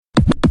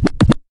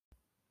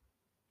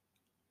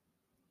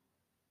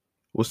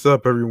What's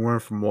up, everyone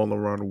from all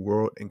around the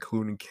world,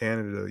 including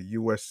Canada,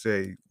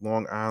 USA,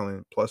 Long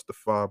Island, plus the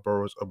five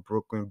boroughs of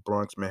Brooklyn,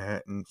 Bronx,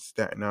 Manhattan,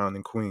 Staten Island,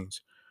 and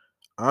Queens?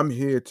 I'm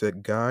here to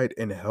guide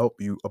and help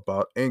you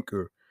about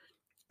Anchor.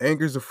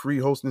 Anchor is a free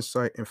hosting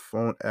site and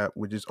phone app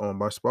which is owned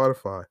by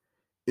Spotify.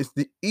 It's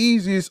the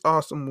easiest,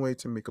 awesome way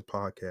to make a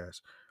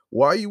podcast.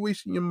 Why are you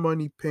wasting your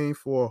money paying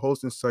for a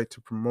hosting site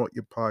to promote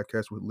your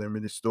podcast with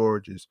limited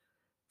storages?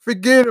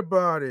 Forget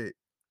about it.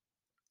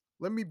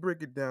 Let me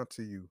break it down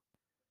to you.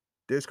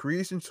 There's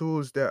creation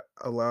tools that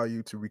allow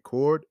you to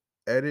record,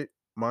 edit,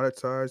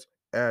 monetize,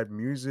 add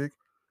music,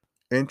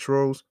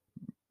 intros,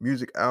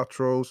 music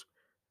outros,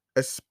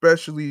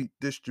 especially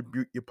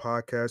distribute your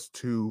podcast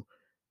to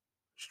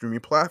streaming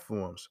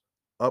platforms.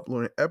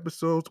 Uploading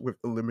episodes with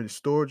unlimited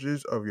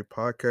storages of your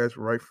podcast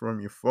right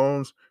from your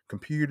phones,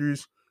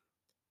 computers,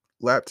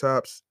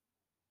 laptops,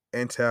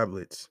 and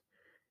tablets.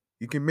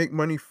 You can make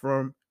money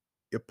from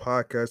your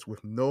podcast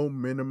with no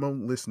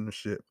minimum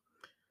listenership.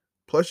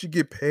 Plus, you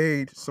get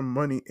paid some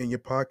money in your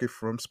pocket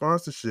from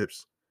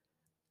sponsorships.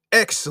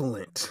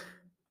 Excellent.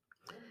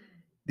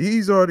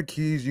 These are the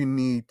keys you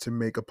need to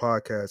make a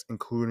podcast,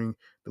 including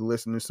the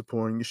listeners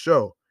supporting your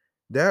show.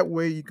 That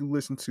way, you can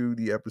listen to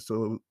the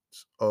episodes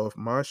of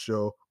my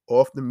show,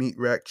 Off the Meat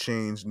Rack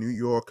Chains New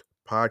York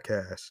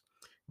podcast,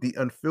 the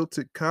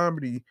unfiltered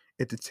comedy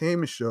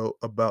entertainment show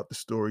about the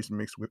stories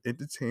mixed with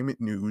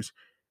entertainment news,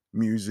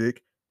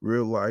 music,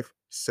 real life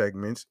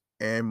segments,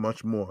 and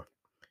much more.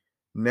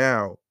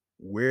 Now,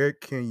 where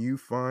can you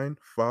find,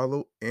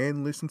 follow,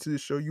 and listen to the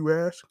show, you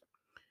ask?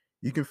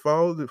 You can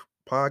follow the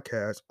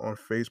podcast on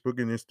Facebook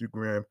and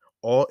Instagram,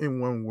 all in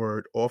one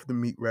word, Off the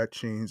Meat Rat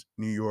Chains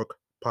New York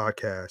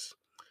podcast.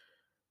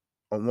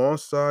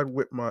 Alongside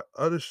with my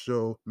other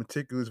show,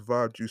 Meticulous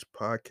Vibe Juice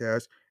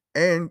podcast,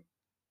 and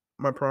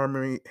my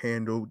primary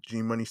handle,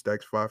 G Money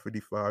Stacks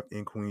 555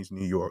 in Queens,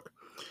 New York.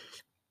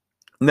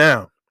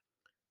 Now,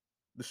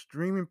 the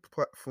streaming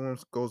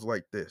platforms goes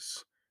like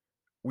this.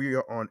 We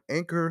are on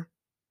Anchor,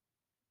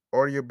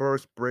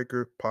 Audioburst,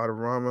 Breaker,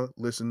 Podorama,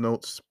 Listen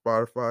Notes,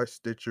 Spotify,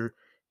 Stitcher,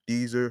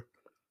 Deezer,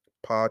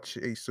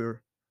 Podchaser,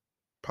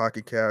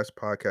 Pocket Cast,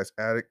 Podcast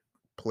Addict,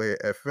 Player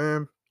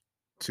FM,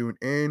 Tune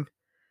In,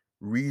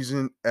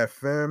 Reason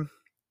FM.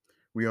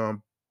 We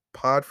on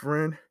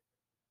Podfriend,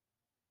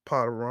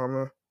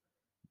 Podorama,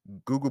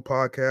 Google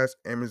Podcasts,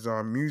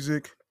 Amazon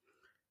Music,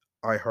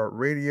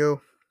 iHeartRadio,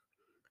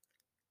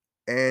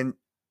 and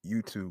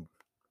YouTube.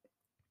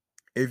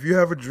 If you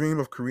have a dream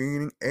of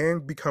creating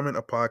and becoming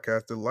a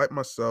podcaster like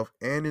myself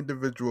and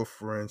individual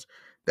friends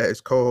that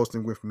is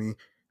co-hosting with me,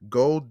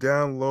 go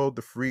download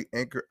the free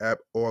Anchor app,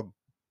 or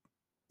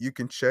you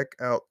can check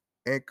out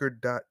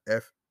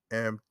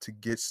anchor.fm to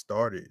get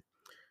started.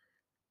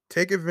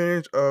 Take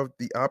advantage of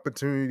the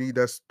opportunity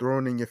that's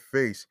thrown in your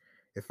face.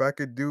 If I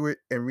could do it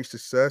and reach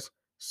success,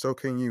 so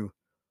can you.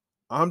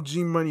 I'm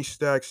G Money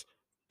Stacks.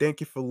 Thank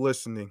you for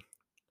listening.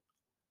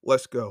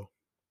 Let's go.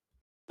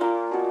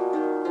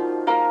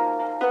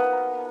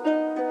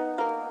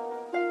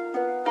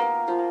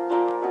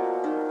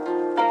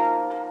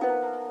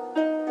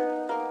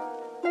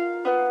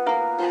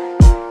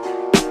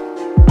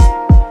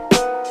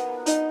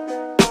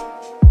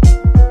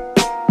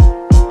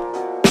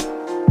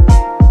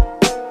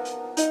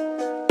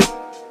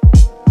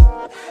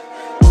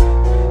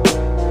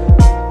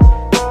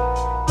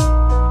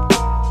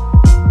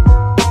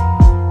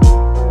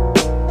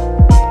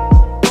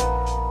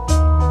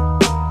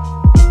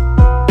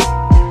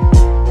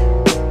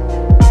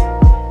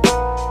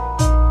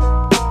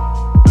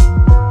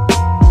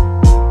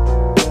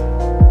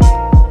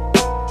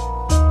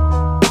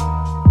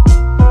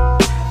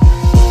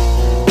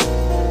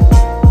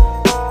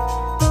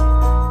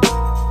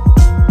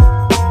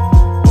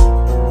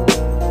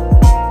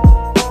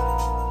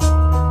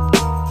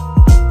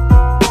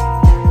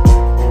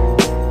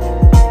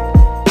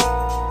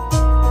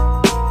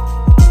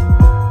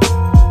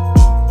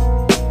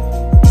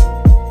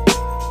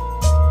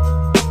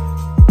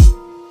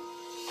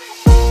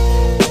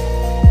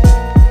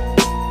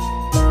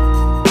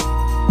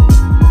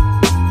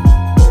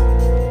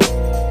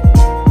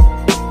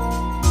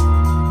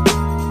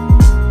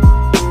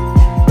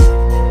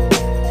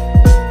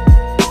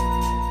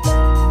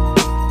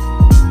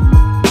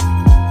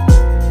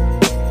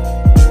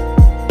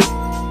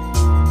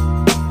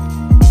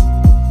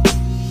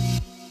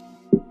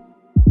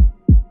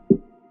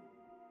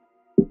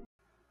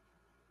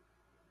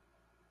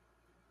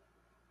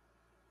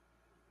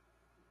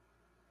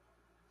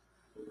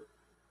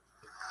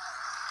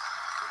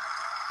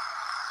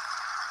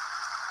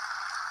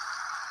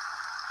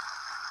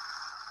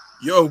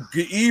 Yo,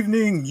 good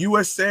evening,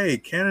 USA,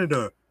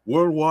 Canada,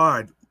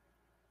 worldwide,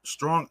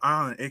 Strong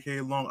Island,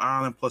 aka Long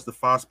Island, plus the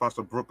five spots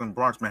of Brooklyn,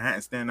 Bronx,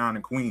 Manhattan, Staten Island,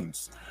 and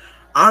Queens.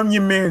 I'm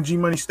your man, G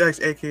Money Stacks,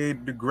 aka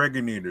the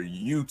Gregonator,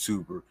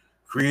 YouTuber,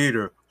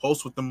 creator,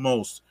 host with the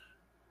most,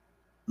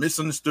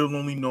 misunderstood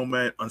lonely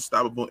nomad,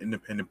 unstoppable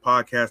independent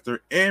podcaster,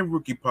 and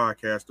rookie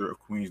podcaster of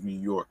Queens, New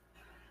York.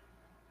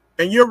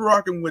 And you're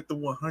rocking with the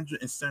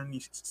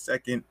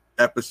 172nd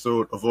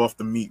episode of Off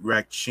the Meat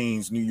Rack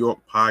Chains New York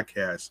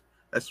podcast.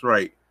 That's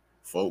right,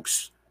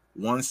 folks.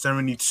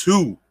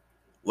 172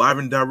 live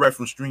and direct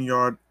from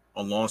StreamYard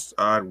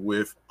alongside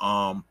with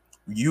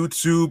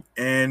YouTube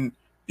and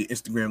the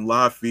Instagram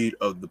live feed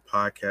of the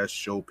podcast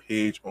show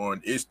page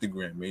on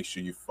Instagram. Make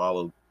sure you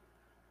follow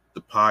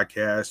the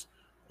podcast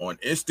on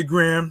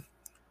Instagram,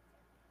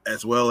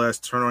 as well as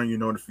turn on your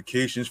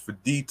notifications for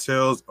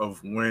details of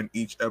when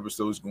each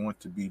episode is going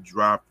to be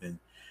dropping.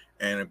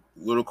 And a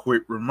little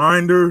quick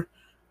reminder,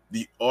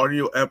 the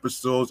audio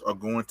episodes are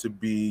going to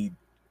be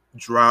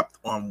dropped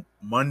on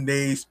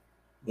Mondays,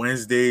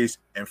 Wednesdays,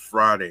 and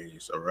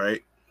Fridays, all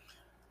right?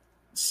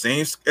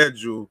 Same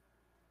schedule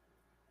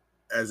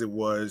as it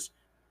was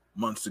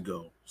months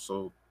ago.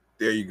 So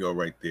there you go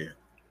right there.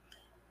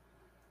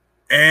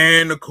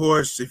 And of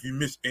course, if you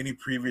missed any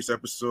previous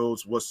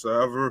episodes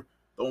whatsoever,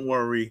 don't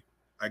worry,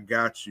 I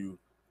got you.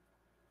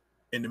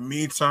 In the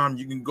meantime,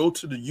 you can go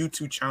to the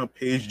YouTube channel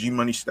page, G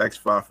Money Stacks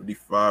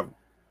 555.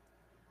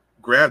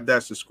 Grab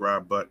that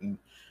subscribe button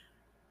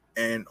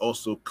and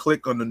also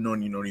click on the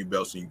Noni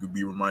bell so you can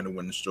be reminded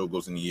when the show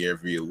goes in the air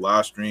via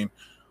live stream.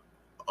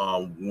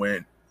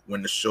 When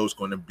the show's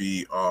going to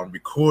be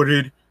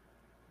recorded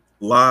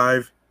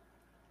live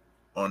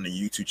on the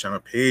YouTube channel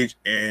page,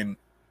 and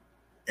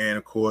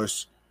of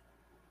course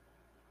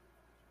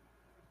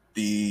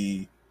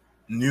the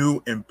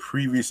new and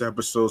previous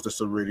episodes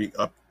that's already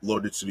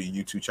uploaded to the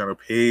YouTube channel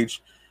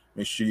page.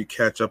 Make sure you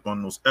catch up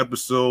on those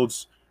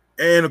episodes,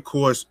 and of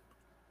course,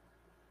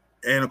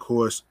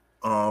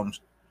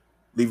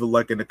 leave a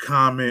like and a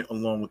comment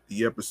along with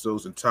the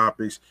episodes and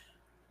topics.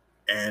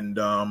 And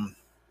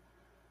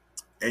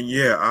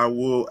yeah, I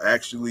will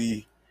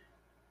actually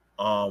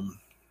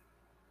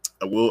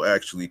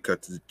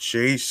cut to the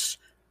chase.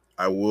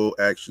 I will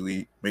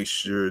actually make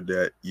sure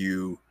that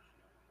you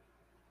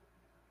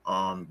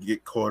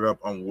get caught up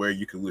on where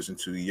you can listen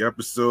to the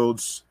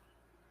episodes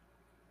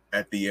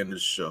at the end of the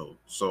show.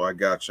 So I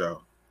got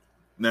y'all.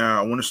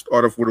 Now I want to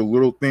start off with a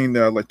little thing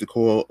that I like to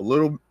call a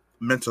little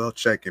mental health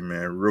check-in,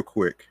 man, real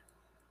quick.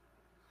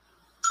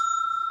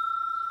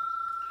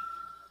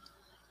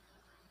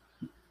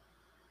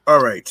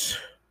 All right.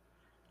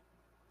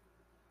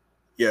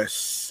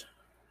 Yes.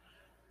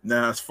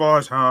 Now, as far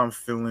as how I'm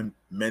feeling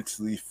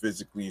mentally,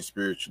 physically, and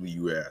spiritually,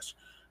 you ask.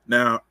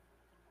 Now,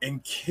 in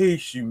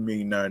case you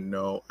may not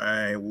know,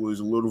 I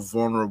was a little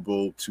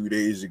vulnerable 2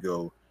 days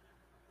ago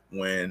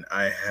when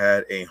I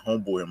had a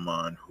homeboy of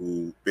mine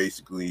who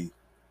basically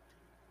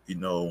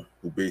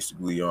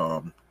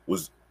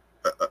was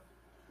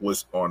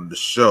on the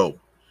show.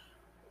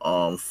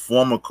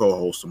 Former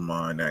co-host of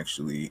mine,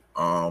 actually.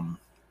 One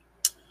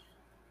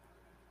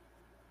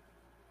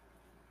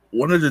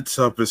of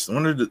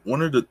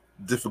the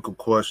difficult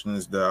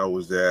questions that I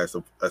was asked,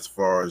 as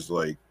far as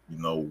like,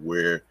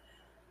 where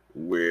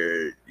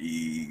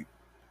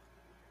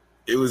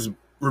it was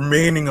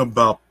remaining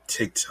about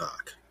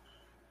TikTok,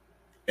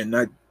 and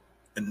I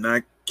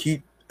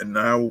keep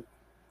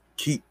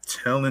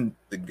telling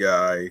the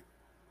guy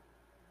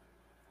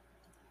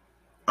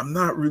I'm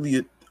not really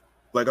a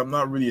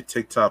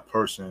TikTok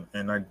person,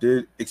 and I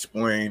did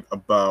explain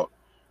about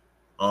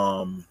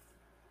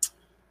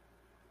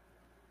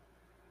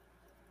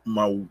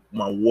my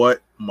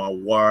what, my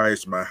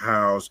whys, my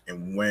hows,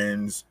 and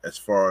whens, as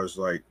far as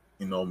like,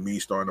 me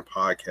starting a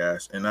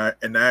podcast. And I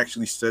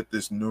actually said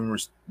this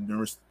numerous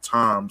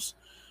times,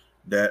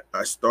 that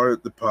I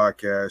started the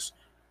podcast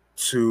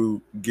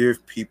to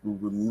give people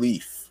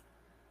relief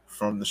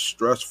from the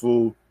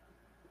stressful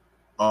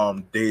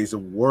days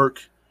of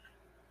work,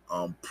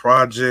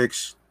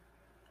 projects,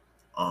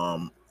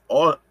 all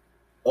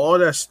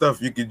that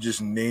stuff. You could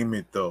just name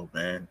it though,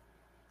 man.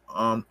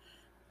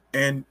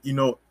 And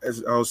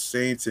as I was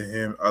saying to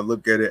him, I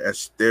look at it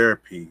as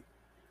therapy,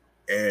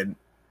 and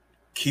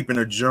keeping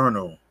a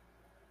journal.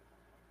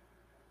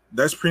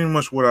 That's pretty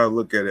much what I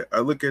look at it. I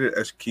look at it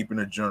as keeping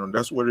a journal.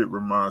 That's what it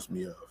reminds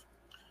me of.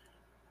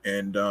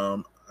 And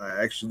I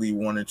actually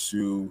wanted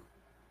to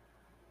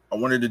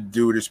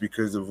do this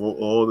because of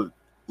all the,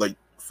 like,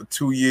 for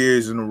 2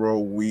 years in a row,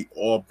 we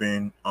all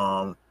been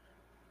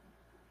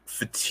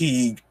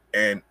fatigued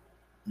and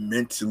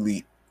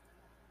mentally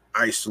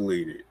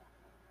isolated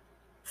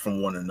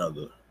from one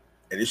another.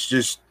 And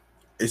it's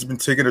been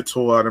taking a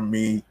toll out of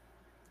me.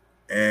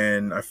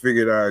 And I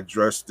figured I'd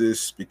address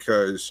this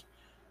because,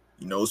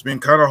 it's been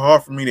kind of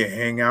hard for me to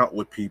hang out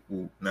with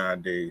people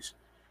nowadays.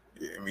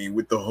 I mean,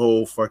 with the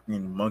whole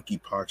fucking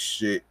monkeypox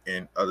shit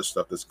and other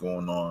stuff that's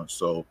going on.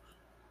 So,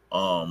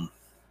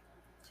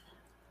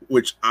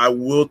 which I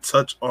will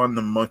touch on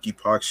the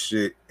monkeypox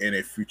shit in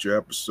a future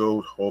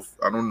episode.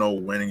 I don't know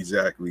when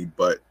exactly,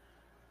 but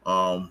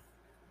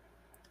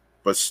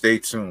stay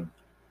tuned.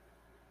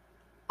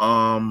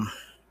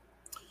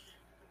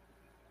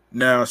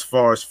 Now, as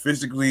far as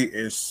physically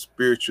and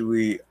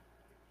spiritually,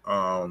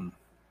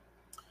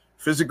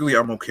 physically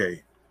I'm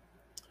okay.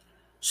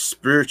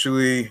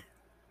 Spiritually,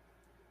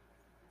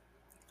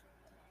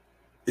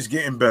 it's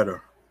getting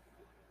better.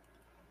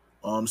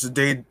 It's a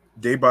day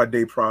by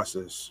day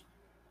process.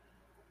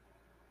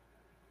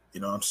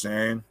 You know what I'm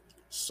saying?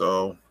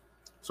 So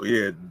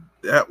yeah,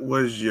 that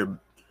was your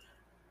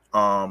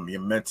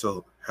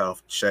mental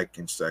health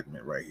check-in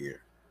segment right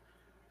here.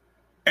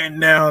 And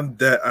now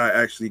that I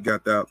actually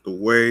got that out the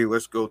way,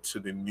 let's go to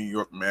the New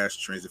York Mass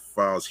Transit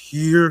files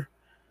here.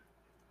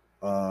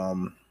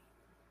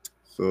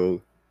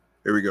 So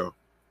here we go.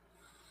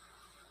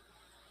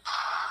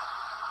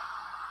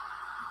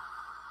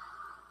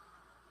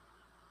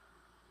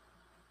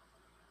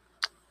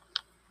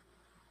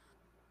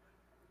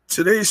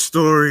 Today's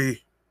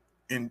story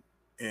in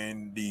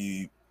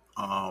the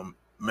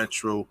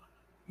Metro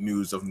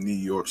News of New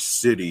York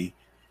City,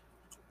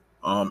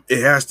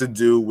 it has to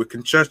do with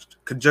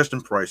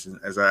congestion pricing,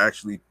 as I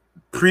actually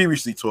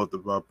previously talked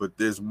about, but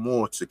there's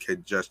more to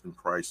congestion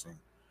pricing.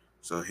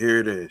 So here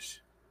it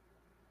is.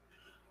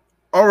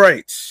 All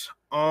right.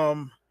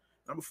 Now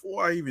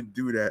before I even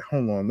do that,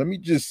 hold on. Let me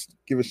just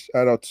give a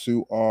shout out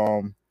to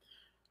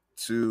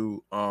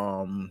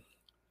um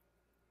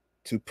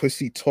to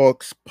Pussy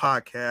Talks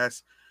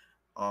podcast.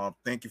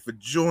 Thank you for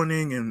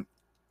joining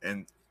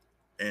and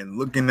and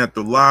looking at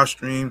the live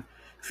stream.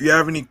 If you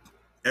have any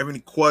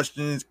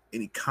questions,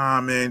 any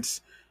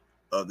comments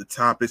of the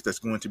topics that's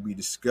going to be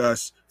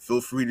discussed,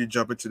 feel free to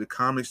jump into the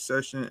comments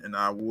section, and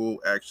I will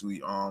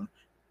actually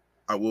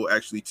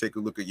take a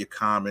look at your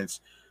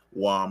comments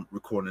while I'm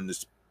recording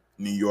this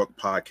New York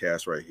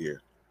podcast right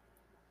here.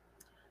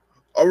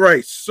 All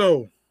right,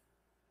 so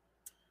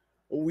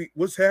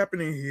what's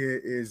happening here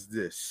is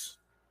this.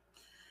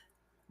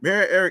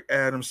 Mayor Eric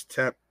Adams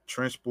tapped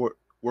Transport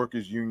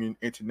Workers Union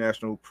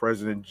International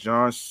President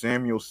John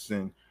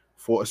Samuelson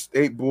for a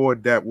state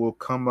board that will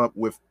come up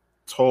with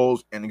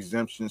tolls and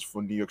exemptions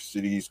for New York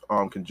City's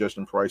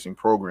congestion pricing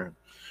program.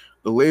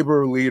 The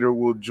labor leader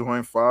will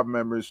join 5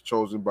 members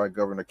chosen by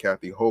Governor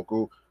Kathy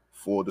Hochul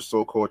for the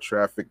so-called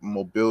Traffic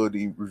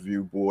Mobility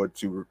Review Board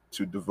to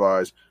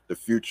devise the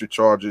future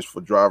charges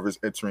for drivers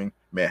entering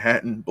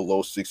Manhattan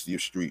below 60th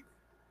Street.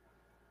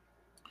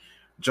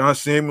 John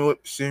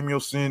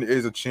Samuelson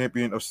is a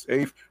champion of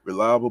safe,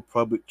 reliable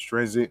public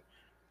transit,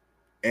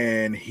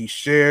 and he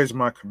shares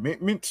my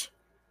commitment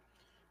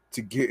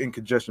to getting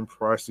congestion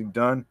pricing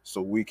done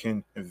so we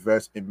can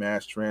invest in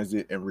mass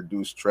transit and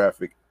reduce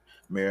traffic,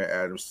 Mayor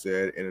Adams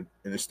said in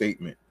a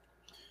statement.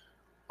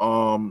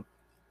 The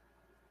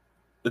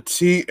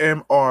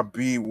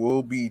TMRB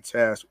will be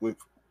tasked with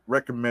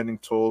recommending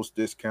tolls,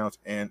 discounts,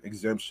 and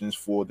exemptions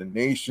for the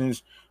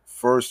nation's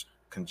first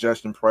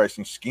congestion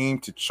pricing scheme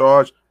to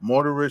charge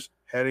motorists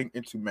heading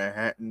into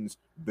Manhattan's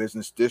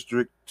business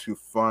district to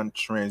fund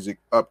transit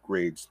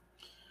upgrades.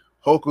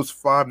 Hochul's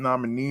 5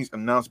 nominees,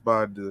 announced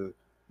by the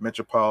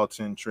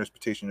Metropolitan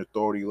Transportation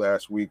Authority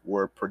last week,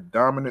 were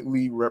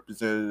predominantly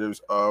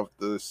representatives of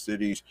the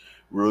city's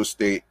real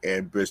estate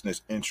and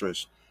business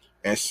interests.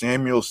 And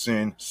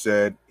Samuelson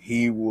said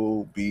he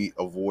will be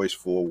a voice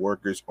for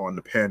workers on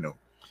the panel.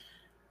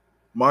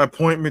 My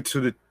appointment to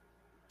the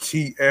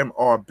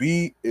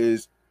TMRB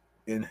is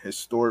in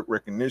historic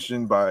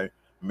recognition by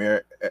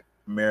Mayor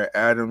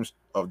Adams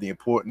of the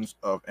importance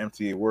of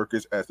MTA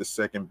workers as the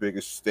second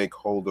biggest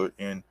stakeholder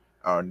in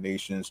our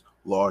nation's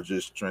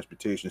largest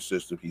transportation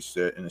system, he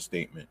said in a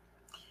statement.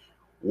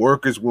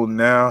 Workers will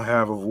now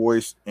have a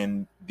voice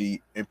in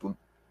the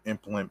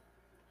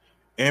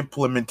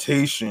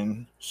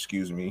implementation,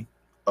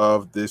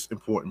 of this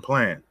important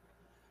plan.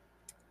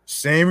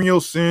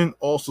 Samuelson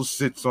also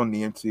sits on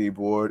the MTA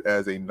board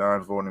as a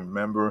non-voting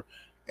member,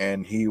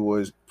 and he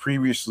was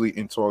previously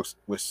in talks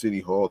with City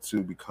Hall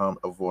to become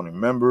a voting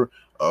member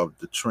of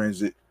the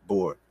Transit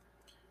Board.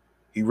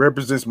 He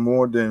represents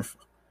more than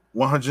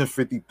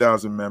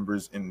 150,000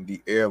 members in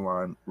the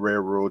airline,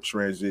 railroad,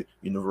 transit,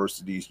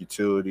 universities,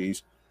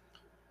 utilities,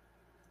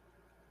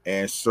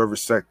 and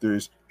service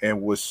sectors,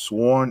 and was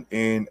sworn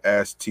in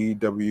as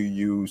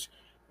TWU's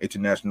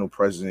international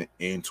president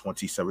in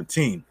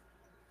 2017.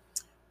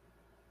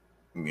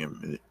 Give me a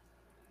minute.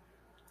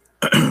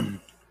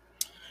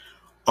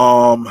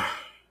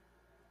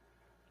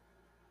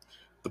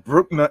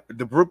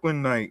 The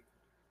Brooklyn Knight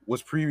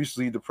was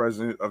previously the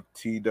president of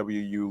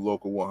TWU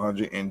Local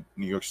 100 in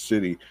New York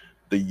City,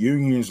 the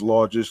union's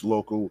largest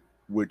local,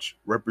 which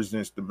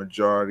represents the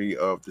majority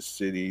of the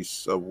city's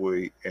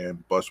subway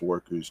and bus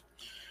workers.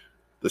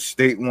 The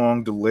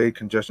state-long delayed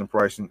congestion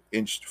pricing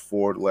inched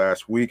forward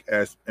last week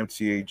as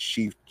MTA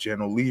Chief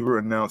General Lever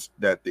announced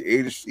that the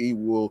agency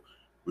will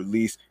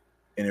release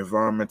an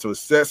environmental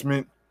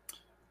assessment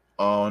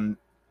on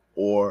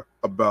or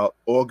about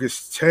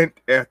August 10th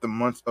after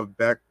months of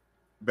back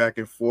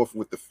and forth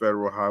with the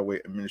Federal Highway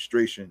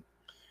Administration.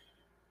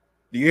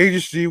 The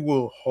agency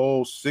will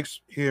hold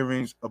 6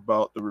 hearings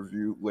about the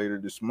review later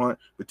this month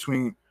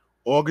between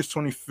August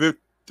 25th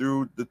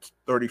through the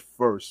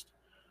 31st.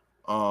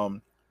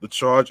 The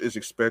charge is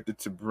expected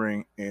to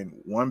bring in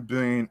 $1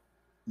 billion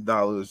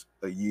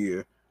a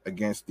year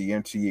against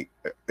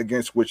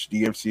which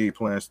the MTA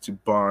plans to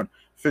bond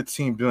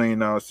 $15 billion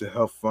to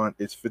help fund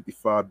its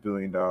 $55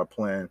 billion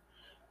plan,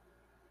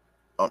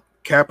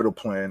 capital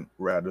plan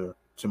rather,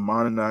 to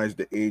modernize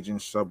the aging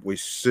subway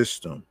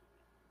system.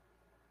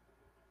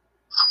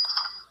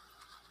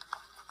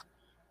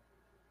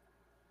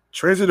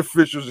 Transit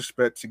officials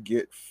expect to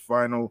get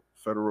final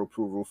federal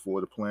approval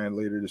for the plan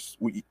later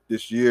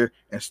this year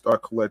and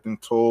start collecting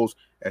tolls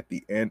at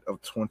the end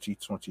of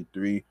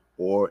 2023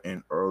 or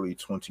in early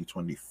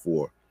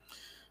 2024.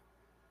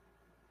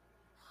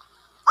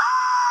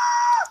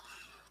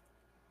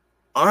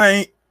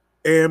 I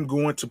am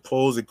going to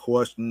pose a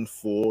question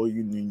for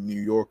you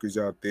New Yorkers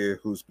out there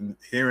who's been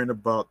hearing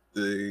about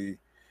the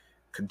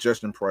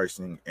congestion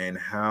pricing and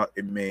how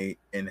it may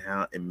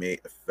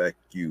affect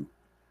you.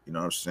 You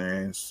know what I'm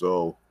saying?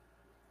 So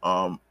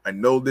I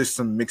know there's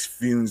some mixed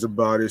feelings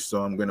about it,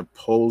 so I'm gonna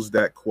pose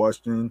that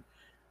question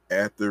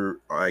after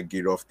I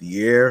get off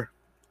the air.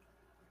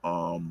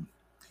 Um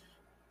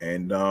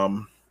and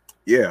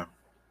yeah,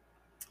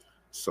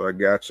 so I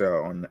got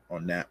y'all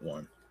on that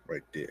one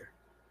right there.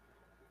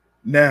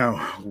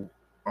 Now,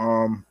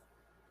 um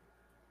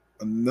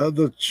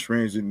another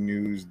transit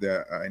news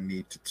that I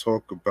need to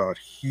talk about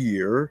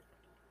here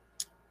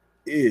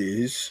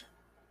is,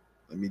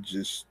 let me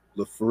just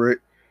look for it.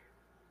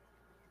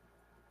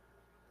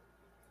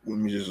 Let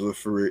me just look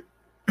for it.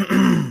 Let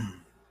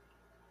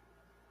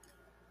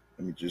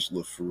me just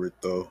look for it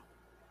though.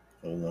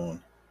 Hold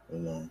on.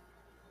 Hold on.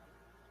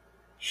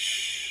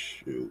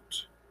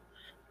 Shoot.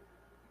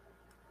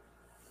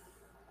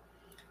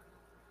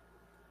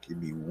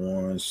 Give me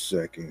 1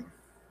 second.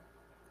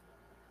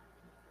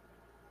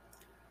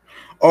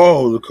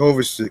 Oh, the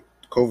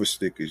COVID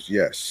stickers.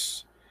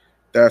 Yes,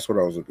 that's what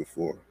I was looking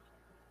for.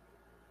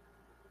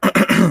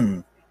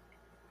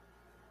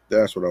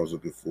 That's what I was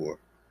looking for.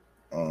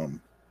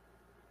 Um.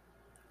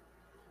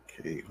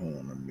 Okay, hold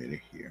on a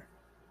minute here.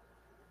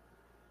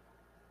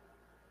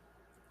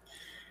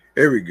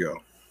 There we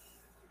go.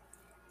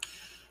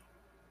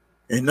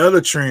 Another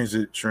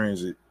transit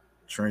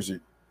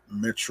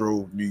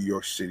Metro New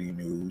York City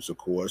news, of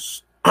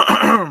course.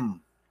 And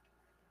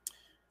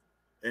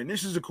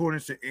this is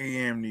according to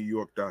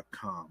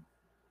amnewyork.com.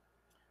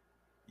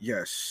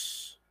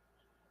 Yes.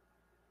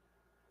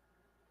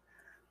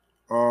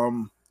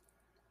 Um,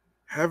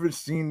 haven't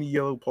seen the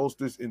yellow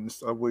posters in the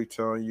subway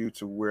telling you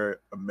to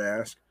wear a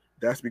mask.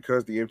 That's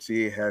because the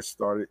MTA has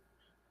started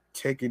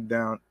taking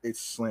down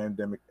its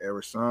slamdemic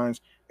era signs.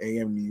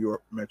 AM New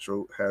York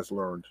Metro has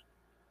learned.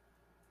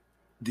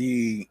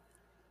 The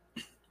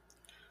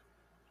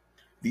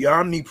the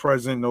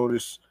omnipresent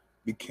notice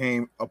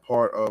became a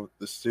part of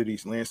the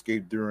city's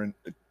landscape during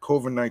the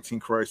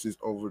COVID-19 crisis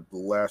over the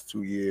last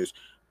 2 years,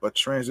 but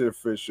transit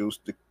officials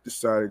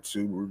decided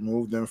to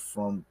remove them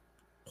from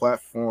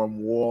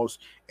platform walls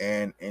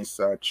and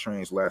inside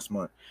trains last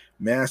month.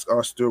 Masks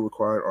are still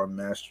required on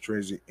mass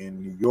transit in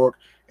New York,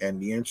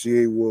 and the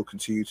MTA will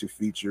continue to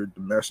feature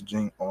the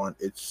messaging on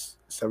its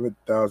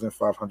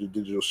 7,500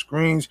 digital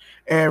screens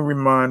and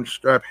remind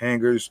strap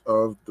hangers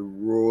of the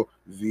rule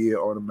via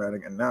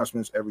automatic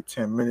announcements every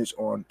 10 minutes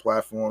on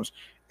platforms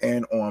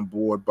and on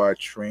board by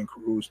train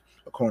crews,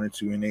 according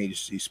to an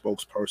agency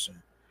spokesperson.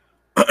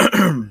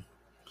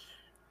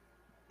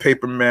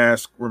 Paper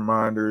mask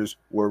reminders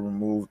were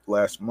removed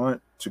last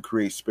month to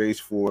create space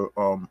for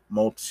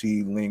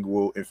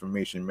multilingual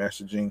information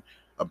messaging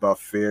about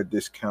fair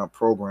discount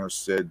programs,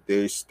 said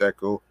Dave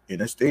Steckel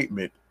in a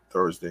statement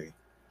Thursday.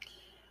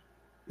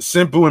 The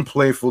simple and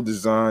playful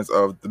designs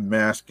of the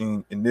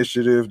masking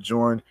initiative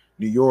joined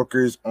New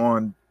Yorkers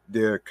on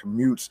their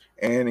commutes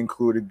and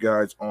included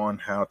guides on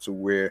how to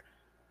wear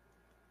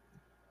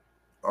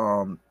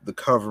the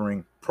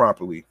covering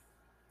properly.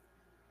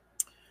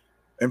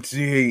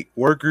 MTA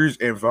workers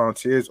and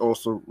volunteers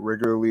also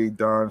regularly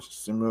don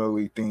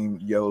similarly themed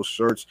yellow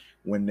shirts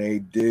when they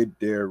did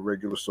their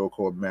regular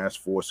so-called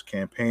Mask Force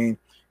campaign,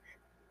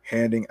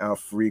 handing out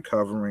free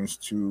coverings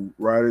to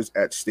riders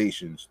at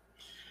stations.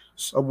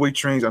 Subway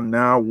trains are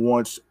now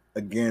once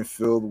again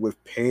filled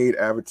with paid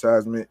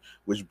advertisement,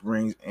 which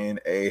brings in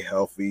a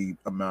healthy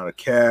amount of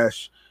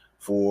cash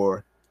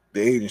for the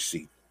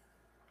agency.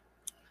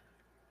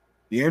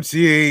 The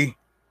MTA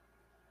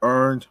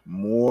earned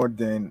more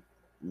than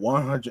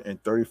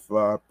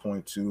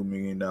 $135.2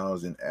 million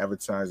in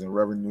advertising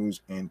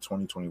revenues in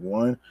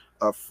 2021,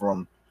 up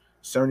from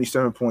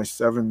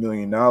 $77.7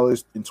 million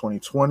in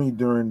 2020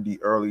 during the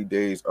early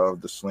days of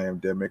the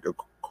slamdemic,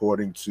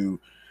 according to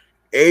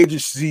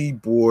agency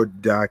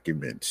board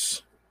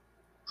documents.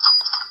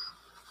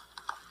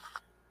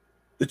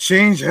 The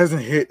change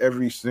hasn't hit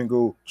every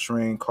single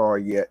train car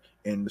yet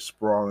in the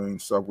sprawling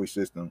subway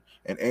system.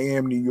 And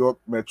AM New York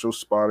Metro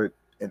spotted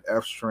an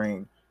F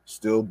train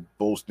still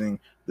boasting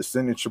the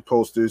signature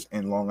posters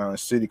in Long Island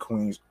City,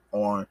 Queens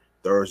on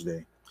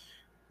Thursday.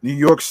 New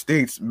York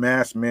State's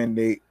mask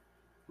mandate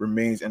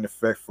remains in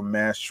effect for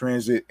mass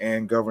transit,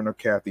 and Governor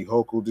Kathy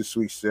Hochul this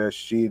week says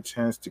she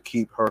intends to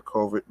keep her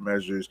COVID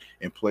measures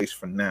in place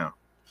for now.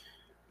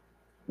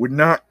 We're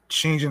not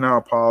changing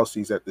our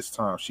policies at this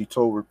time, she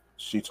told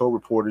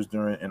reporters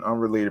during an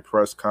unrelated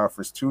press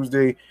conference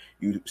Tuesday.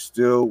 You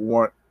still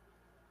want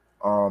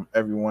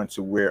everyone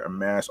to wear a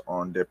mask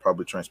on their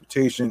public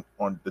transportation,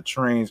 on the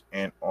trains,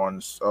 and on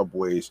the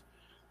subways.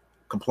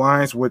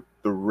 Compliance with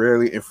the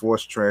rarely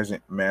enforced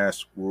transit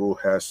mask rule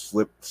has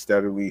slipped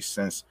steadily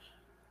since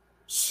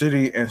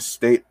City and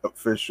state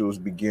officials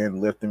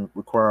began lifting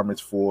requirements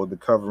for the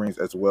coverings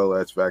as well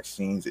as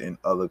vaccines in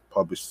other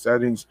public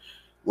settings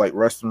like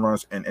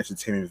restaurants and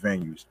entertainment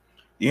venues.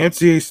 The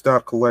NTA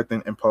stopped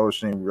collecting and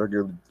publishing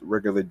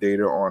regular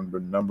data on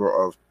the number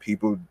of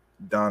people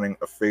donning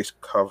a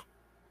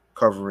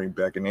covering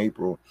back in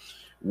April,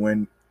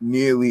 when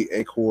nearly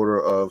a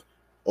quarter of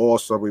all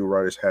subway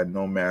riders had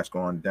no mask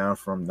on, down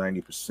from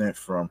 90%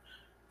 from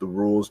the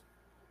rules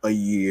a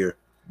year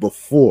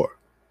before.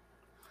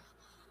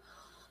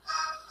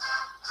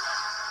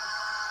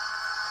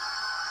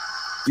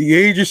 The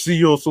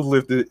agency also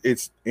lifted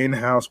its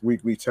in-house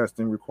weekly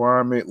testing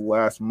requirement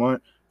last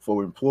month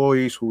for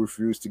employees who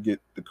refused to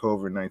get the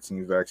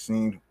COVID-19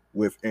 vaccine,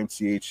 with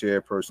MTA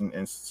chairperson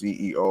and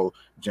CEO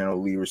General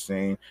Lee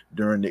saying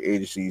during the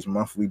agency's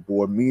monthly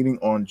board meeting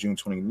on June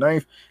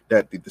 29th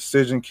that the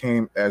decision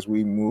came as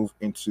we move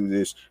into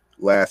this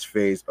last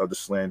phase of the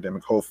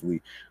slandemic.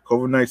 Hopefully,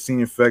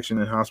 COVID-19 infection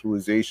and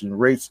hospitalization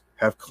rates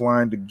have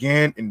climbed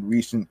again in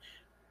recent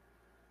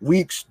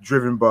weeks,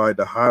 driven by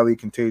the highly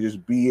contagious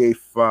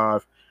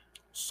BA.5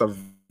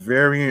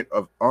 subvariant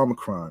of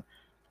Omicron,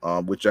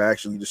 which I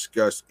actually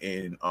discussed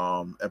in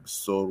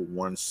episode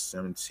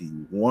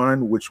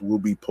 171, which will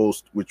be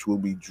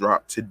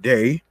dropped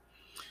today.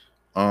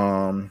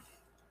 So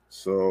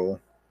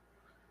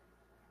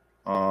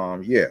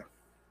yeah.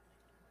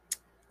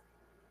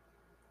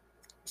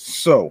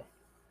 So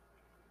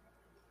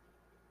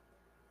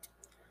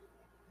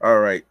all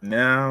right,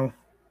 now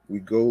we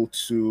go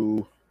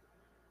to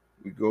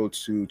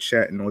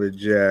chatting on the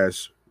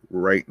jazz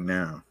right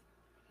now.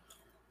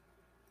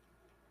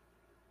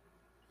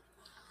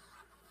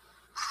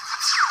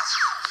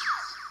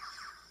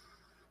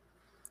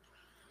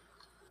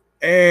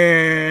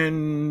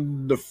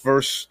 And the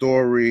first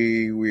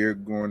story we're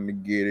going to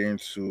get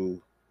into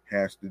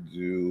has to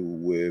do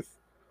with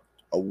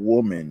a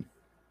woman.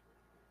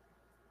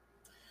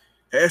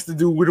 Has to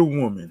do with a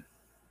woman.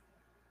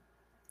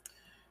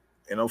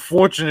 And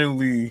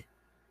unfortunately,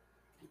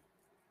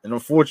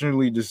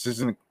 this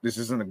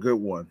isn't a good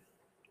one.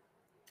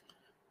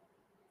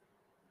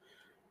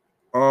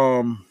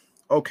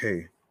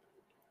 Okay.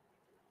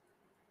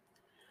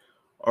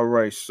 All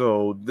right,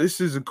 so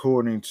this is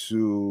according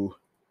to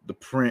the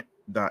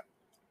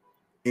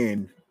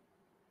print.in.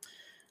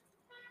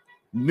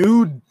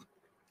 New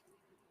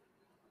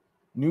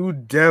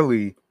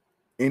Delhi,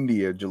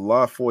 India,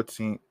 July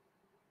 14th.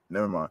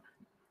 Never mind.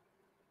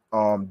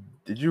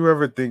 Did you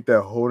ever think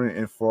that holding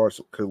in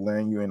farts could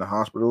land you in the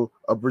hospital?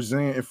 A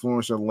Brazilian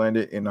influencer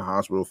landed in the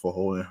hospital for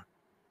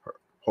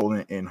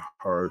holding in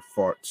her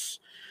farts.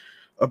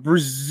 A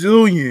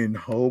Brazilian,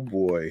 oh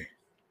boy,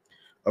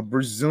 a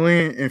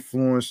Brazilian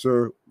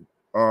influencer,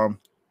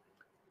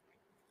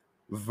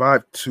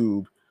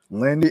 VibeTube,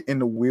 landed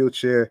in a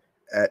wheelchair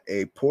at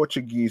a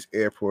Portuguese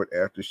airport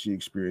after she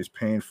experienced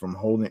pain from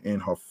holding in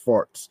her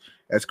farts.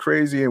 As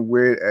crazy and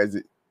weird as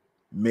it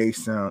may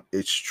sound,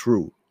 it's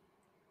true.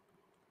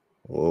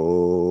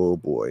 Oh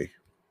boy.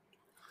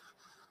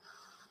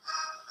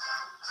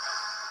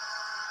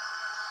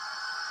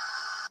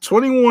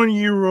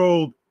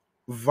 21-year-old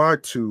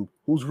Vatu,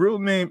 whose real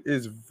name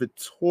is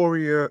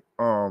Victoria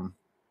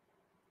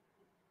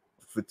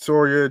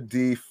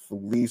de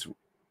Feliz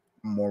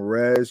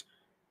Moraes,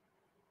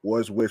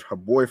 was with her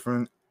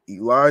boyfriend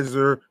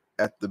Eliza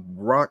at the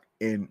Rock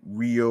in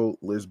Rio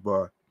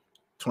Lisboa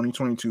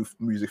 2022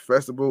 music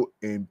festival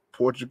in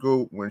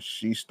Portugal when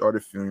she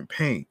started feeling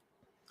pain.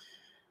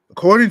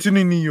 According to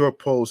the New York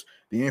Post,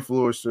 the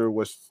influencer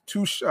was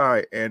too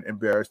shy and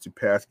embarrassed to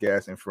pass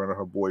gas in front of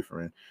her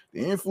boyfriend.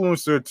 The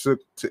influencer took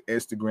to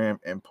Instagram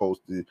and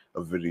posted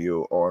a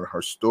video on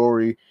her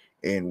story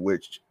in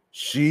which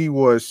she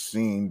was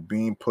seen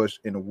being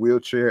pushed in a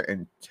wheelchair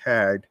and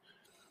tagged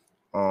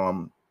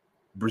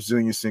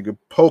Brazilian singer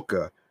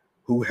Polka,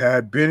 who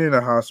has been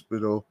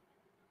hospitalized,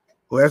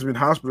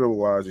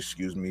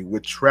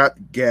 with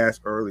trapped gas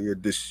earlier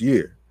this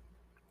year.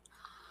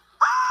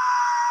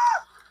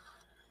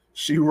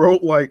 She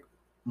wrote like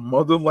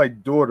mother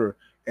like daughter,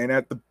 and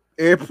at the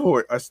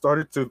airport I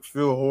started to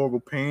feel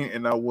horrible pain,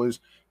 and I was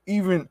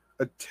even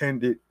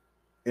attended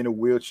in a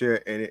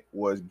wheelchair, and it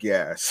was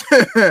gas.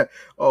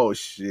 Oh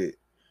shit.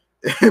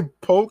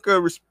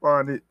 Polka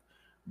responded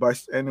by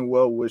sending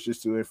well wishes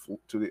to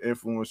the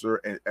influencer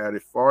and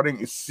added, "Farting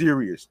is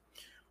serious."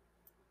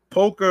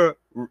 Polka's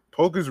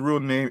real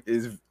name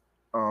is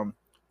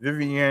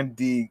Viviane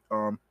de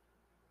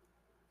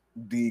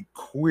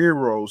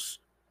Quiros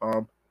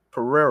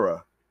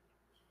Pereira.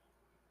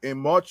 In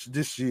March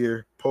this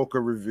year, Polka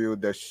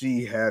revealed that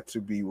she had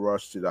to be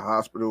rushed to the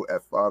hospital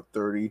at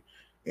 5:30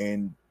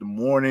 in the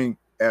morning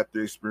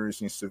after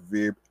experiencing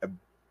severe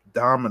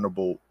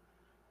abdominal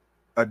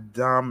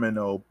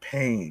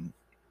pain.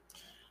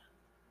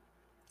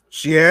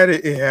 She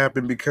added it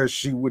happened because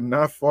she would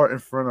not fart in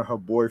front of her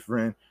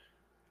boyfriend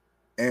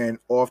and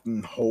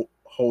often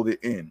hold it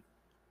in.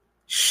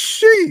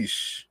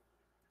 Sheesh.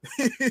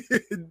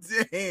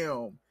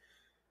 Damn.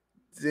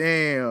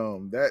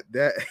 That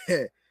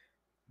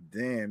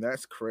damn,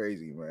 that's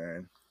crazy,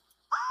 man.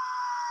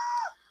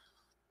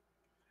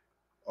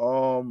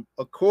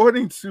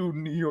 According to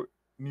New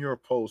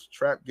York Post,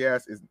 trap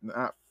gas is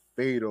not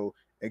fatal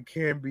and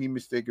can be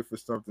mistaken for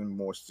something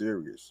more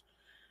serious.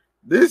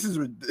 This is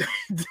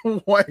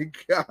oh my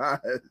god.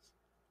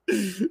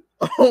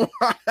 Oh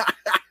my,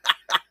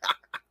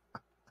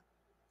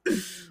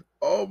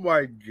 oh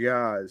my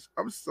gosh.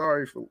 I'm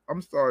sorry for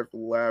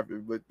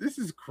laughing, but this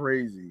is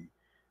crazy.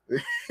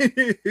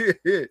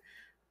 I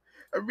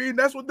mean,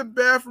 that's what the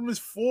bathroom is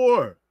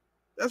for.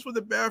 That's what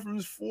the bathroom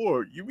is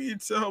for. You mean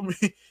to tell me?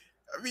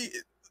 I mean,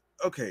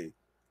 okay,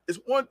 it's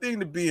one thing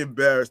to be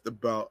embarrassed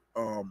about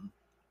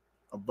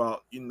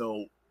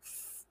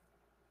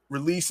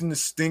releasing the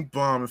stink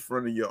bomb in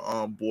front of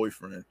your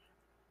boyfriend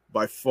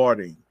by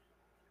farting,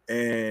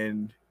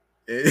 and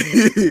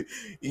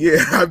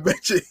yeah, I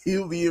bet you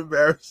he'll be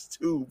embarrassed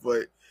too.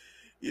 But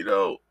you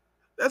know,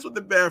 that's what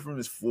the bathroom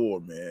is for,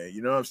 man.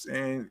 You know what I'm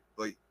saying?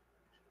 Like,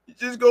 you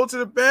just go to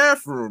the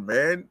bathroom,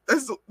 man.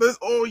 That's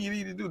all you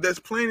need to do. That's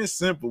plain and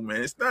simple,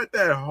 man. It's not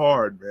that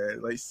hard,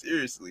 man. Like,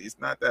 seriously, it's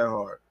not that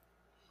hard.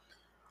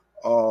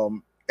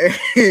 Um,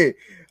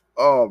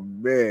 oh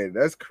man,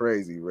 that's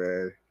crazy,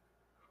 man.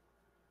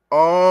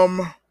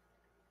 Um,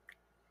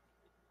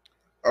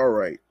 all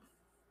right.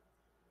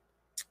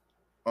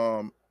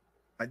 Um,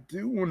 I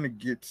do want to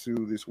get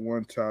to this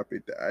one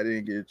topic that I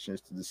didn't get a chance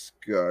to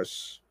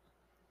discuss,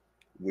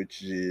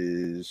 which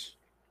is,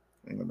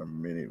 hang on a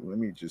minute. Let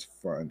me just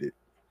find it.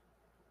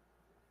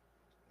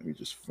 Let me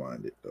just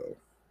find it though.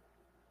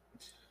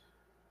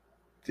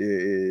 There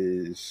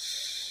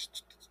is,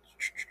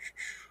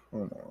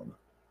 hold on.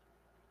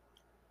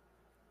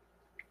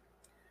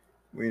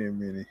 Wait a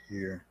minute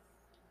here.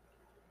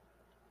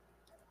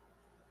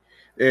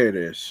 There it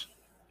is.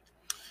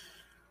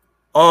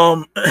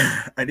 I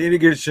didn't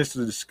get a chance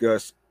to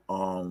discuss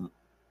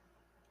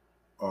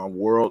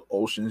World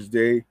Oceans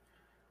Day.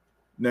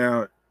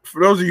 Now,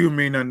 for those of you who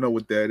may not know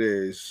what that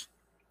is,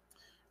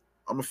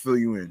 I'm gonna fill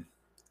you in.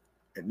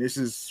 And this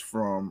is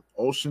from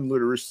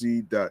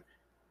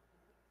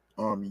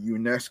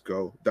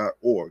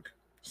oceanliteracy.unesco.org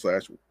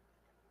slash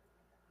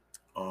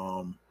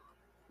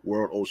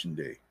World Ocean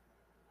Day.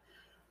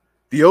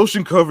 The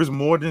ocean covers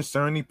more than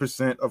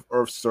 70% of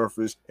Earth's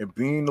surface and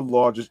being the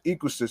largest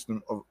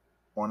ecosystem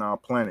on our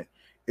planet.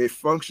 It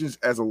functions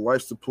as a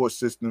life support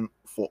system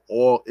for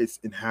all its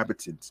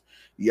inhabitants.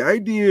 The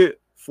idea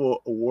for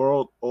a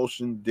World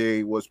Ocean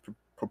Day was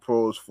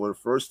proposed for the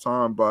first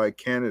time by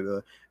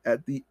Canada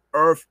at the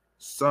Earth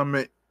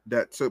Summit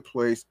that took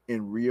place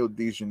in Rio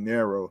de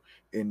Janeiro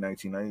in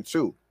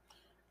 1992.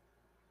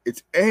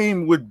 Its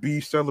aim would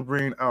be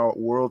celebrating our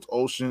world's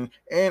ocean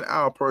and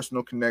our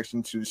personal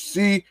connection to the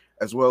sea,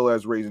 as well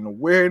as raising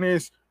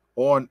awareness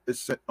on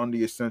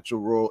the essential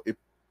role it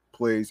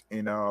plays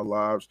in our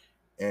lives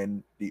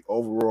and the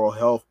overall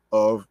health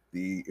of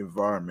the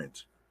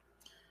environment.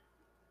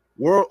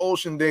 World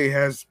Ocean Day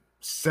has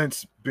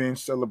since been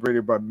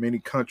celebrated by many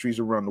countries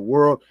around the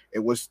world. It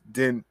was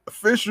then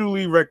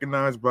officially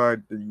recognized by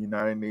the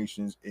United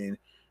Nations in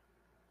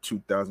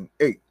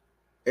 2008.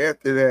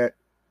 After that,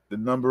 the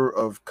number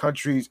of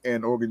countries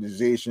and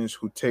organizations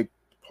who take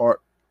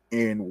part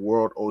in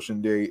World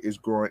Ocean Day is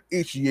growing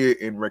each year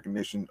in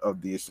recognition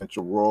of the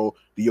essential role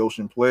the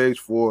ocean plays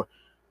for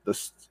the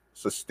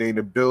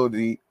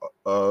sustainability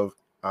of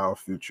our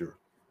future.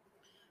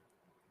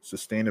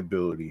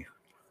 Sustainability.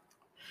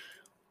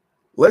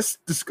 Let's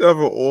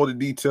discover all the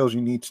details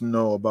you need to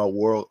know about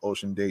World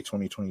Ocean Day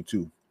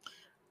 2022.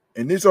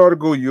 In this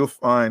article, you'll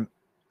find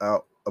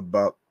out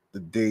about the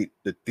date,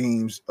 the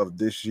themes of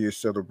this year's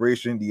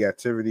celebration, the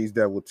activities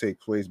that will take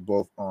place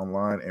both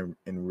online and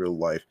in real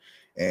life,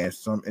 and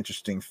some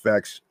interesting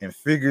facts and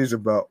figures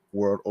about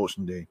World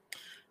Ocean Day.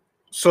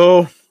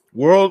 So,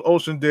 World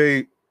Ocean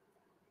Day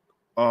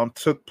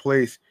took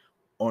place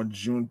on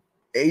June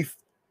 8th,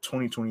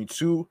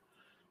 2022.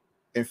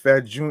 In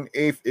fact, June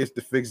 8th is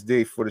the fixed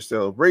date for the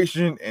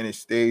celebration, and it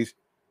stays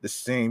the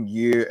same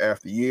year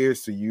after year,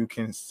 so you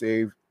can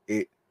save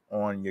it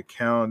on your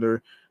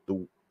calendar.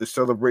 The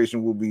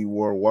celebration will be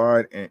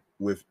worldwide and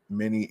with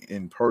many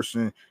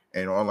in-person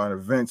and online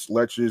events,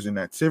 lectures, and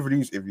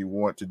activities. If you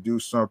want to do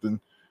something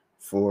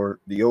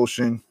for the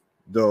ocean,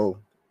 though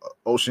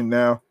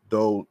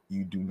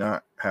you do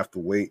not have to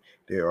wait.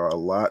 There are a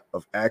lot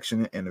of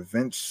action and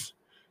events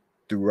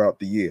throughout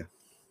the year.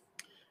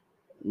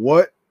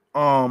 What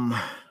um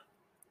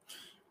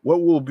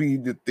what will be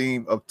the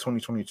theme of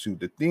 2022?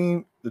 The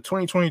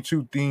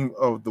 2022 theme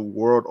of the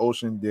World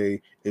Ocean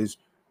Day is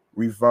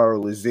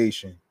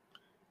revitalization.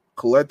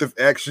 Collective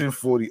action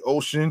for the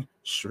ocean,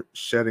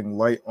 shedding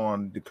light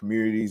on the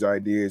community's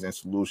ideas and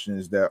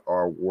solutions that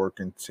are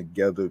working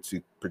together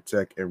to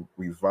protect and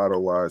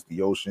revitalize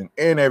the ocean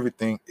and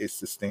everything it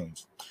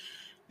sustains.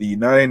 The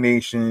United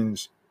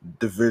Nations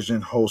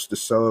division hosts the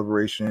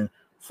celebration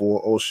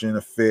for ocean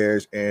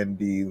affairs and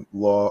the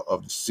law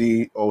of the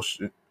sea,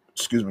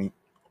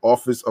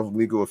 Office of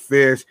Legal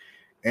Affairs,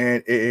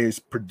 and it is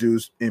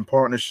produced in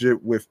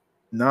partnership with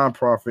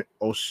nonprofit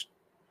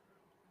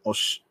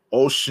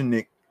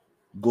Oceanic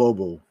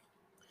Global.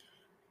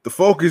 The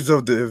focus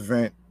of the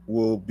event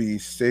will be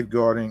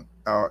safeguarding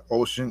our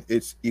ocean,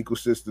 its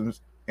ecosystems,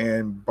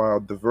 and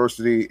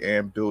biodiversity,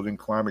 and building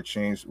climate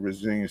change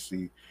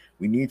resiliency.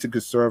 We need to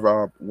conserve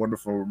our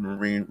wonderful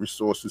marine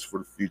resources for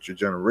the future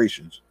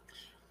generations.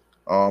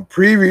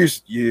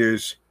 Previous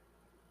years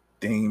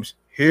themes.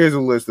 Here's a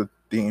list of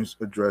themes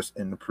addressed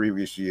in the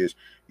previous years.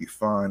 You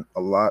find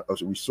a lot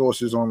of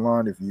resources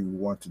online if you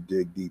want to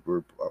dig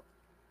deeper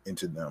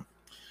into them.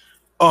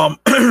 Um,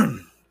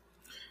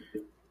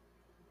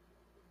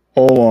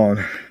 hold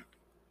on.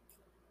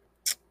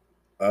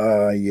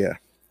 Yeah.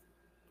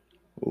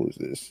 What was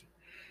this?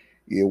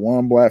 Yeah,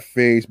 one black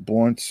face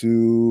born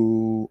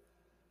to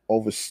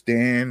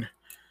overstand.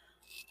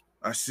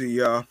 I see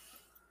y'all.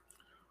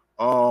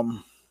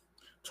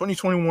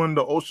 2021,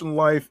 the ocean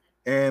life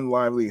and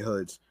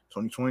livelihoods.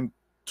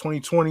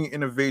 2020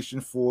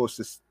 innovation for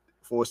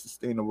a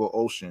sustainable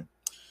ocean.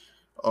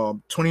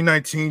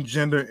 2019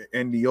 gender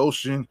and the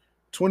ocean.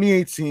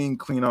 2018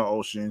 clean our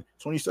ocean.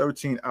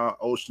 2017 our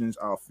oceans,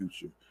 our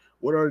future.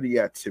 What are the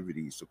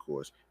activities? Of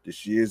course,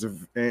 this year's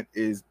event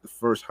is the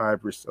first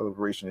hybrid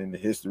celebration in the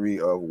history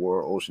of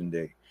World Ocean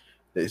Day.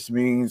 This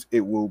means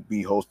it will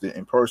be hosted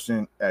in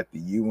person at the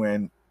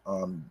UN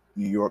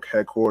New York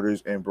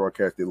headquarters and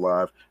broadcasted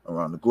live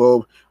around the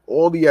globe.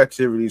 All the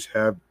activities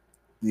have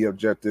the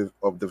objective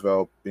of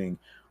developing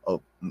a,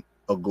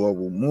 a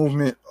global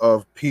movement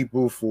of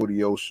people for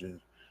the ocean.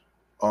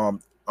 All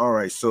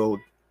right, so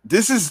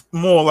this is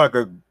more like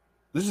a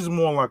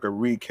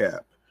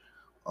recap.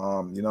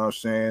 You know what I'm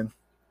saying?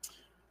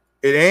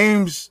 It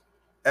aims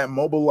at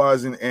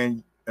mobilizing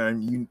and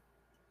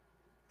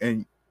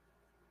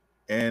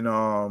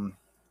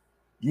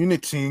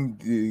uniting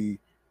the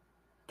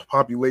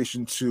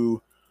population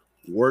to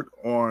work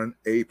on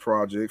a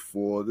project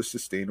for the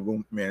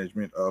sustainable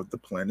management of the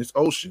planet's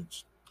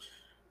oceans.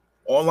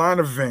 Online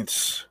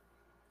events.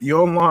 The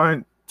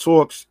online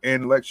talks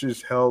and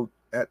lectures held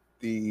at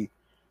the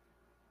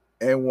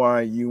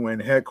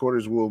NYUN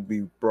headquarters will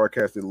be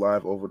broadcasted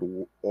live all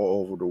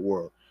over the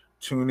world.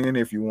 Tune in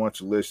if you want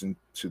to listen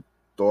to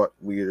thought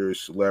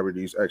leaders,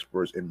 celebrities,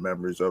 experts, and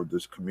members of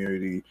this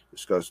community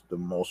discuss the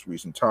most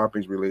recent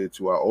topics related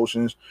to our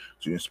oceans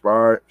to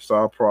inspire,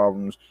 solve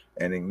problems,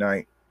 and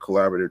ignite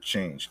collaborative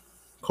change.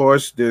 Of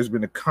course, there's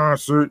been a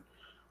concert.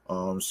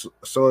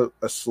 So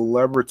a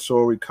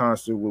celebratory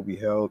concert will be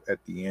held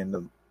at the end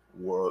of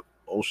World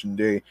Ocean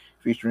Day,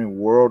 featuring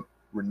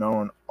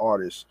world-renowned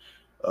artists.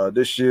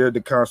 This year,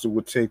 the concert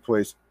will take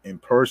place in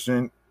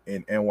person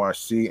in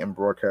NYC and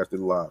broadcasted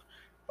live.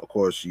 Of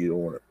course, you don't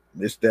want to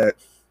miss that.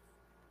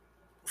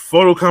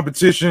 Photo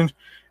competition.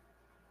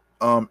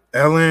 Um,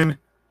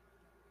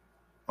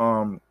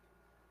 um,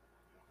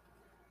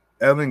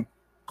 Ellen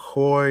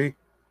Coy,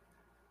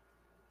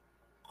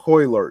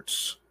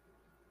 Coilerts,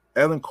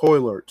 Ellen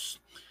Coilerts,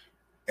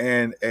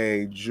 and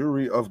a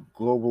jury of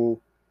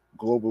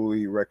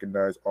globally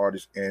recognized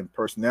artists and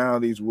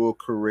personalities will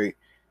create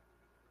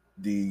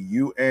the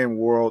UN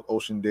World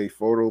Ocean Day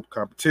photo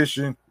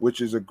competition,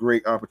 which is a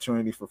great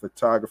opportunity for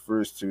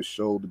photographers to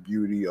show the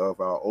beauty of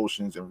our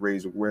oceans and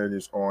raise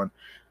awareness on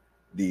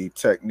the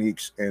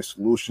techniques and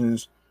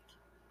solutions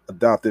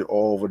adopted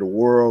all over the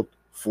world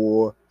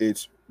for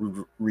its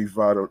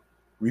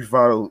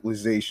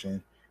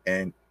revitalization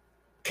and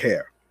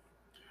care.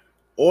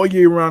 All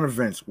year round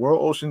events.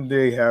 World Ocean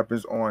Day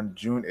happens on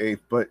June 8th,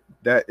 but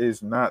that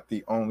is not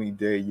the only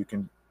day you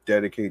can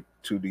dedicate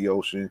to the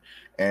ocean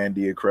and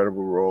the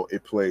incredible role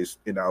it plays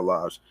in our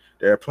lives.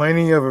 There are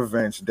plenty of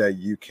events that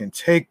you can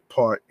take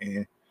part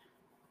in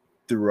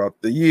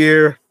throughout the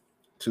year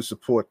to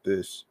support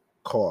this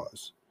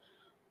cause.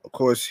 Of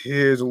course,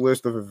 here's a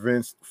list of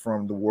events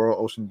from the World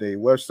Ocean Day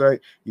website.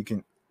 You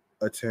can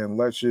attend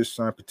lectures,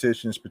 sign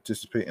petitions,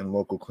 participate in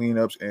local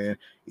cleanups, and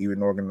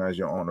even organize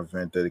your own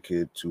event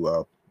dedicated to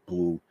our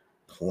blue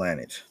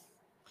planet.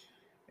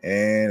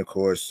 And of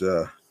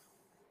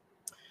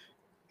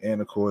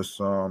course,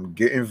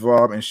 get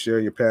involved and share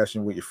your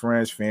passion with your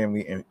friends,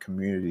 family, and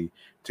community.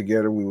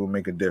 Together, we will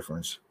make a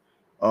difference.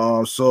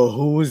 So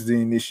who is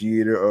the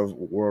initiator of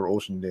World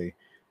Ocean Day?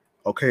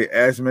 Okay,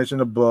 as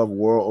mentioned above,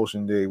 World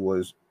Ocean Day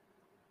was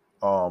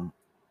um,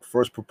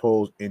 first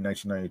proposed in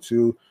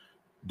 1992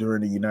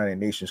 during the United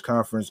Nations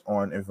Conference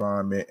on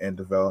Environment and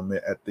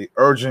Development at the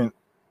urgent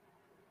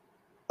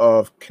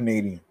of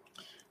Canadian.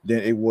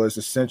 Then it was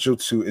essential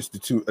to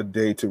institute a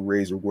day to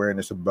raise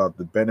awareness about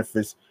the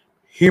benefits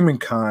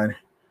humankind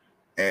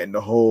and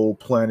the whole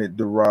planet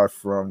derive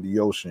from the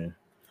ocean.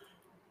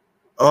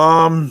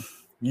 Um,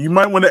 you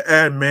might want to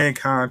add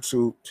mankind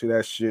to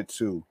that shit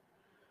too.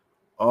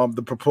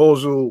 The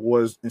proposal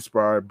was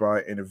inspired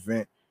by an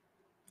event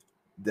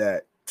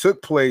that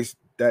took place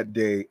that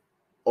day,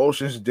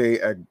 Oceans Day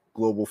at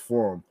Global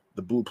Forum,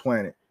 the Blue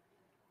Planet.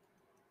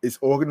 Its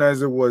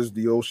organizer was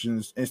the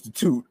Oceans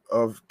Institute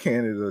of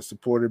Canada,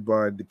 supported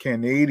by the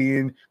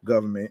Canadian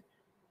government,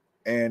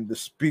 and the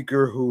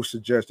speaker who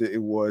suggested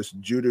it was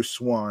Judith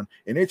Swan,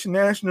 an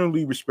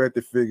internationally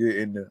respected figure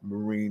in the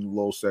marine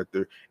law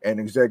sector and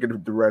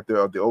executive director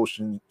of the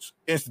Oceans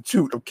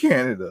Institute of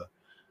Canada.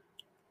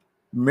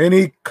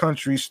 Many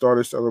countries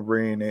started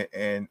celebrating it,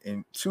 and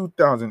in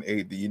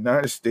 2008, the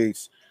United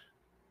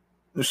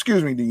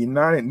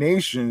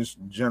Nations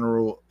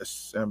General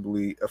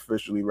Assembly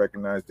officially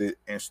recognized it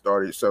and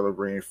started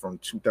celebrating from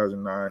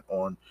 2009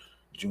 on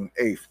June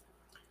 8th.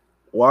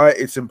 Why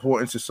it's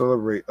important to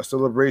celebrate. A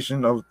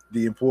celebration of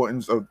the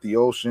importance of the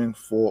ocean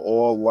for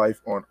all life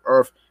on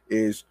Earth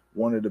is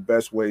one of the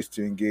best ways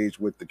to engage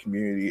with the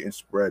community and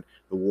spread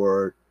the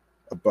word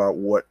about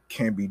what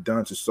can be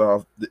done to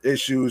solve the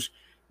issues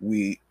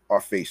we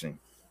are facing.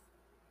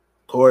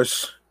 Of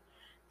course,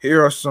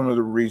 here are some of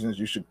the reasons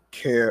you should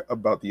care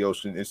about the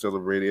ocean and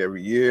celebrate it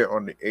every year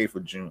on the 8th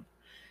of June.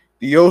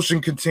 The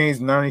ocean contains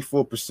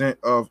 94%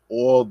 of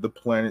all the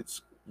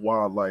planet's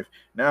wildlife.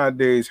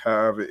 Nowadays,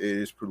 however, it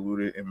is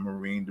polluted and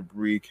marine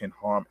debris can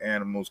harm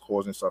animals,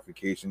 causing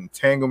suffocation,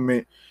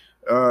 entanglement,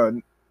 uh,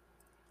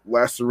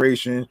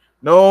 laceration.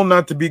 No,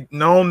 not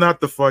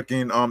the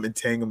fucking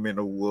entanglement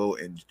of Will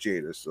and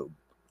Jada. So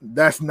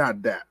that's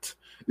not that.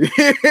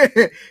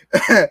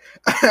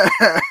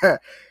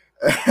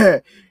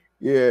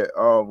 Yeah,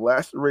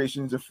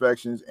 lacerations,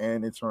 infections,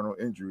 and internal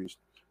injuries.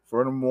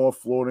 Furthermore,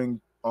 floating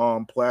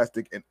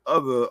plastic and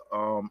other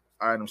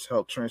items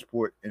help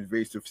transport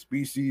invasive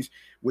species,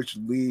 which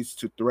leads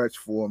to threats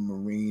for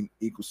marine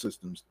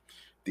ecosystems.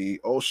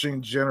 The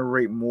ocean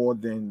generate more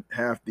than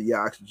half the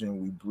oxygen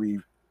we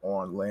breathe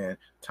on land.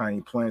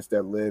 Tiny plants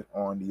that live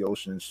on the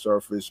ocean's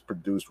surface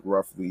produce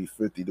roughly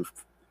 50 to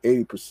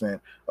 80%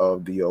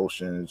 of the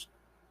ocean's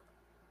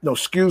no,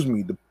 excuse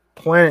me, the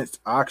planet's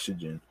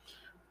oxygen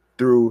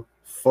through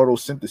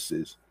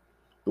photosynthesis.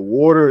 The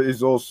water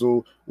is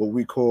also what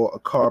we call a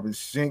carbon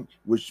sink,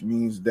 which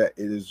means that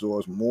it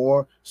absorbs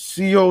more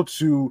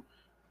CO2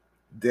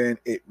 than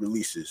it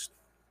releases.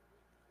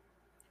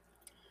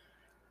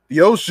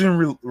 The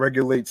ocean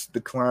regulates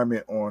the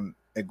climate on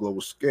a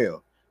global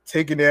scale.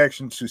 Taking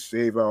action to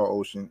save our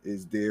ocean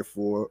is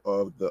therefore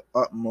of the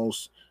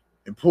utmost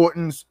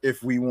importance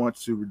if we want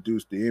to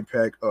reduce the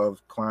impact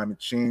of climate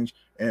change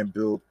and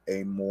build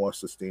a more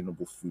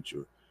sustainable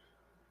future.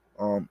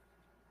 Um,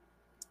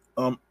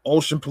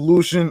 Ocean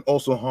pollution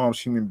also harms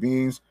human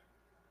beings.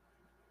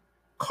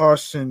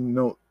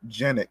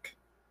 Carcinogenic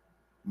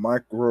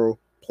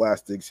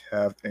microplastics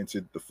have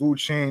entered the food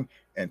chain,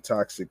 and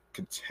toxic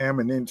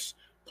contaminants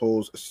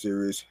pose a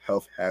serious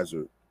health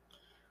hazard.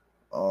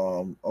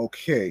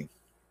 Okay.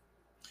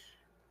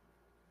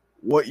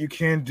 What you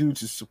can do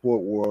to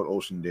support World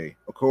Ocean Day.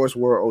 Of course,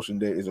 World Ocean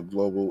Day is a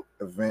global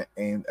event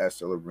aimed at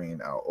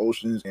celebrating our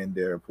oceans and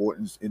their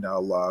importance in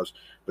our lives,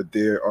 but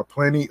there are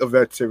plenty of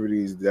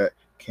activities that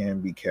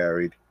can be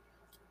carried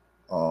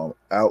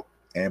out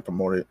and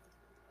promoted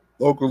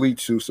locally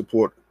to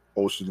support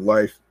ocean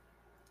life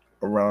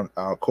around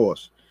our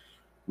coast.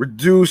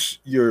 Reduce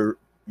your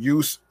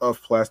use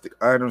of plastic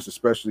items,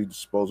 especially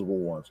disposable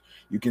ones.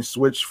 You can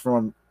switch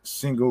from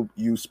single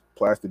use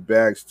plastic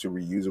bags to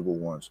reusable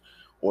ones,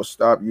 or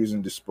stop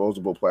using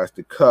disposable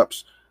plastic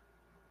cups,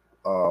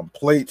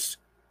 plates,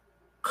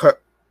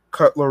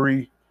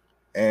 cutlery,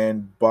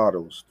 and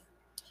bottles.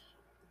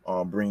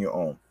 Bring your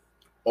own.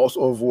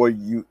 Also,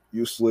 avoid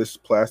useless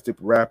plastic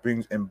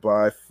wrappings and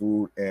buy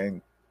food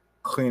and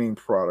cleaning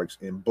products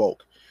in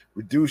bulk.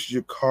 Reduce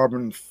your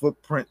carbon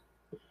footprint.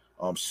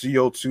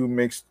 CO2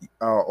 makes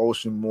our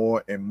ocean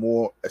more and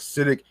more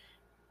acidic,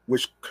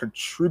 which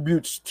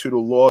contributes to the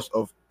loss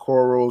of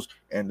corals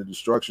and the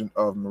destruction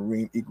of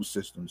marine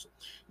ecosystems.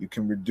 You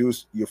can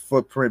reduce your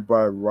footprint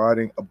by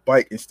riding a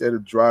bike instead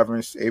of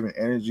driving, saving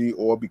energy,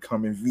 or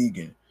becoming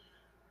vegan.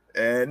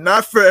 And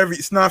not for every.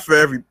 It's not for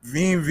every.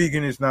 Being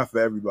vegan is not for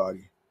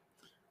everybody.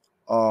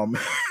 Um,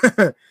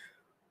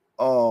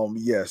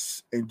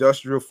 yes,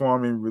 industrial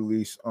farming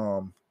releases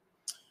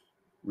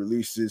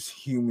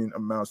human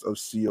amounts of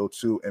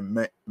CO2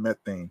 and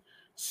methane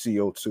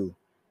CO2.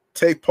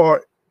 Take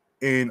part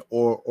in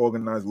or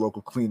organize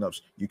local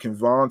cleanups. You can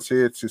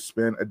volunteer to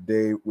spend a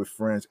day with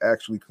friends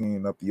actually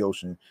cleaning up the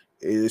ocean.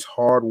 It is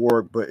hard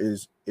work, but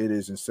it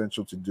is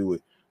essential to do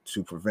it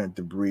to prevent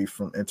debris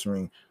from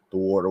entering the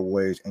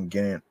waterways and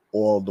getting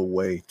all the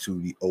way to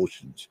the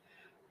oceans.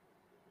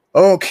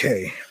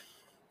 Okay.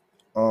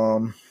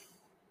 Um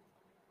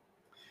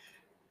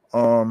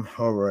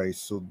all right.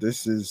 So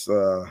this is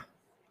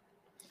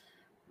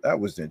that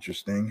was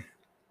interesting.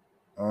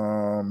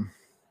 Um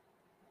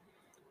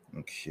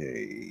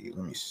Okay,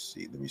 let me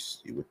see. Let me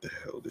see what the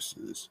hell this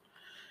is.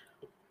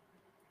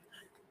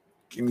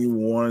 Give me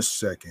 1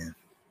 second.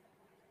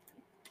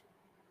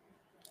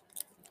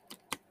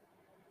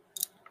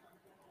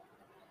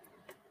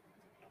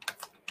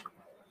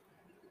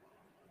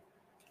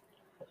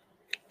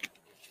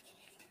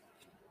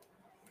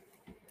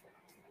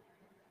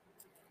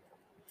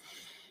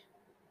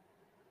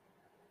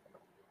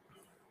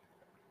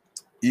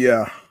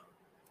 Yeah,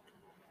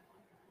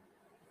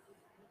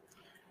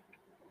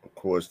 of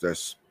course,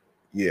 that's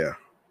yeah.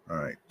 All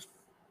right.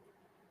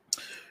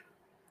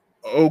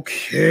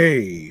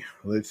 Okay,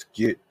 let's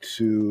get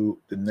to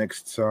the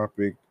next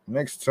topic.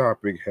 Next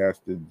topic has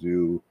to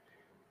do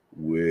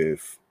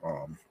with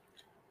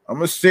I'm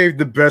gonna save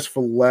the best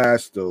for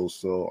last though.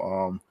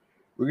 So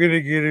we're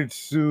gonna get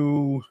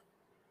into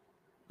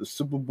the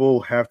Super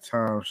Bowl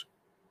halftime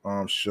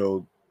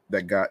show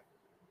that got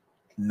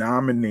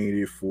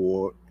nominated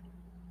for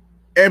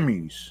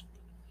Emmys.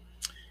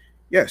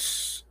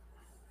 Yes,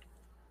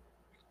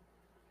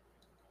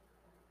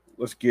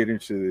 let's get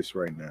into this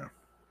right now.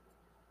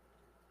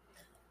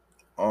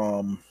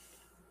 Um,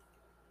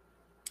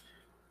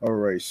 all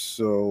right.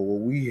 So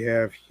what we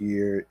have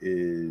here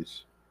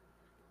is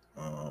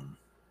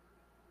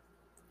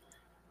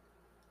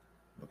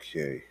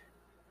okay.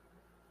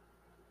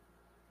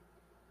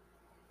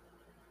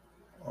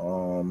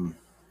 Um,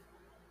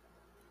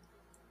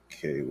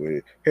 okay.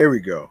 Wait. Here we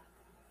go.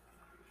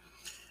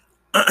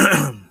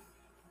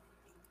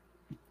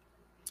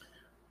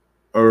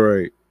 All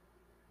right.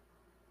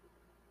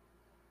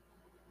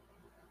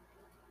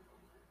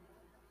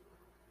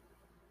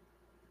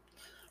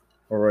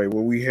 All right.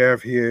 What we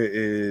have here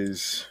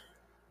is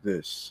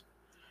this.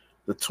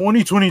 The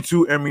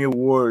 2022 Emmy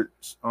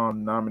Awards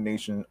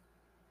nominations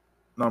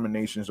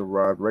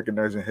arrived,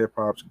 recognizing hip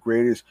hop's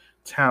greatest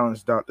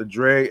talents. Dr.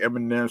 Dre,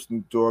 Eminem,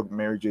 Snoop Dogg,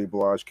 Mary J.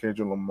 Blige,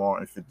 Kendrick Lamar,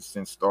 and 50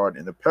 Cent starred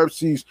in the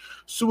Pepsi's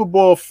Super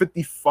Bowl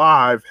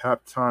 55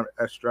 halftime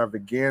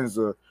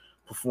extravaganza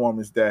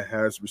performance that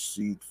has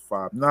received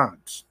 5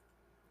 nods.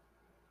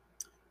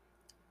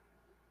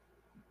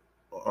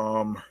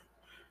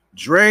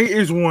 Dre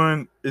is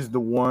the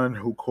one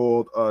who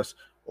called us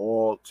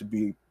all to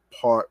be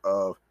part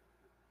of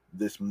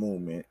this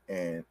movement,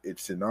 and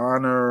it's an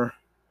honor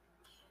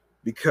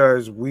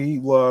because we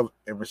love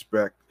and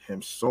respect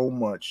him so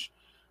much.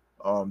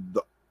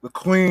 The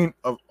queen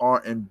of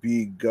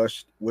R&B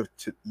gushed with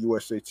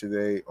USA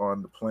Today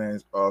on the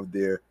plans of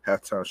their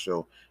halftime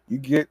show. You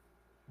get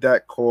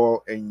that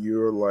call and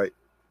you're like,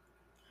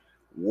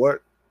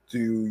 what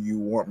do you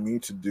want me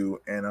to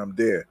do? And I'm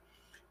there.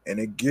 And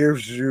it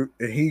gives you,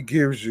 and he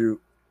gives you,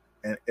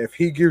 and if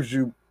he gives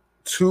you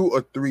 2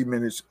 or 3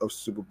 minutes of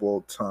Super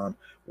Bowl time,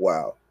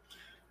 wow.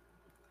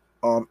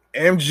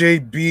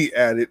 MJB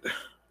added,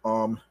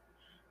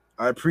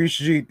 I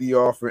appreciate the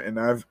offer, and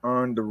I've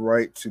earned the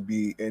right to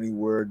be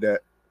anywhere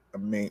that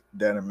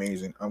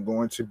amazing. I'm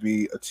going to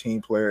be a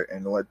team player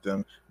and let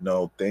them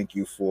know. Thank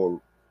you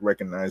for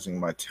recognizing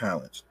my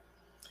talents.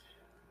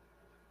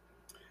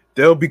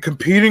 They'll be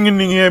competing in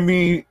the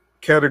Emmy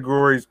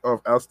categories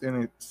of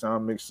outstanding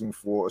sound mixing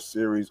for a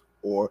series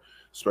or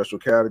special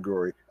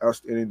category,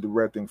 outstanding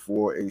directing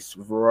for a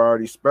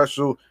variety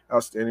special,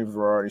 outstanding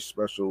variety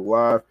special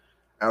live,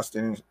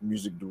 outstanding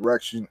music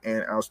direction,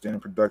 and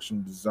outstanding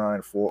production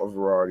design for a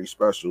variety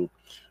special.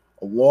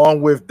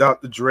 Along with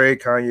Dr. Dre,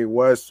 Kanye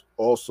West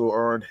also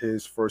earned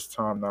his first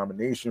time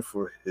nomination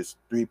for his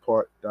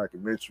 3-part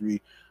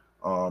documentary.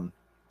 Um,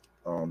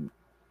 um,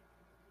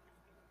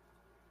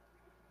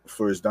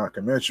 for his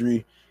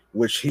documentary,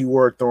 which he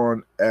worked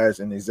on as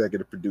an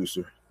executive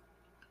producer.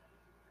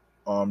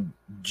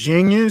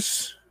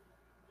 Genius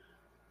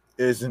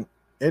is an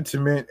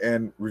intimate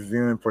and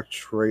revealing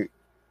portrait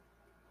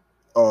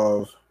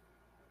of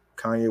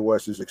Kanye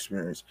West's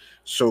experience,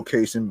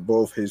 showcasing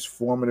both his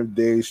formative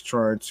days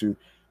trying to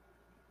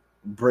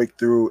break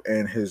through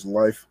and his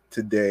life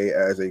today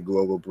as a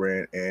global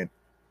brand and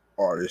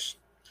artist.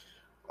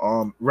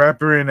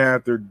 Rapper and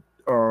actor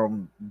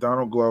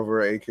Donald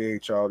Glover, aka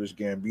Childish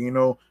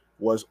Gambino,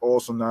 was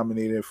also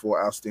nominated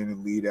for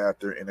Outstanding Lead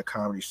Actor in a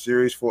Comedy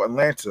Series for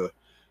Atlanta,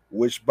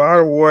 which, by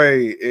the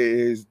way,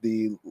 is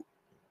the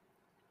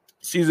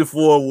season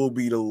 4 will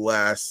be the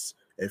last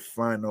and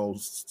final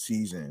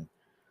season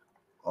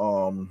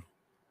of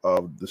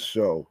the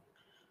show.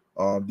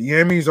 The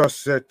Emmys are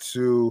set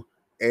to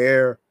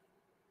air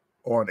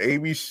on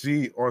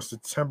ABC on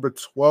September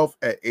 12th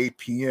at 8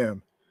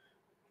 p.m.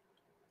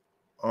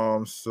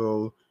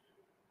 So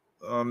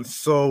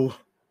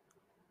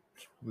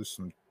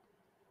listen.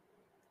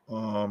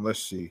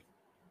 Let's see.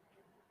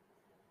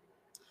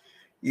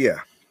 Yeah.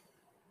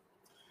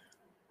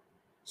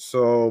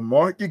 So for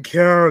mark your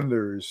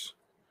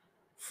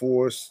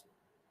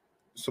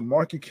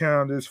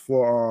calendars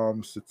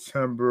for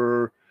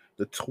September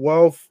the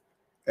 12th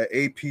at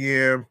 8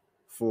 p.m.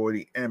 for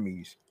the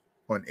Emmys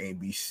on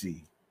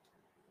ABC.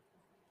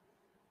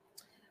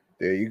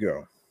 There you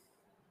go.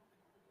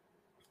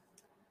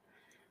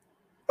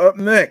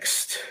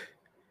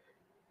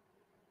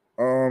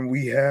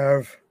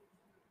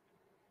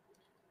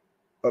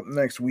 Up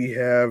next, we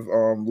have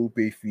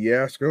Lupe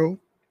Fiasco.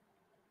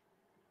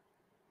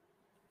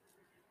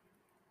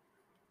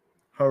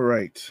 All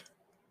right.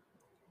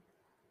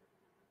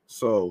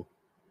 So,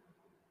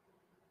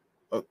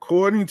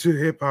 according to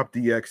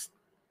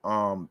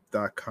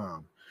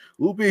hiphopdx.com,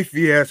 Lupe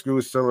Fiasco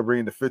is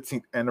celebrating the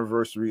 15th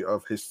anniversary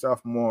of his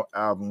sophomore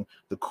album,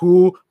 The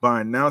Cool,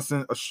 by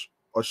announcing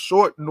a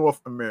short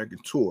North American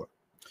tour.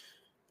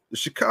 The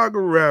Chicago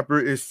rapper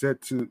is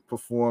set to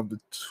perform the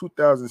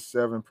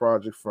 2007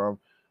 project from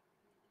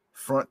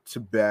front to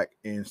back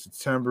in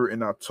September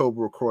and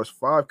October across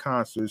 5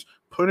 concerts,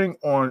 putting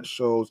on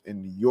shows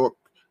in New York,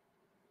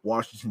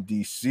 Washington,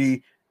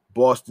 D.C.,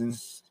 Boston,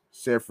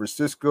 San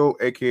Francisco,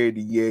 aka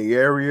the Bay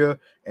Area,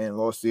 and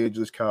Los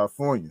Angeles,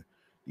 California.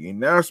 The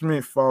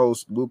announcement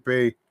follows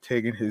Lupe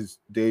taking his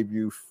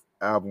debut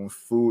album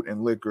Food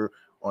and Liquor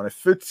on a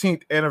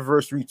 15th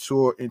anniversary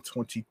tour in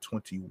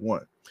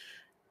 2021.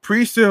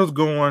 Pre-sales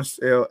go on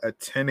sale at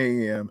 10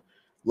 a.m.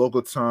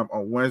 local time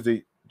on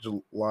Wednesday,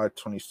 July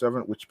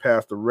 27th, which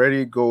passed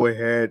already. Go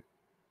ahead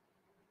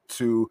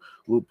to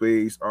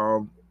Lupe's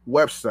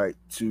website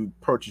to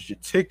purchase your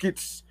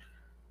tickets,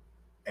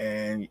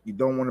 and you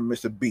don't want to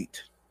miss a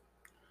beat.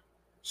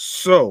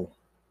 So,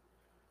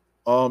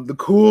 The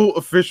Cool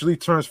officially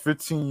turns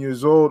 15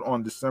 years old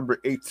on December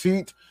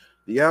 18th.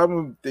 The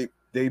album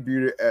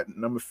debuted at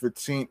number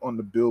 15 on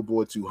the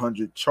Billboard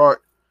 200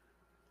 chart,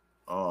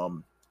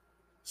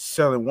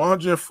 selling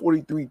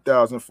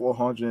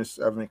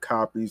 143,407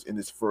 copies in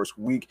its first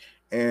week,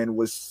 and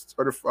was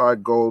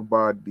certified gold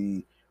by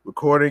the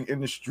Recording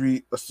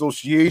Industry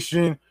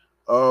Association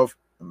of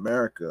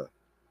America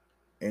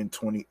in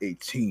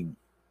 2018.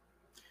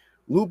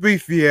 Lupe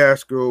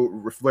Fiasco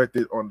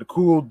reflected on The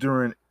Cool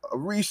during a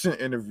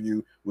recent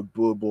interview with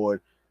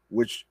Billboard,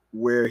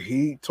 where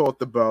he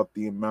talked about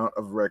the amount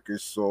of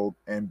records sold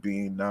and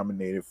being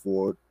nominated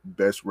for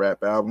Best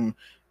Rap Album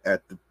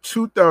at the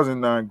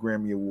 2009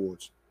 Grammy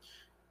Awards.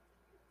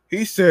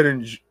 He said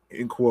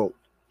in quote,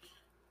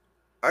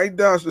 "I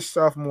dodged the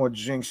sophomore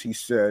jinx," he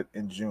said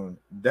in June.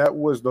 "That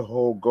was the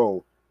whole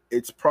goal.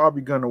 It's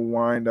probably going to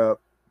wind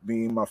up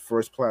being my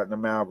first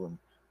platinum album.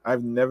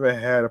 I've never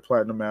had a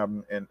platinum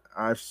album, and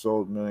I've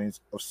sold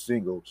millions of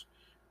singles.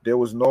 There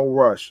was no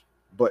rush,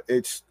 but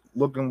it's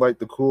looking like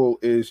The Cool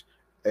is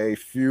a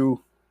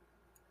few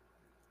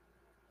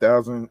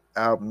thousand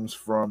albums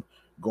from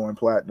going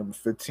platinum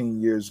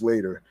 15 years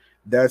later.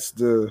 That's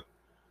the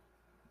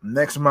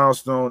next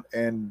milestone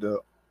and the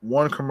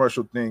one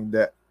commercial thing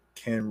that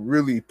can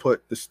really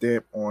put the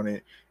stamp on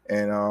it,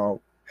 and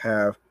I'll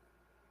have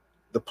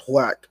the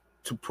plaque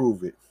to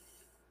prove it."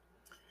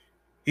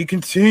 He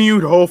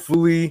continued,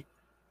 "Hopefully,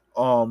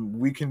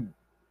 we can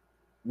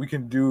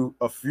do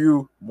a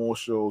few more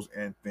shows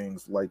and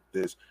things like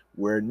this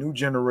where new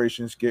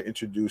generations get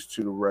introduced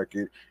to the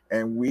record,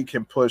 and we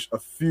can push a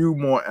few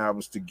more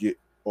albums to get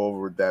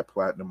over that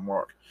platinum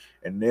mark.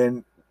 And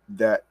then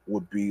that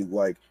would be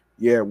like,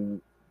 yeah,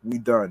 we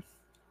done.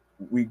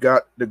 We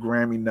got the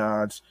Grammy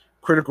nods,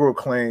 critical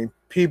acclaim,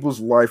 people's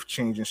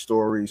life-changing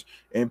stories,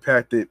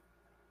 impacted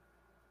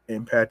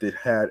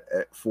had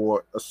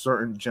for a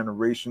certain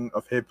generation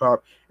of hip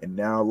hop, and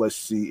now let's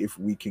see if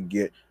we can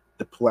get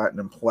the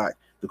platinum plaque.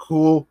 The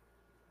Cool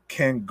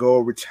can go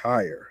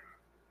retire."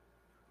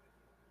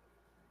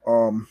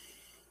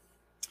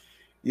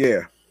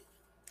 Yeah.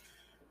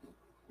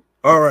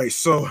 All right,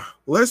 so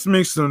let's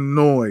make some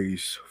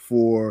noise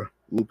for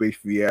Lupe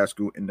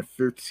Fiasco in the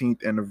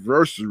 15th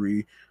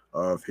anniversary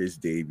of his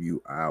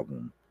debut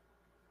album.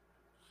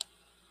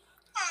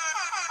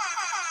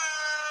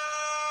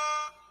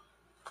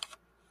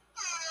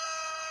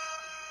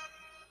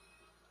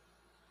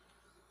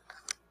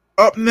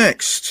 Up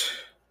next,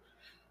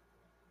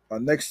 our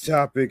next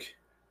topic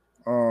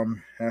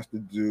has to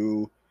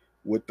do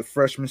with the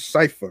Freshman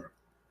Cipher.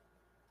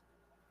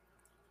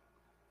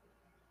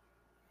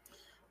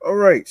 All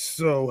right,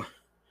 so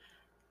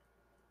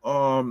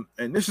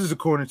and this is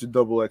according to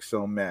Double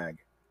XL Mag.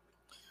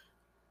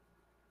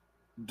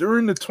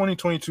 During the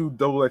 2022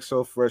 Double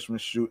XL Freshman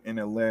Shoot in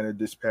Atlanta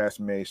this past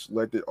May,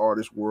 selected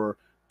artists were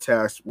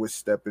tasked with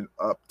stepping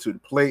up to the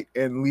plate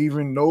and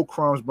leaving no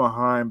crumbs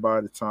behind by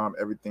the time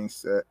everything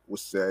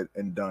was said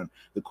and done.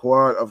 The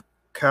quad of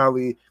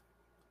Kali,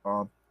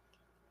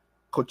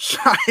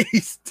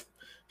 Cochise,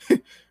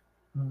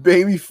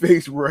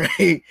 Babyface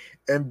Ray,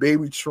 and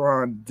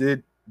Babytron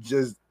did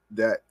just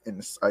that in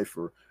the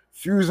cipher,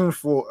 fusing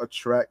for a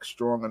track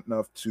strong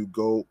enough to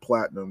go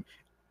platinum.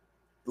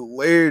 The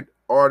layered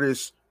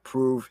artists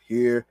prove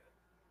here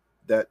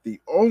that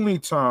the only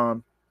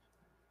time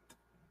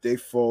they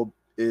fold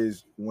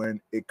is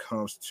when it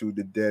comes to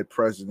the dead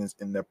presidents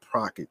in their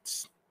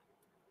pockets.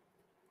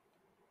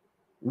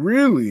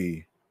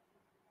 Really?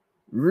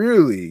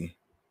 Really?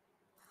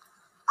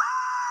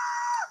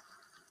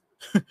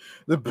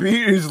 The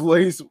beat is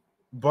laced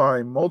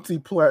by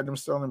multi-platinum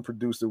selling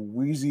producer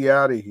Wheezy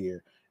Out of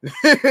Here.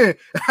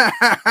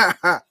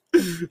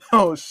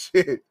 Oh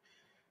shit.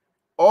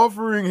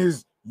 Offering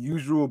his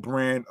usual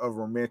brand of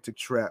romantic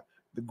trap,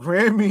 the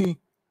Grammy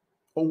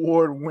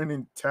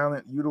award-winning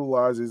talent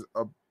utilizes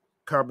a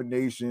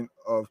combination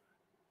of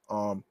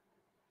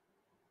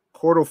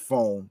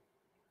chordophone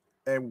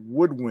and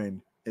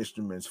woodwind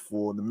instruments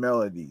for the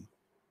melody,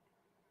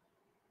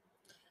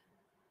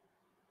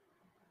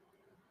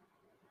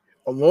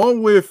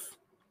 along with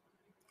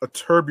a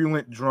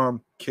turbulent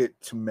drum kit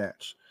to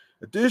match.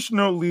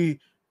 Additionally,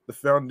 the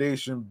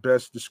foundation,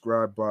 best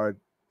described by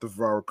the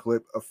viral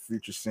clip of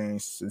Future saying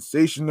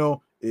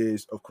 "sensational,"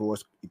 is of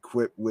course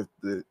equipped with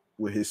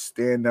his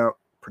standout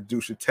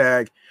producer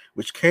tag,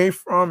 which came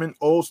from an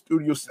old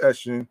studio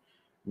session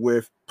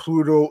with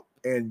Pluto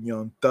and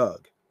Young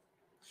Thug.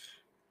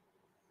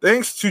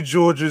 Thanks to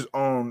Georgia's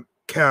own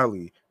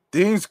Cali,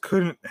 Things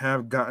couldn't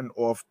have gotten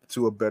off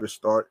to a better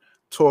start.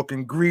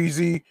 Talking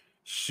greasy,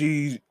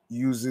 she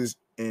uses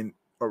an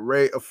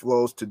array of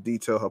flows to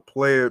detail her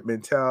player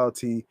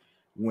mentality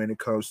when it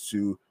comes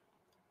to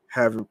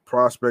having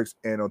prospects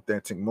and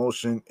authentic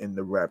motion in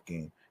the rap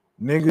game.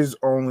 Niggas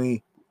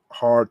only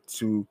hard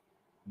to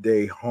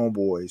they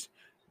homeboys.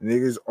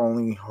 Niggas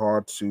only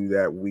hard to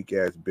that weak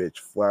ass bitch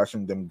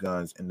flashing them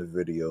guns in the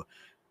video,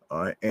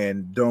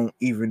 and don't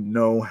even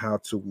know how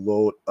to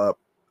load up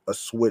a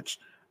switch.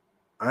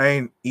 I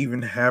ain't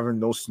even having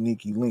no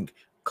sneaky link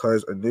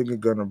because a nigga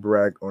gonna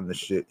brag on the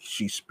shit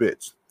she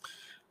spits.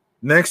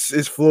 Next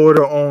is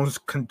Florida owns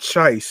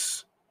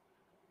Conchise,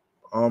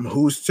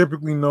 who's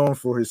typically known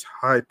for his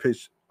high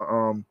pitched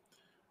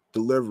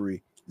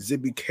delivery,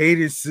 zippy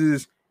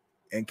cadences,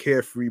 and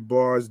carefree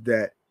bars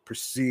that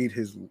precede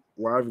his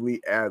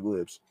lively ad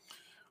libs.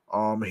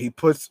 He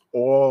puts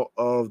all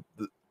of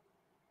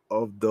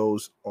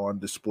those on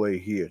display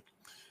here.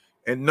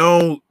 And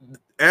no,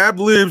 ad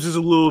libs is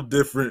a little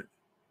different.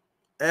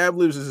 Ad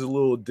libs is a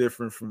little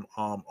different from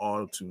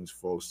auto tunes,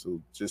 folks.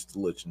 So just to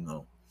let you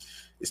know,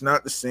 it's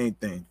not the same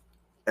thing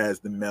as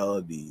the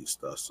melody and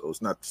stuff. So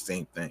it's not the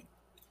same thing.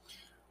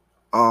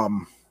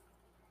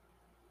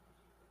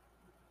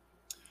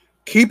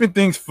 Keeping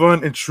things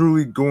fun and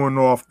truly going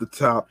off the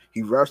top,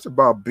 he raps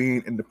about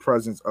being in the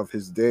presence of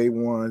his day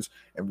ones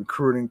and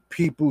recruiting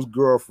people's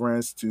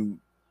girlfriends to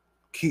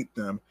keep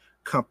them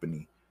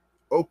company.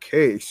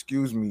 Okay,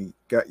 excuse me,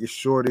 got your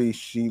shorty,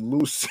 she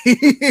Lucy.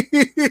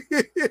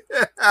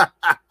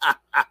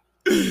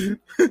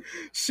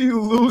 She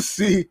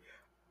Lucy.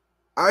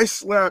 I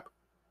slapped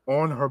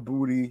on her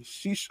booty.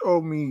 She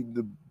showed me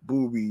the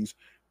boobies,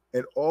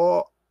 and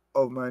all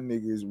of my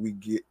niggas we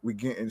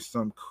getting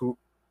some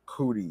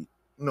cootie,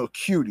 no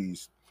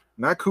cuties,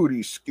 not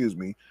cooties. Excuse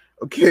me.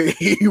 Okay,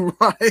 he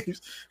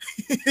rhymes.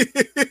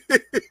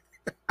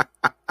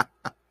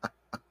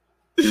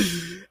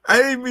 I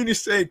didn't mean to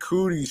say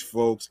cooties,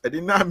 folks. I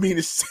did not mean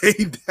to say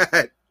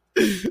that.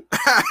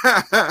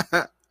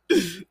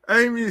 I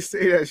didn't mean to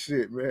say that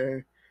shit,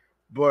 man.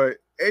 But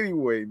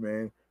anyway,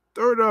 man.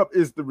 Third up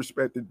is the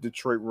respected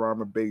Detroit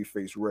rhymer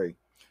Babyface Ray,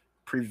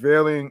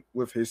 prevailing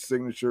with his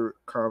signature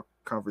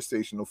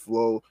conversational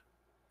flow.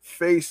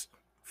 Face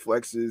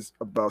flexes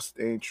about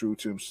staying true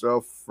to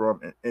himself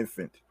from an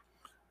infant.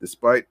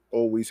 Despite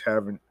always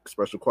having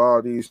special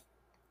qualities,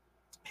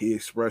 he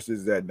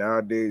expresses that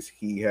nowadays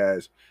he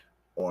has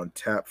on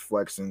tap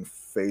flexing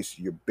face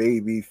your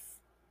baby,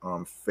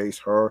 face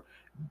her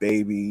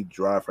baby,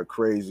 drive her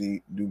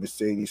crazy, new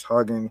Mercedes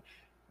hugging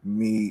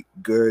me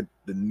good,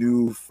 the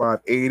new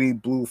 580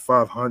 blue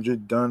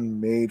 500 done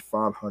made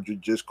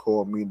 500 just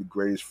called me the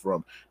greatest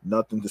from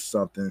nothing to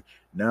something.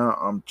 Now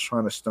I'm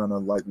trying to stun her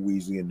like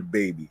Weezy and the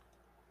baby.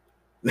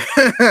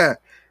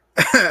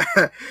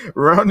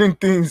 Rounding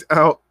things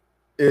out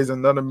is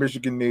another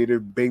Michigan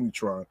native,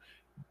 Babytron.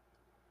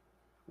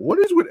 What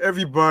is with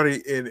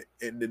everybody in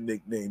the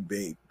nickname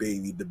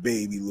baby, the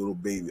baby, little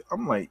baby?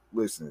 I'm like,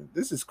 listen,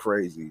 this is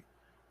crazy.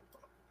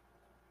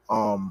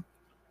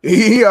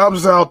 He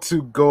opts out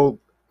to go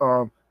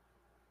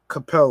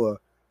Capella,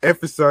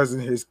 emphasizing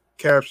his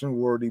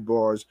caption-worthy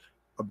bars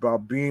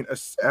about being a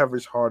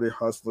savage-hearted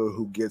hustler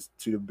who gets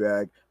to the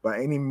bag by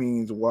any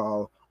means,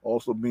 while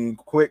also being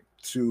quick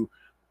to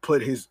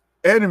put his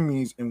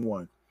enemies in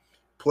one.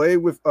 Play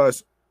with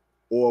us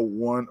or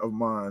one of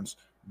mine's.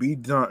 Be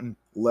done,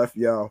 left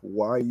y'all.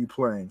 Why are you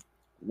playing?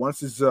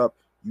 Once it's up,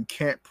 you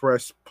can't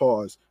press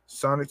pause.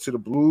 Sonic to the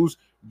Blues,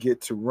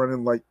 get to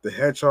running like the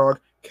hedgehog,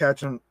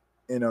 catch him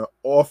in a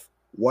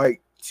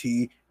off-white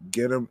tee,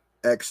 get him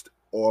X'd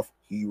off,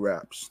 he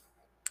raps.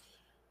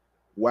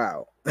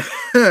 Wow.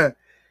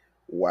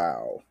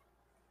 Wow.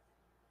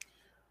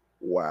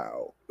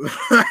 Wow.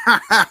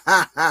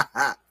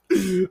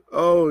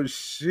 Oh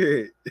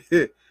shit.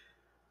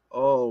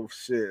 Oh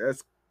shit.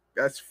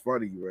 That's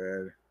funny,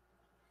 man.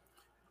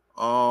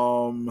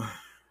 All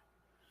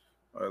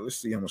right, let's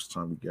see how much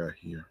time we got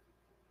here.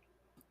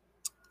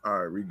 All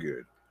right, we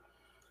good.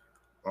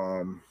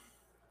 Um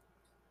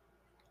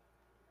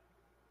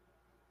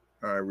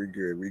all right, we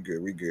good. We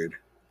good.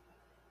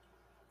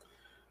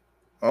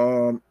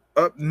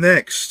 Up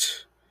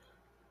next.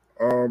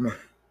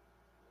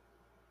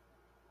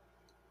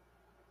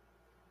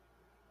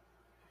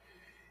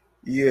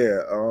 Yeah,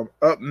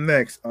 up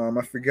next,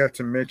 I forgot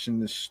to mention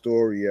this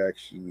story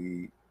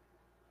actually.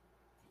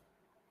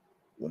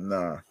 Well,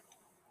 nah.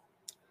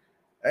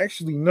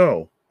 Actually,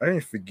 no. I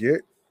didn't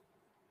forget.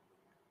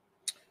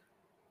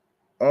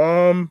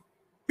 Um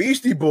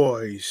Beastie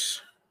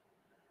Boys.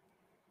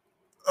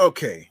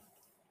 Okay.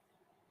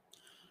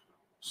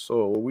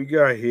 So what we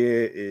got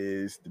here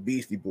is the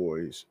Beastie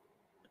Boys.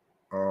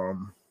 All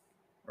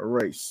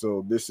right,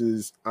 so this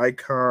is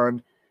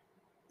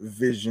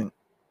Vision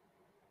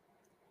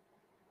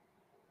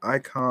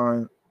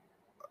Icon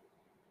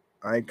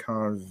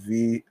Icon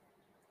V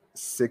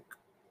Sick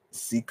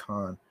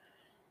Secon.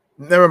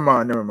 Never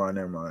mind.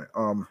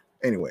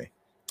 Anyway.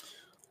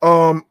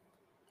 Um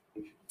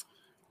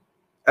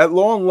at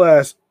long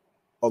last,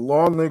 A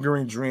long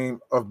lingering dream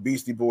of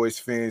Beastie Boys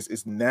fans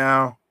is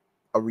now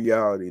a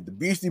reality. The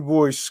Beastie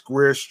Boys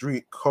Square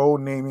Street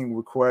code-naming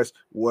request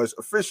was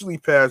officially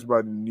passed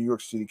by the New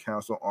York City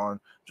Council on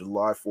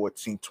July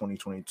 14,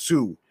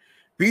 2022.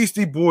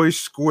 Beastie Boys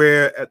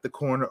Square at the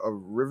corner of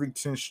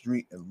Rivington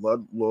Street and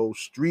Ludlow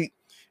Street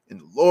in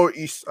the Lower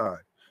East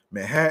Side,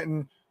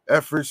 Manhattan.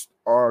 Efforts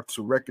are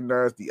to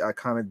recognize the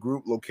iconic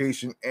group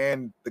location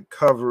and the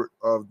cover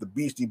of the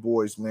Beastie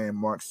Boys'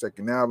 landmark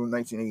second album,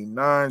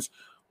 1989's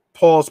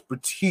Paul's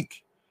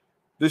Boutique.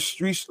 This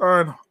street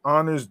sign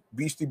honors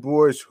Beastie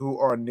Boys, who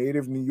are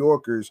native New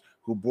Yorkers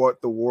who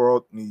brought the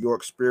world New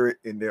York spirit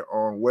in their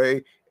own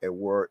way and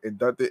were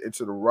inducted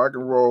into the Rock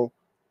and Roll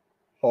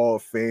Hall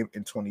of Fame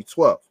in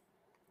 2012.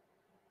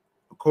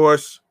 Of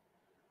course,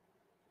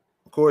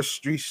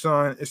 street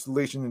sign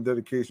installation and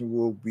dedication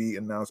will be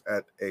announced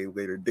at a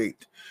later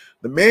date.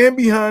 The man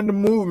behind the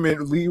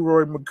movement,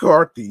 Leroy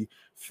McCarthy,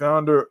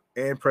 founder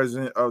and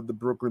president of the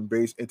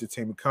Brooklyn-based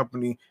entertainment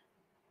company,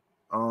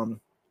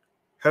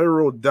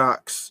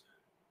 Heterodox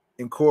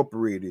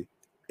Incorporated,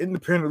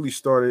 independently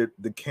started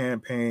the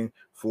campaign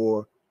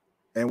for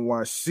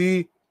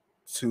NYC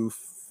to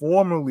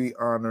formally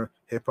honor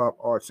hip hop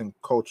arts and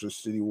culture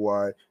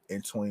citywide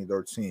in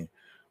 2013.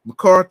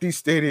 McCarthy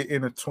stated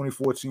in a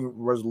 2014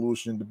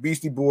 resolution the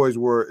Beastie Boys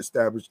were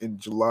established in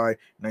July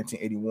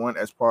 1981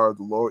 as part of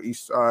the Lower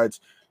East Side's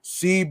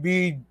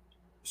CBGB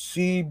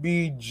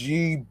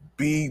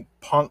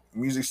punk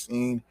music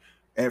scene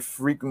and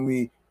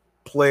frequently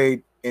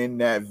played in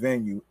that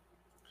venue.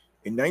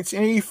 In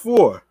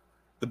 1984,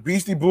 the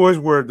Beastie Boys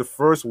were the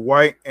first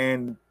white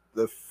and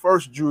the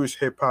first Jewish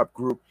hip hop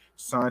group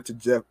signed to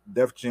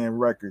Def Jam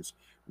Records,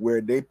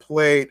 where they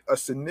played a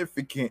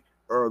significant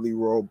early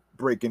role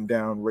breaking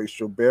down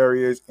racial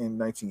barriers in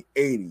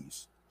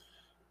 1980s.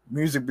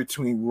 Music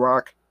between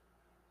rock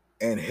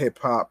and hip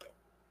hop,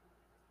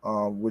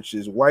 which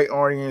is white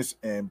audience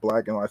and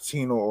black and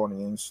Latino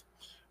audience,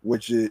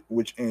 which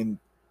in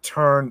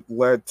turn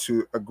led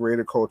to a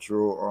greater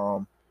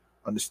cultural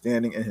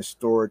understanding and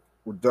historic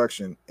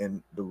reduction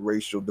in the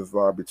racial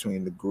divide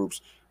between the groups,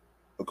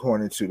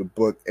 according to the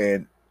book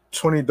and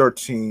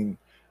 2013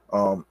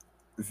 VH1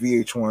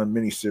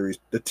 miniseries,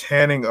 The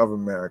Tanning of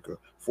America.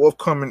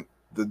 Forthcoming,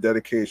 the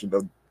dedication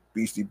of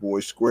Beastie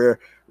Boys Square,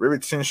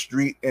 Rivington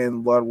Street,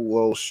 and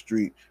Ludlow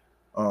Street,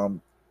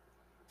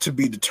 to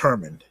be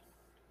determined.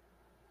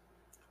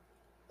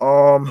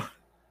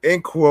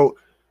 End quote.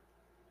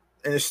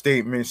 In a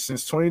statement,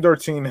 since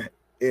 2013,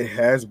 it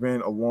has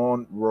been a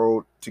long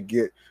road to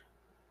get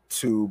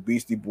to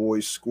Beastie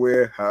Boys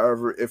Square.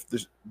 However, if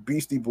the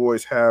Beastie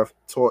Boys have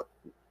taught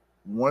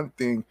one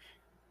thing,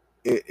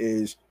 it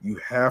is you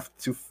have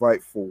to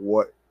fight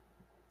for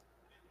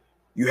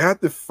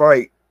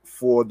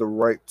the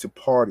right to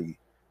party.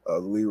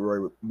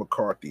 Leroy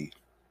McCarthy.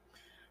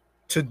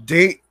 To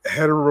date,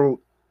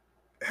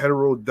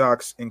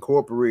 Heterodox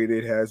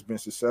Incorporated has been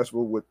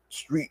successful with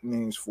street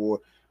names for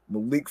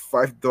Malik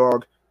Phife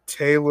Dog,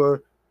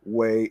 Taylor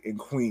Way in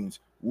Queens,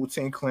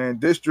 Wu-Tang Clan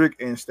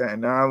District in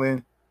Staten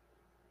Island,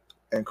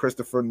 and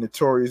Christopher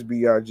Notorious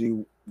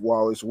B.I.G.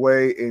 Wallace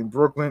Way in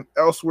Brooklyn.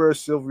 Elsewhere,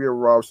 Sylvia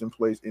Robinson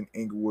Place in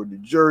Englewood, New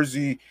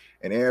Jersey,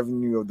 and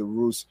Avenue of the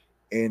Roots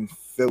in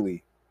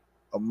Philly.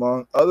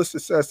 Among other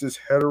successes,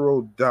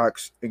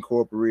 Heterodox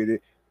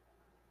Incorporated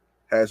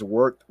has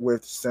worked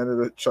with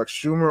Senator Chuck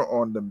Schumer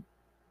on the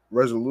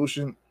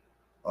resolution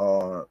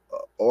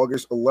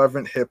August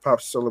 11th Hip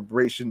Hop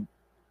Celebration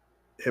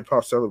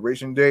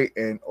Day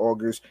and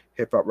August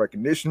Hip Hop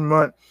Recognition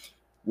Month,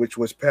 which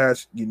was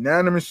passed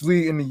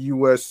unanimously in the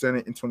U.S.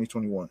 Senate in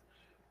 2021,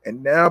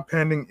 and now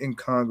pending in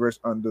Congress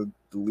under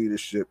the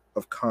leadership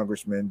of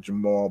Congressman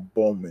Jamal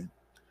Bowman.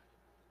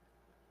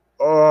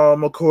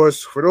 Of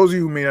course, for those of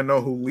you who may not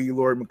know who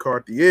Leroy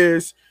McCarthy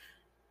is,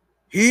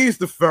 he's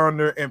the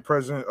founder and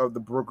president of the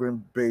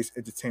Brooklyn-based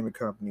entertainment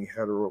company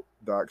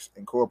Heterodox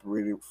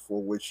Incorporated,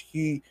 for which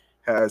he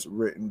has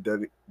written,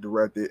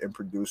 directed, and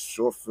produced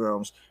short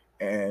films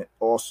and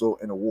also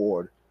an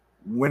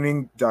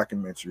award-winning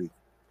documentary.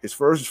 His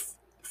first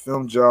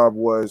film job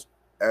was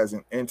as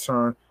an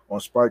intern on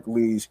Spike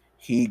Lee's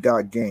He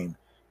Got Game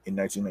in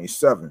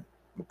 1997.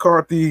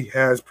 McCarthy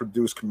has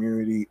produced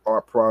community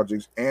art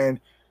projects and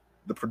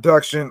the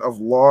production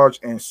of large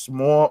and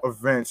small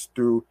events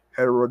through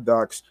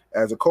Heterodox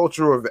as a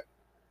cultural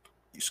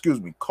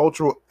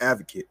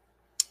advocate.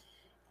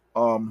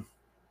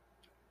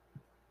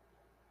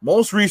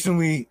 Most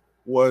recently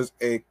was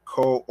a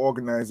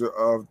co-organizer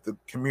of the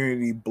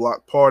community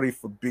block party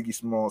for Biggie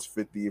Smalls'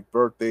 50th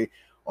birthday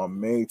on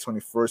May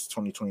 21st,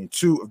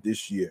 2022 of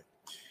this year.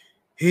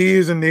 He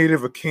is a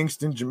native of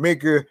Kingston,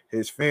 Jamaica.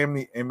 His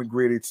family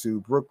immigrated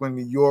to Brooklyn,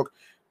 New York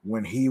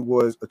when he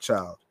was a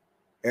child.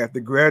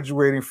 After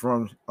graduating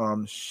from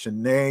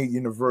Cheyney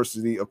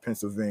University of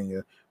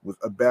Pennsylvania with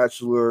a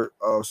Bachelor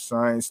of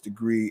Science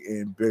degree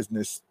in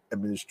Business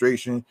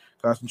Administration,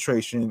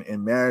 concentration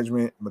in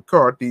management,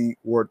 McCarthy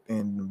worked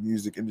in the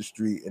music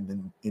industry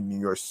in New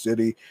York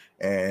City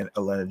and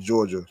Atlanta,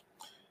 Georgia.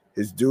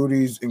 His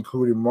duties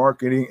included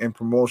marketing and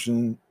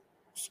promotion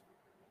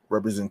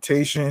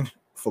representation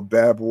for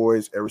Bad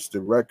Boys,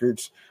 Arista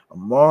Records,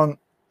 among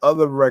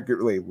other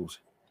record labels.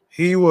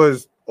 He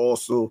was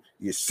also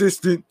the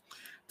assistant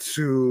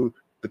to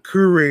the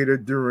curator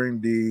during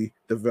the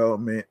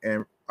development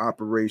and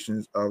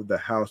operations of the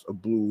House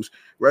of Blues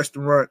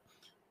restaurant,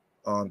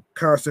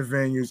 concert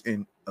venues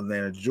in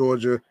Atlanta,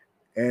 Georgia,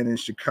 and in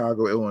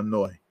Chicago,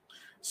 Illinois.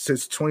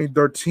 Since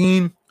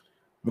 2013,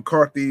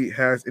 McCarthy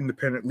has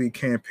independently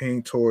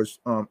campaigned towards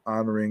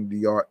honoring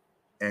the art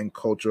and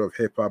culture of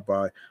hip hop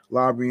by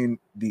lobbying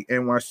the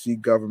NYC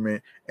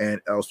government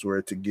and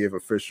elsewhere to give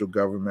official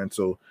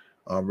governmental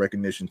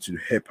recognition to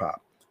hip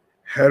hop.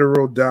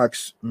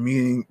 Heterodox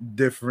meaning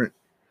differing,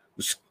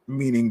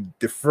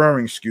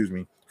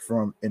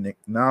 from an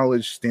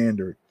acknowledged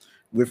standard,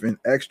 with an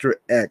extra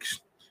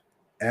X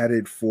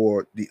added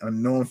for the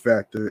unknown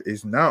factor,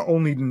 is not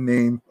only the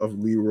name of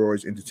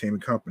Leroy's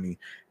entertainment company.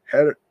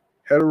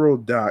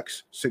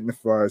 Heterodox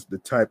signifies the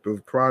type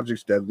of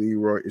projects that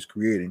Leroy is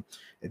creating.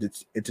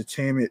 It's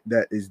entertainment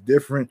that is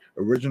different,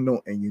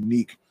 original, and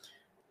unique,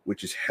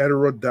 which is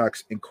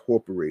Heterodox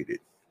Incorporated.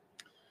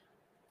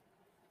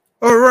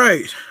 All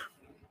right.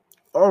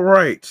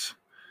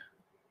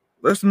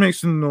 Let's make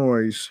some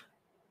noise.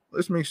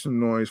 Let's make some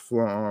noise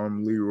for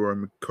Leroy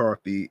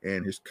McCarthy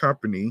and his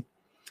company,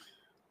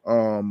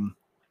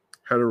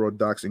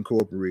 Heterodox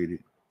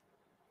Incorporated.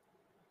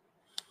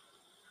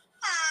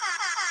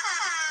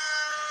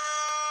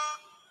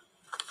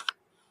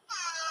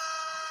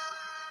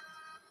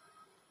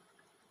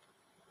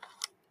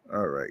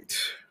 All right.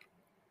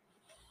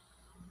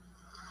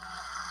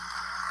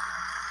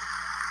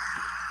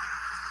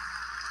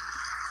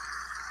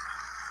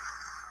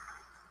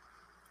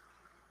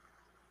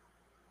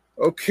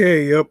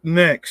 Okay, up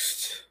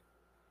next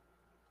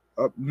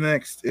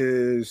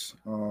is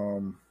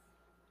all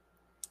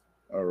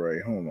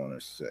right, hold on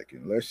a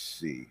second. Let's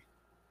see.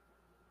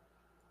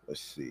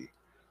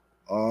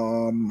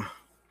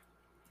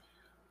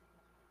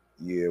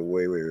 Yeah,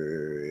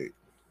 wait.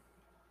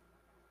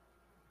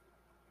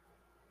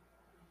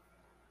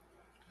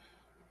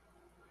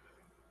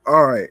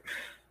 All right,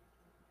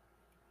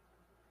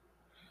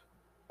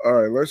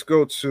 let's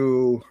go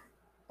to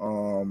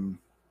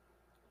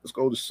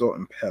Salt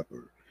and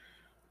Pepper.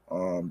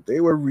 They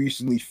were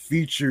recently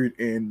featured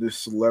in the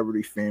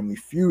Celebrity Family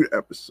Feud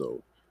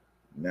episode.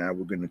 Now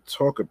we're gonna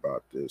talk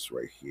about this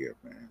right here,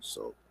 man.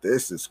 So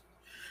this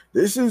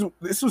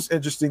was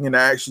interesting, and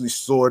I actually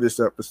saw this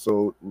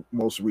episode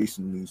most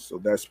recently. So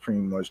that's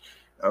pretty much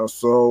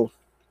so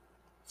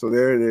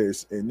there it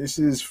is, and this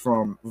is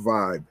from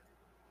Vibe.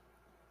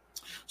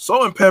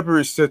 Salt and Pepper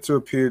is set to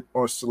appear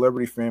on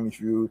Celebrity Family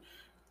Feud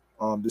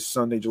this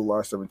Sunday,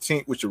 July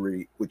 17th, which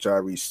I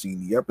already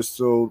seen the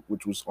episode,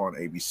 which was on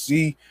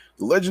ABC.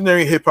 The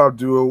legendary hip hop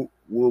duo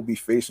will be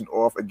facing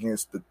off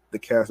against the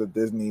cast of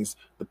Disney's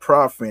The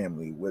Proud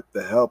Family with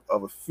the help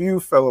of a few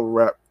fellow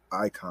rap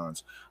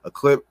icons. A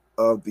clip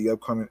of the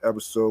upcoming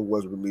episode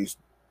was released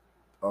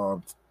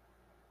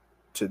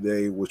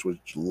today, which was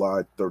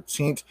July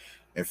 13th,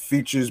 and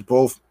features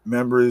both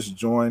members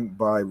joined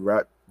by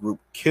rap group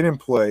Kid and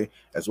Play,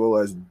 as well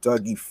as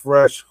Dougie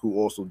Fresh, who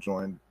also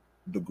joined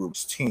the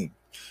group's team.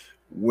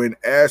 When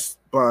asked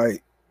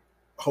by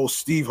host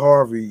Steve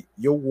Harvey,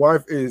 your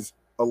wife is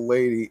a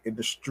lady in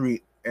the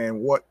street,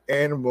 and what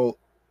animal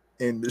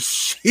in the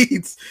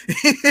sheets?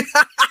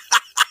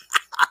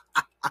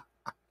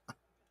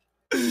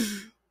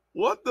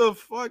 What the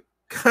fuck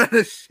kind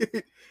of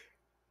shit?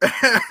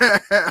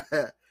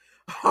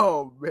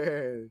 Oh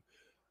man.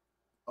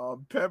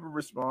 Pepper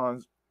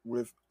responds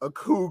with a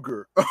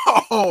cougar.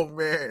 Oh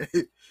man.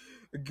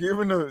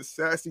 Giving a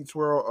sassy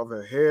twirl of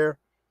her hair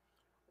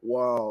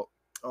while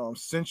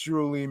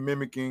sensually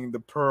mimicking the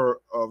purr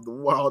of the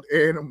wild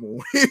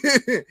animal.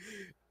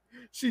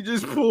 She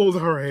just pulled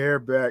her hair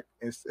back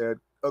and said,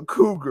 a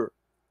cougar.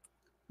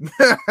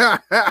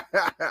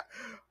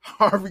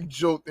 Harvey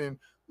joked in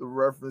the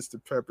reference to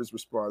Pepper's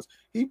response.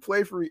 He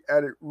playfully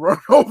added, run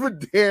over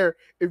there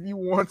if you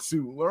want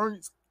to.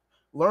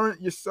 Learn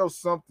yourself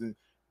something.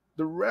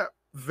 The rap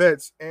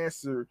vet's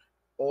answer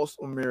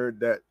also mirrored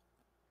that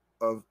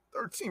of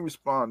 13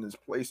 respondents,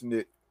 placing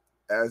it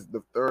as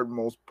the third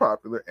most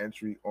popular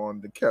entry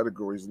on the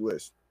category's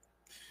list.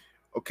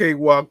 Okay,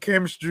 while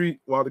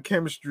the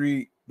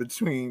chemistry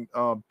between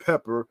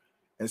Pepper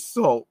and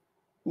Salt,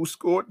 who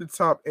scored the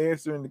top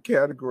answer in the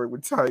category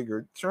with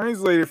Tiger,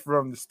 translated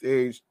from the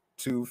stage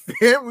to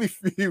Family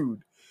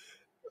Feud.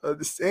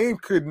 The same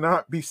could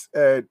not be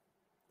said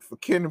for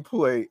Kid and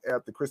Play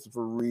after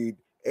Christopher Reed,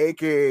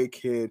 aka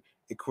Kid,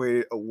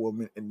 equated a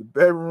woman in the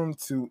bedroom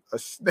to a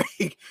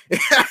snake.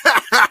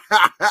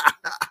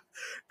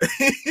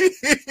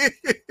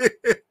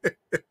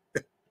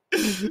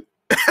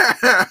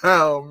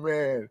 Oh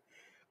man.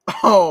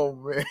 Oh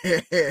man.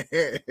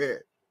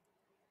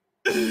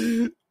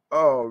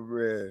 Oh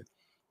man.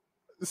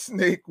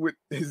 Snake with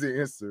his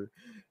answer.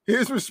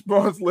 His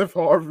response left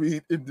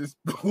Harvey in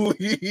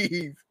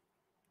disbelief.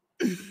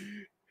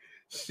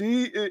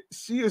 She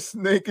a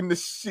snake in the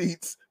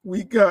sheets.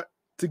 We got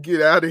to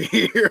get out of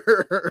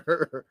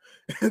here.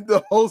 And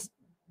the host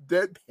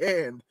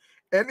deadpanned,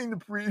 ending the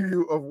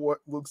preview of what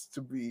looks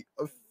to be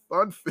a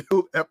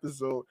fun-filled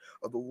episode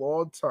of the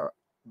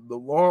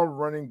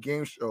long-running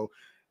game show,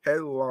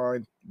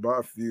 headlined by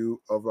a few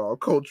of our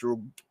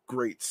cultural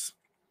greats.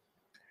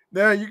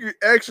 Now you can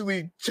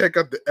actually check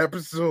out the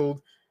episode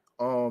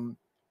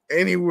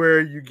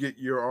anywhere you get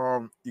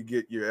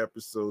your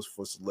episodes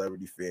for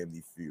Celebrity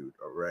Family Feud.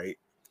 All right.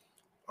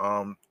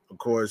 Of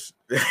course,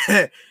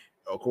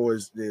 of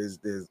course, there's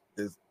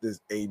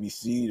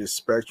ABC, the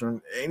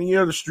Spectrum, any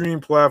other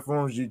streaming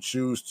platforms you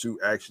choose to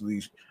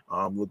actually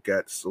look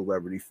at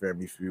Celebrity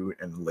Family Feud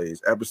and the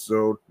latest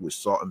episode with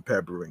Salt and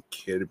Pepper and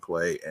Kid and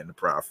Play and the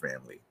Proud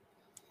Family.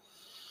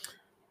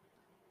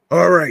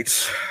 All right.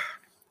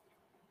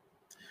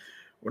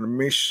 Want to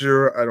make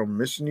sure I don't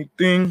miss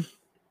anything.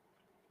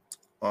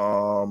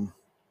 Let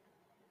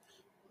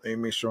me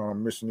make sure I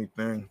don't miss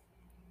anything.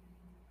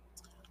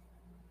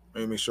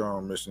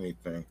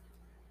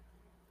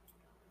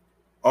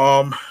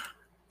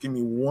 Give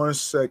me 1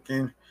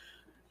 second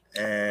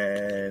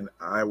and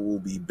I will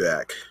be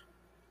back.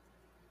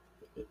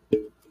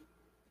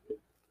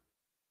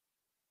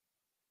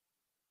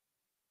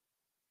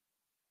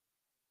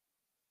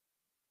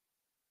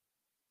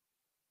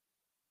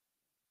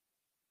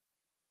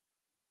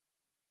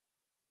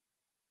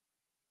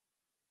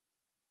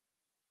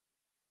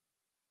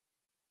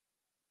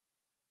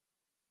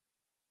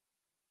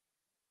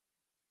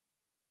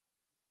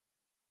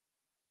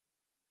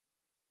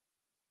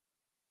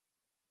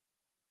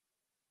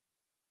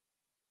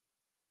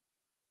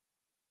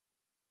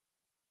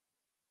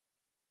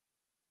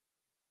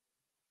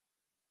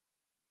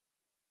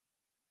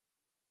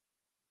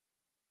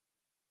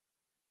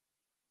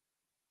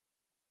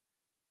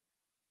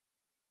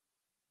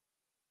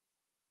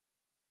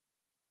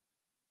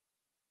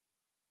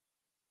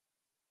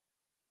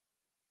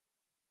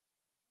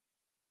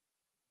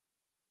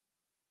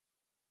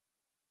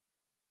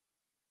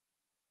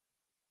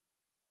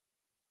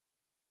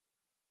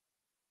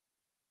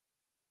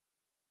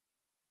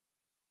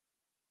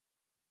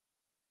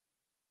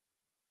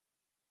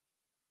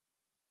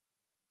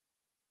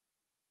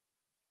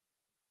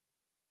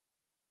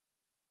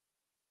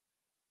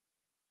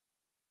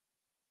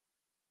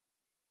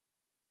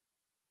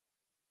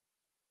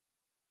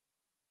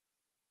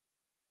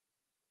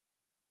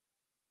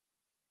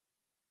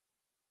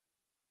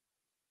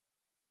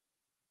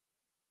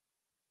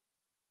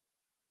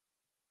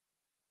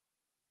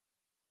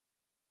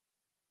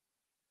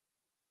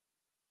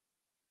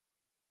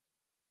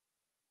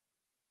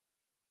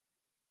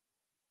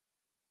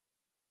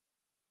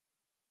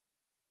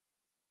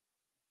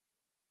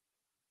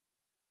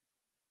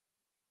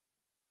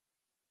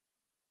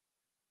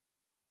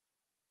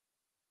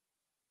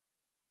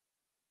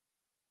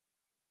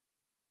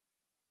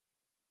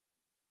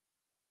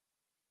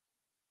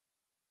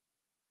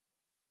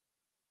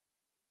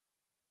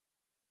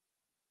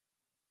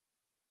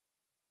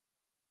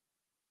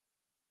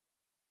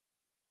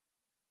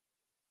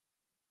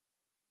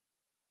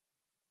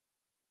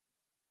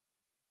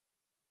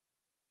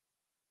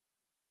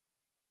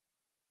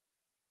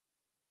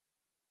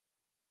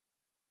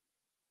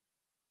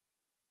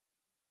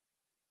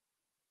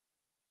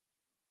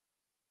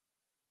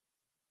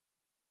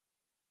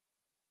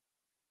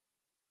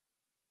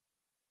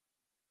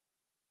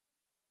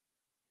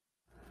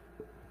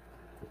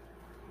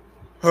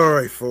 All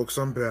right, folks,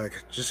 I'm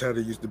back. Just had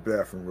to use the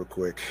bathroom real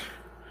quick.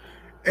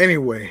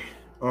 Anyway,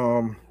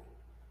 um,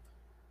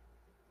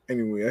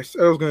 I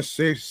said I was gonna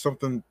say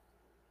something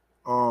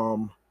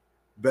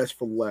best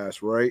for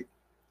last, right?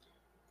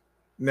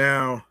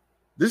 Now,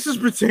 this is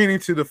pertaining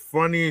to the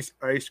funniest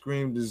ice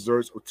cream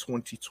desserts of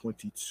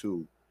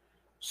 2022.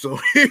 So,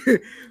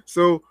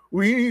 so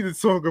we need to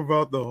talk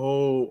about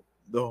the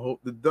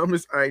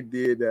dumbest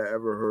idea that I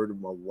ever heard in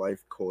my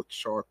life called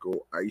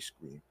charcoal ice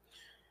cream.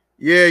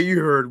 Yeah, you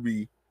heard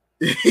me.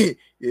 Yeah,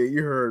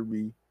 you heard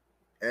me.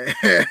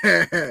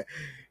 Yeah,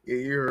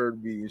 you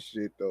heard me and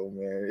shit though,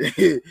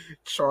 man.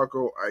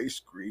 Charcoal ice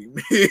cream.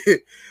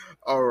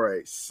 All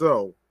right,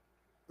 so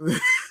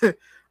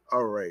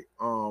all right.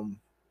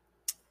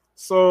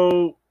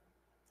 So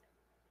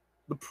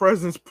the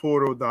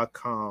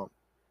presentsportal.com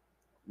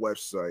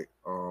website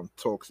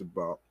talks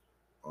about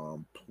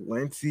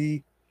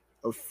plenty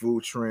of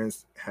food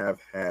trends have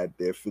had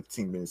their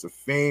 15 minutes of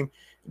fame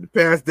in the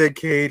past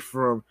decade,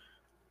 from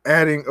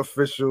adding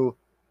official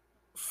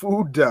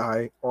food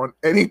dye on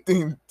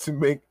anything to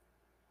make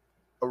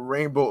a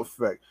rainbow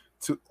effect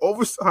to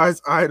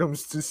oversized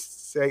items to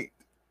sate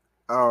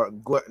our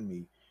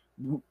gluttony.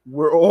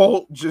 We're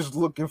all just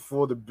looking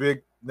for the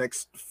big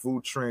next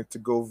food trend to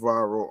go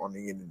viral on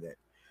the internet.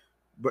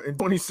 But in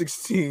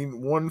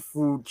 2016, one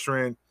food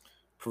trend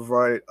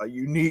provided a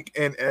unique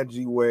and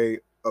edgy way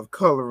of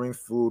coloring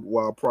food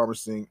while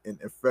promising an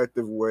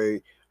effective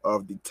way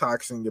of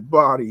detoxing your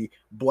body: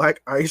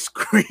 black ice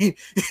cream.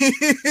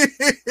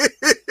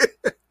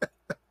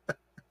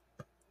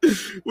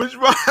 which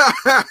by,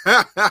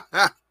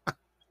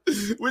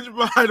 which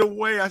by the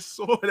way, I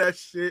saw that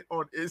shit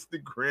on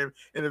Instagram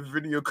in a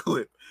video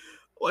clip.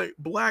 Like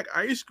black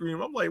ice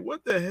cream. I'm like,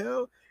 what the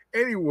hell?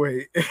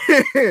 Anyway,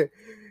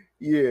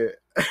 yeah,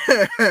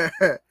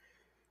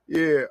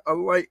 yeah.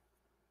 Unlike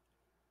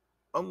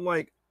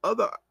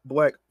other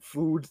black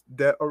foods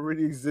that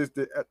already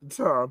existed at the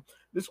time,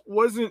 this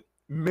wasn't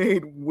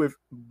made with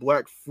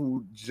black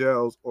food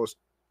gels or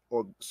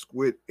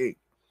squid ink.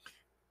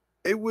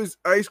 It was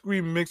ice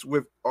cream mixed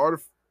with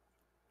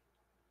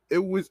It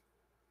was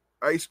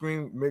ice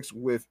cream mixed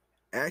with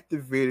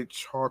activated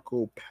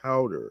charcoal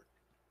powder.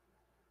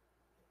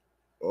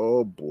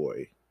 Oh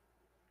boy.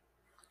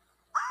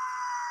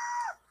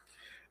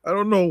 I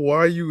don't know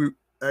why you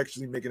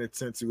actually make an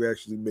attempt to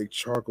actually make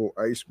charcoal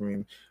ice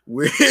cream,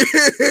 which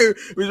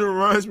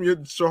reminds me of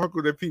the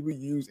charcoal that people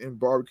use in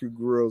barbecue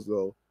grills,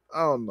 though.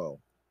 I don't know.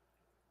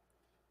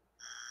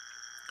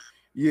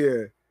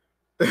 Yeah,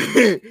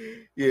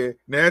 yeah.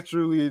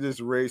 Naturally, it just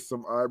raised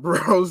some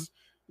eyebrows.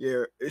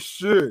 Yeah, it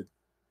should.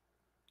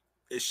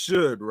 It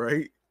should,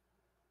 right?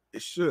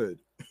 It should.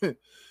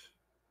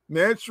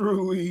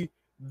 Naturally,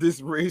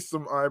 this raised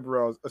some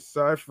eyebrows.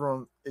 Aside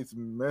from its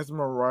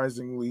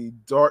mesmerizingly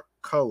dark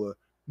color,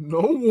 no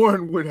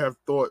one would have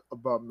thought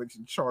about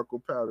mixing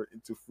charcoal powder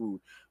into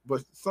food,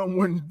 but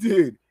someone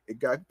did. It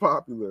got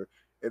popular,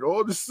 and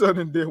all of a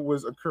sudden, there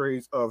was a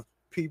craze of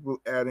people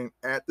adding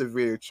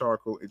activated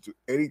charcoal into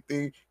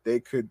anything they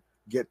could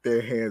get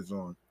their hands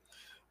on.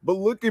 But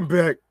looking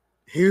back,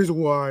 here's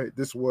why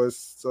this was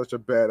such a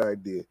bad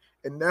idea.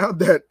 And now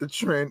that the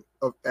trend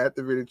of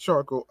activated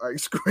charcoal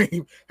ice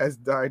cream has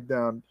died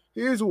down,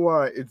 here's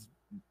why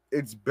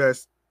it's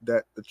best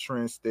that the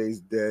trend stays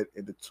dead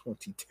in the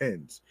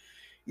 2010s.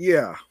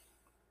 Yeah.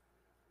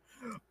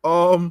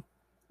 Um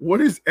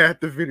what is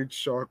activated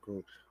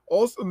charcoal?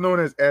 Also known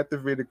as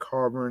activated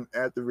carbon,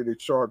 activated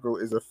charcoal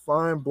is a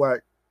fine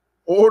black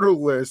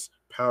odorless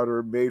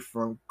powder made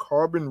from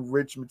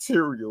carbon-rich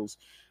materials,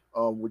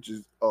 which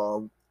is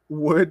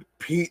wood,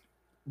 peat,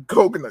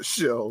 coconut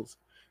shells,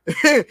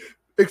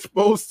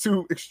 exposed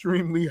to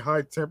extremely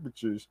high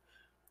temperatures.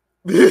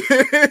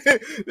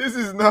 This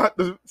is not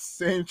the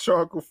same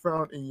charcoal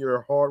found in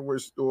your hardware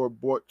store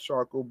bought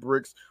charcoal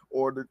bricks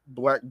or the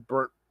black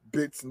burnt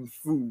bits and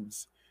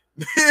foods.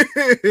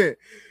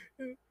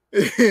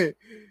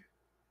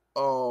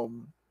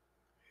 um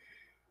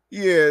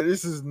Yeah,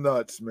 this is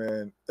nuts,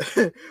 man.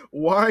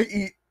 Why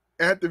eat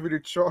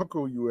activated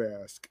charcoal, you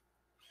ask?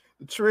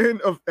 The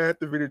trend of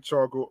activated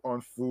charcoal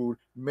on food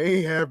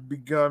may have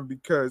begun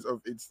because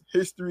of its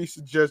history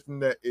suggesting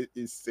that it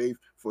is safe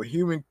for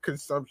human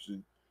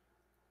consumption.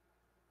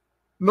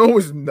 No,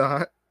 it's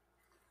not.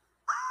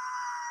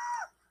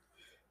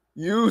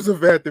 Use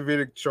of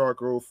activated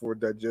charcoal for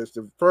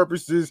digestive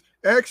purposes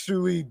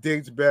actually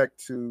dates back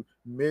to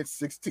mid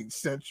 16th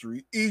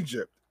century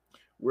Egypt,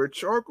 where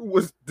charcoal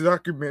was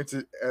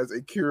documented as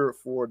a cure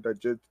for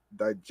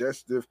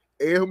digestive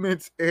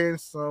ailments and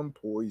some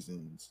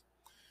poisons.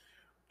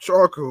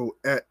 Charcoal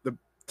at the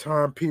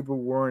time people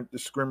weren't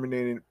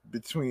discriminating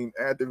between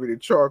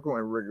activated charcoal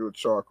and regular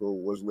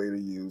charcoal was later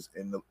used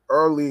in the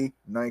early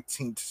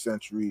 19th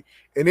century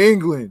in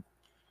England.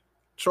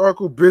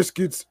 Charcoal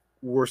biscuits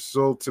were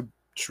sold to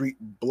treat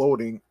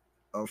bloating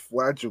of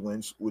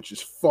flatulence, which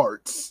is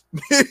farts,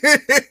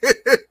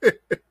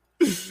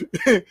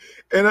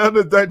 and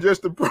other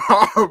digestive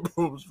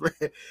problems,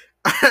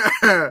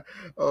 man.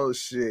 Oh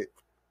shit.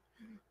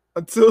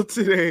 Until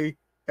today,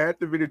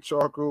 activated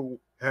charcoal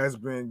has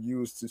been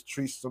used to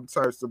treat some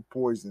types of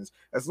poisons.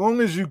 As long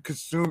as you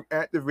consume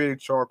activated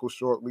charcoal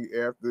shortly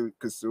after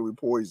consuming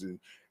poison,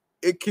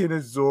 it can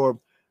absorb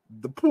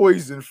the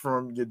poison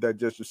from your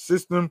digestive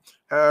system.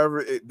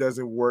 However, it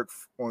doesn't work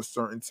on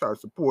certain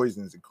types of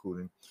poisons,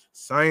 including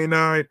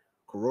cyanide,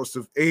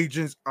 corrosive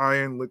agents,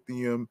 iron,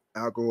 lithium,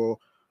 alcohol,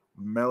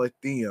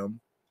 malathium,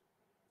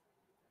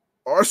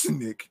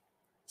 arsenic,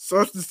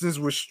 substances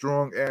with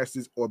strong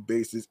acids or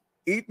bases,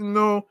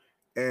 ethanol,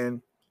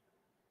 and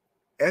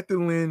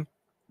ethylene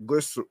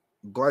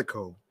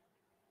glycol.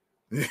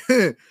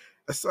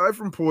 Aside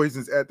from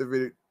poisons,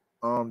 activated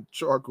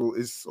charcoal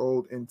is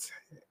sold in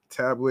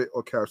tablet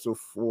or capsule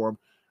form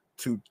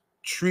to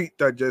treat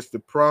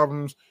digestive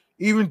problems.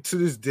 Even to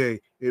this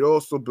day, it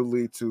also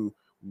believed to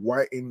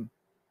whiten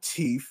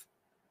teeth,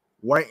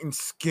 whiten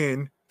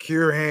skin,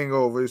 cure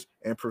hangovers,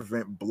 and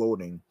prevent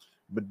bloating.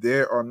 But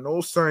there are no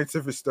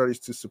scientific studies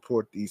to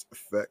support these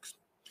effects.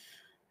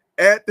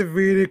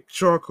 Activated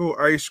charcoal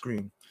ice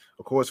cream.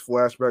 Of course,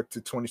 flashback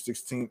to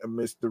 2016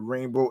 amidst the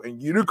rainbow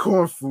and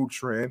unicorn food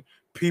trend,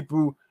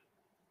 people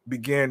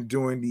began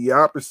doing the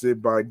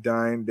opposite by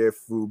dyeing their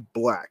food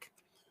black.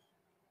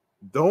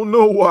 Don't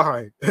know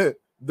why.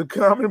 The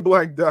common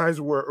black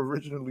dyes were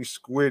originally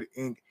squid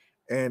ink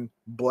and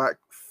black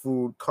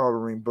food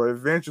coloring, but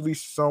eventually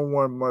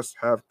someone must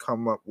have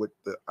come up with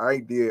the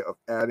idea of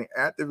adding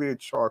activated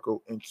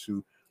charcoal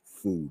into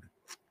food.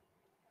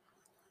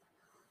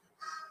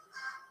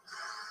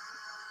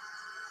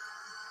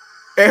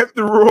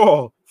 After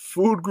all,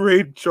 food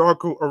grade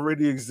charcoal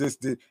already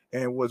existed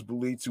and was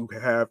believed to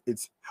have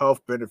its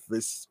health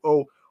benefits.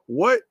 So,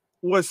 what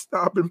was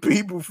stopping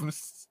people from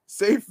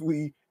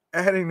safely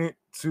adding it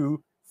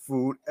to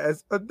food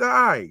as a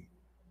dye?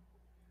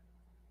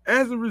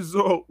 As a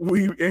result,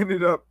 we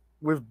ended up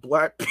with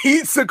black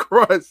pizza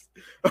crust.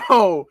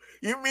 Oh,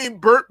 you mean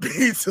burnt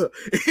pizza?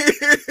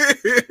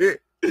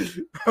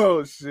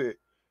 Oh shit!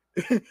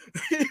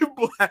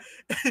 black,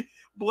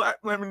 black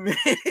lemonade.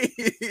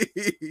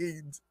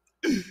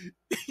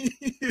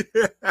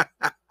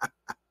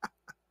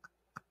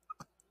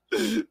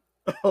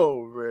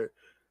 Oh man,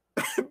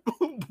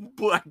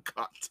 black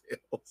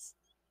cocktails.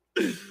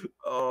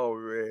 Oh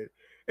man,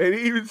 and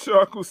even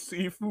chocolate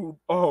seafood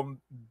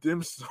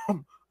dim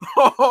sum.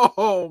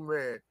 Oh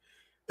man.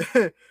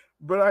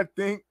 But I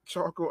think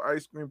charcoal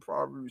ice cream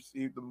probably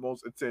received the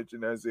most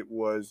attention as it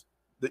was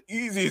the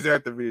easiest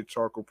activated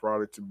charcoal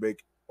product to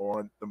make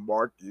on the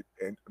market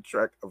and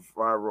attract a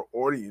viral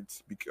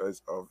audience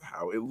because of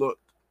how it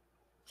looked.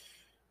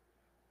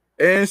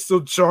 And so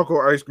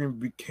charcoal ice cream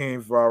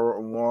became viral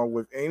along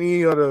with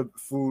any other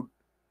food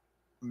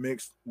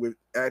mixed with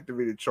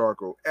activated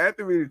charcoal.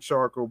 Activated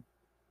charcoal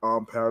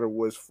powder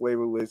was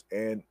flavorless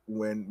and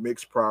when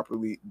mixed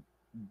properly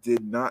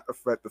did not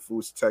affect the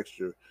food's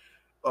texture.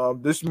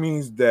 This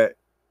means that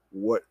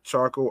what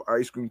charcoal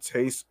ice cream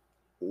tastes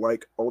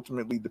like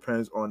ultimately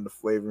depends on the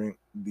flavoring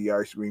the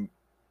ice cream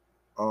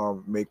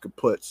maker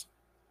puts.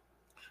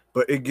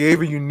 But it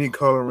gave a unique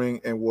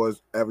coloring and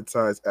was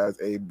advertised as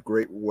a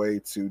great way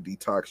to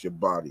detox your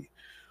body.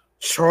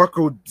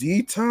 Charcoal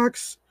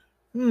detox?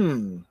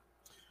 Hmm,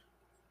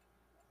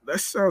 that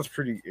sounds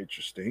pretty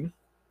interesting.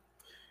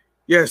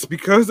 Yes,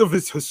 because of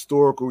its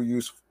historical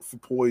use for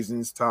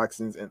poisons,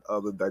 toxins, and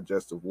other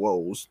digestive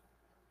woes,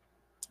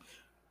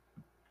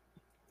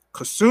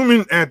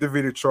 consuming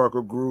activated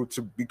charcoal grew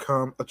to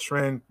become a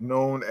trend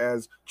known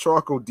as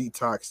charcoal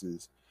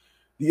detoxes.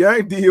 The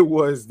idea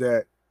was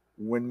that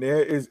when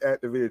there is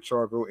activated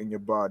charcoal in your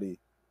body,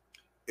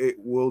 it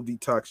will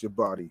detox your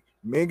body,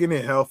 making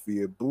it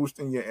healthier,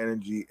 boosting your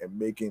energy, and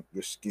making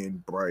your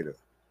skin brighter.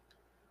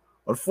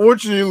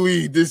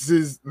 Unfortunately, this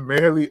is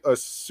merely a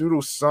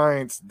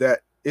pseudoscience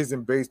that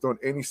isn't based on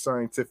any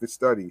scientific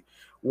study.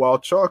 While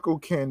charcoal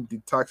can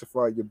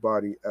detoxify your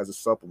body as a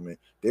supplement,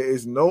 there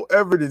is no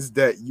evidence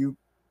that you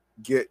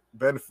get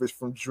benefits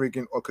from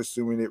drinking or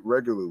consuming it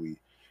regularly.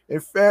 In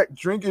fact,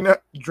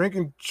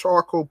 drinking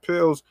charcoal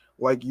pills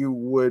like you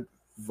would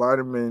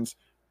vitamins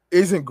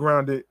isn't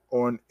grounded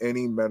on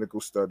any medical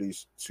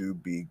studies to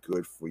be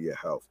good for your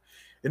health.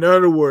 In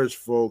other words,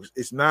 folks,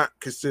 it's not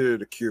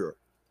considered a cure.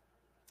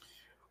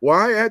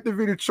 Why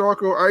activated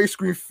charcoal ice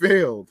cream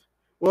failed?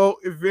 Well,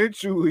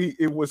 eventually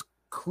it was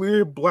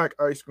clear black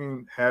ice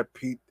cream had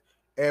peaked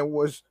and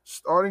was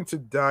starting to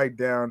die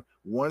down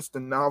once the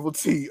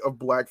novelty of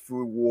black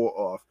food wore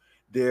off.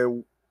 There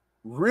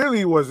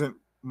really wasn't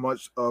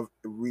much of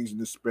a reason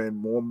to spend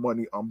more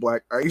money on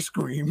black ice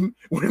cream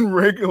when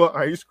regular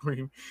ice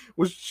cream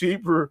was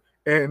cheaper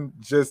and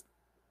just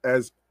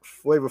as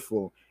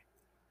flavorful.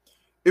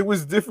 It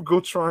was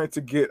difficult trying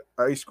to get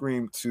ice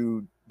cream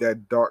to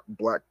that dark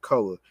black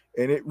color,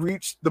 and it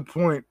reached the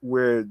point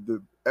where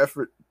the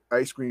effort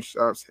ice cream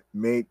shops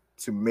made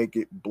to make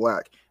it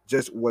black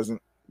just wasn't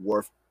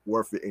worth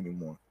it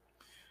anymore.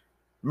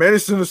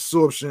 Medicine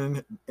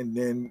absorption, and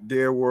then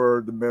there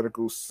were the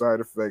medical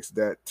side effects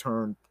that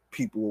turned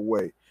people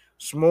away.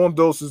 Small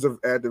doses of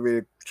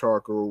activated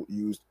charcoal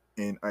used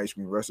in ice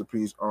cream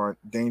recipes aren't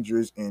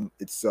dangerous in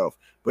itself,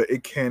 but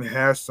it can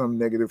have some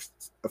negative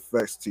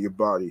effects to your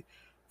body.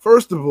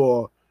 First of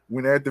all,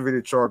 when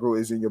activated charcoal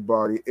is in your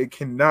body, it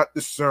cannot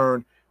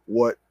discern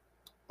what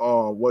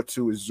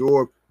to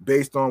absorb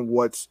based on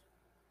what's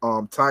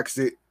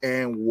toxic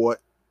and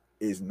what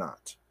is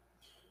not,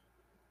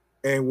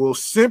 and will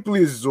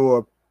simply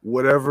absorb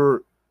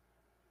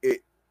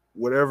it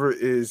whatever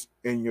is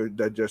in your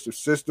digestive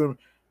system.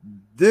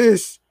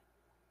 This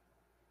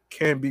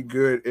can be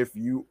good if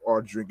you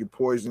are drinking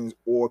poisons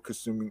or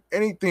consuming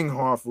anything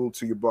harmful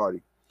to your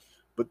body.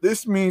 But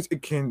this means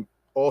it can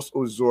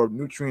also absorb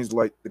nutrients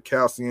like the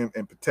calcium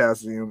and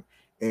potassium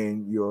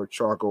in your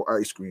charcoal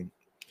ice cream.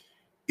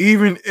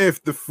 Even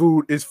if the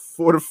food is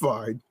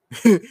fortified,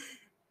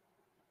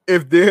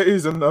 if there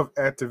is enough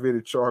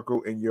activated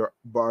charcoal in your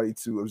body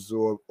to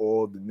absorb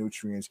all the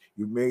nutrients,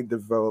 you may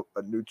develop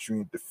a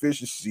nutrient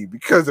deficiency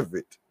because of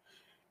it.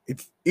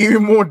 It's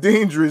even more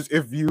dangerous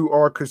if you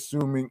are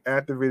consuming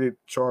activated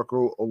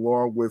charcoal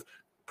along with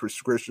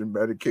prescription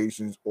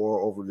medications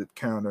or over the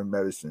counter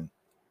medicine.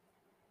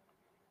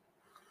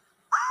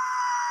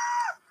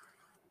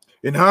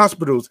 In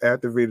hospitals,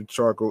 activated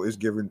charcoal is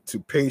given to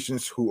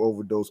patients who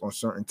overdose on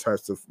certain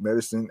types of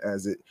medicine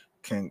as it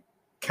can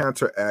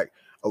counteract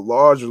a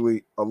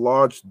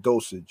large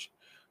dosage.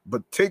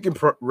 But taken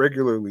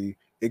regularly,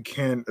 it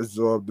can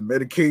absorb the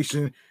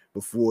medication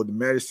before the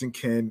medicine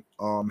can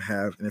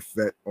have an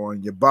effect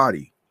on your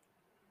body.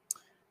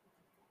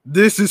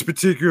 This is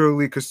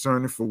particularly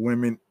concerning for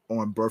women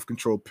on birth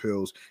control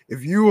pills.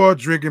 If you are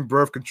drinking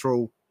birth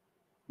control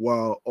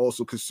while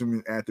also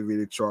consuming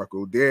activated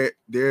charcoal,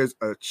 there's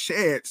a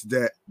chance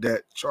that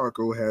that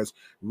charcoal has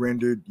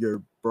rendered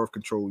your birth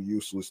control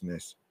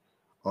uselessness,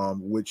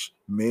 which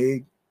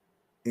may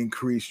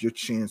increase your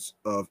chance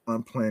of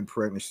unplanned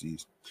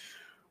pregnancies.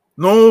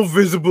 No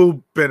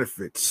visible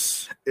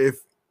benefits.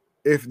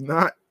 If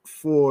not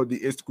for the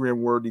Instagram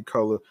worthy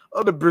color,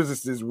 other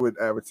businesses would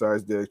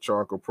advertise their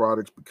charcoal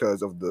products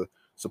because of the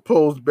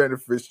supposed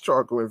benefits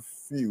charcoal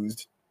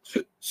infused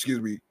excuse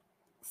me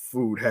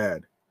food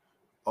had.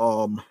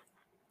 Um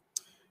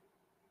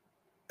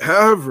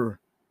However,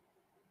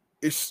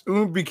 it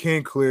soon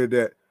became clear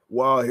that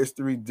while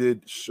history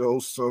did show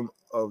some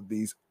of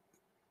these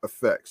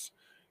effects,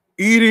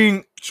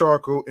 eating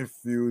charcoal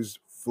infused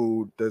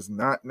food does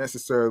not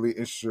necessarily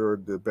ensure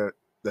the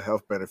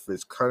health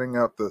benefits. Cutting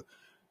out the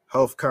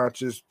health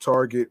conscious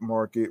target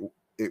market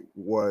it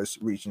was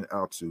reaching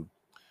out to.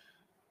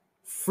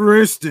 For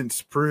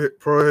instance,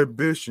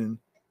 prohibition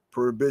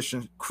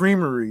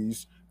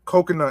creameries,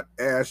 coconut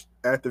ash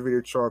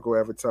activated charcoal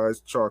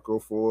advertised charcoal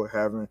for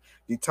having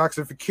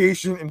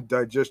detoxification and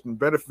digestion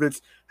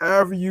benefits.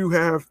 However, you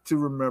have to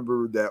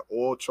remember that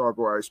all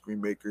charcoal ice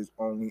cream makers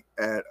only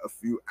add a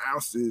few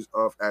ounces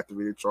of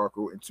activated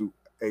charcoal into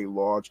a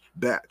large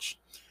batch.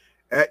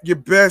 At your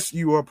best,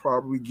 you are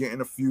probably getting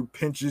a few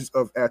pinches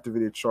of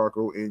activated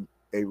charcoal in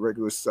a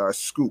regular size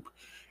scoop.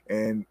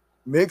 And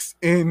mixed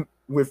in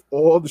with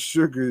all the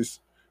sugars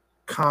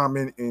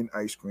common in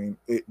ice cream,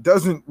 it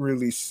doesn't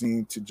really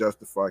seem to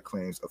justify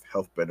claims of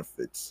health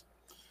benefits.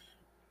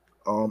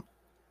 Um,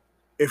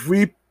 if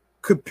we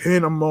could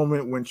pin a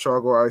moment when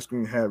charcoal ice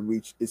cream had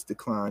reached its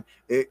decline,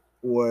 it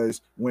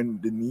was when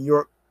the New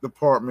York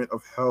Department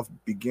of Health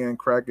began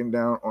cracking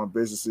down on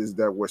businesses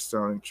that were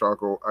selling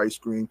charcoal ice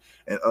cream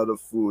and other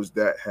foods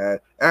that had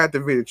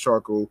activated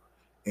charcoal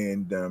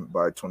in them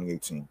by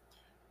 2018.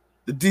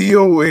 The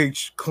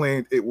DOH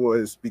claimed it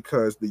was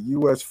because the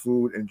U.S.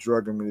 Food and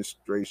Drug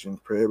Administration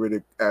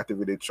prohibited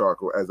activated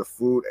charcoal as a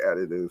food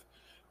additive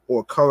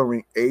or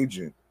coloring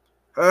agent.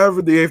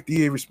 However, the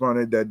FDA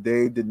responded that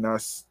they did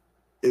not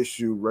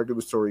issue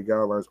regulatory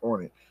guidelines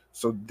on it.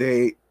 So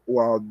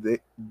while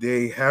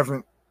they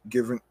haven't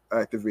given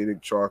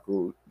activated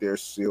charcoal their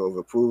seal of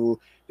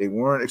approval, they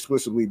weren't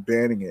explicitly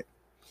banning it.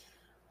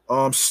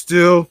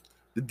 Still,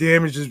 the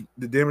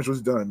damage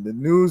was done. The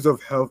news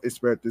of health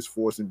inspectors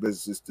forcing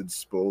businesses to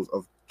dispose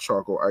of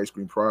charcoal ice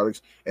cream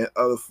products and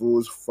other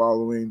foods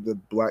following the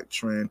black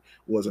trend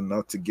was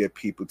enough to get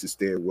people to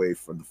stay away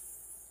from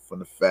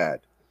the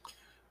fad.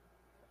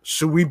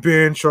 Should we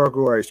ban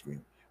charcoal ice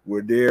cream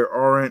where there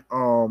aren't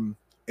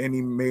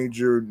any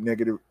major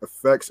negative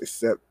effects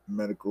except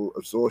medical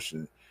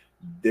absorption?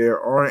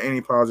 There aren't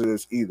any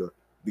positives either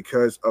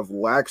because of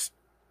lax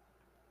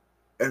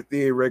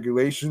FDA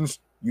regulations.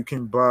 You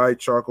can buy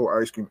charcoal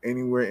ice cream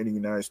anywhere in the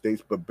United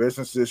States, but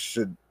businesses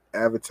should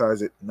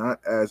advertise it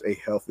not as a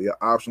healthier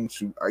option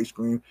to ice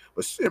cream,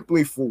 but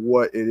simply for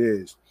what it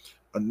is,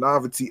 a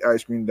novelty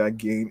ice cream that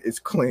gained its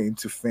claim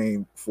to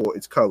fame for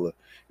its color.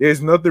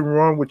 There's nothing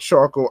wrong with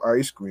charcoal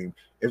ice cream.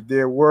 If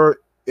there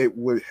were, it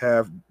would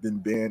have been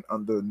banned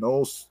under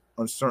no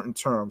uncertain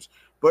terms.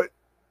 But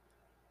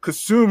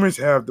consumers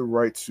have the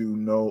right to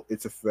know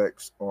its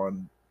effects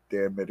on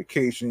their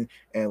medication,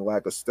 and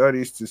lack of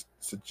studies to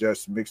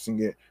suggest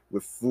mixing it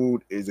with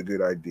food is a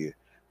good idea.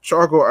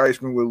 Charcoal ice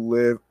cream will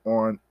live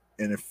on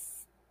in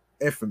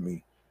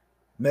infamy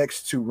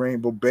next to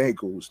rainbow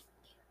bagels,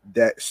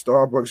 that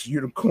Starbucks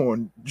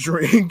unicorn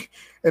drink,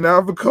 and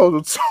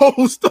avocado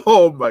toast.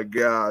 Oh my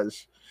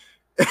gosh.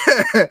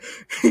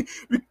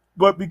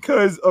 But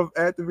because of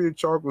activated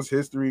charcoal's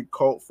history,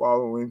 cult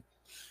following,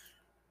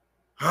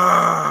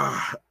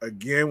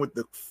 again with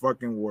the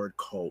fucking word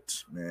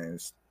cult, man.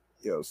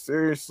 Yo,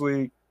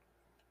 seriously,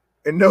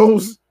 and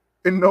those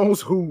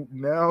who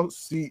now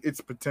see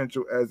its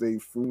potential as a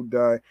food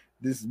dye,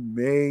 this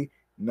may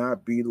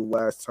not be the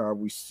last time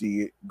we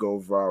see it go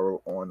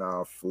viral on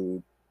our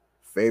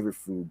favorite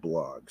food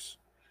blogs.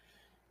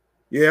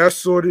 Yeah, I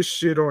saw this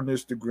shit on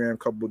Instagram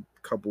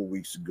couple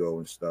weeks ago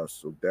and stuff.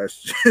 So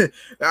that's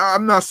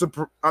I'm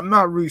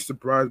not really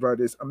surprised by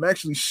this. I'm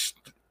actually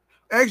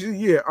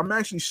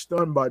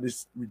stunned by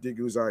this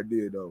ridiculous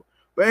idea though.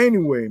 But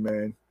anyway,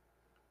 man.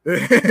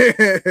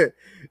 Another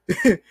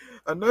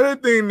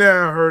thing that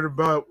I heard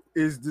about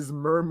is this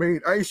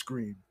mermaid ice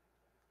cream.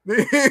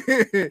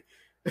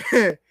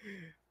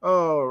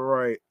 All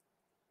right.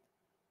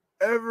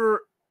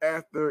 Ever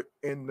after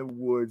in the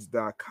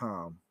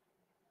woods.com.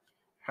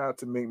 How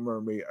to make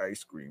mermaid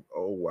ice cream.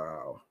 Oh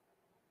wow.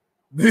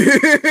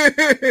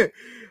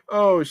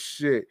 Oh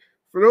shit.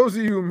 For those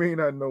of you who may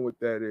not know what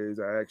that is,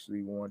 I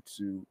actually want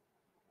to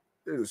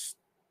there's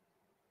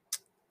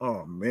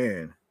oh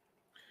man.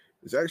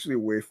 There's actually a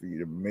way for you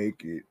to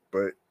make it,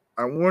 but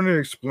I want to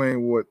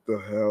explain what the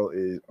hell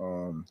is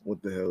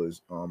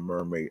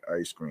mermaid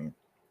ice cream.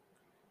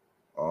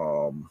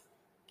 Um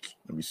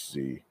Let me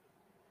see.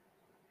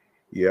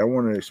 Yeah, I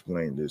want to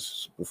explain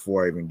this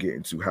before I even get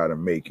into how to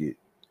make it.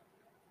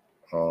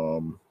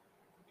 Um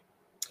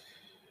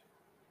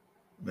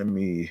let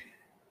me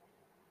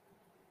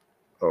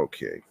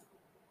okay.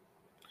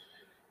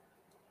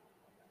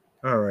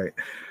 All right.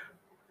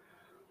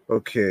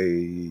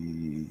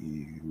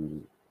 Okay.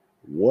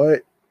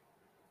 What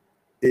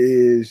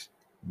is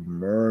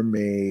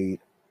mermaid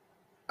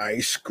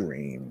ice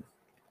cream?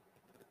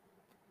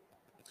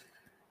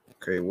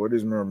 Okay, what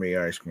is mermaid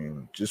ice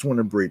cream? Just want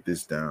to break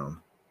this down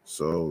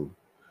so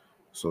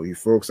you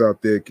folks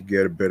out there could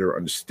get a better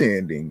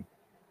understanding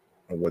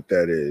of what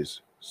that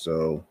is.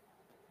 So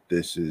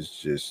this is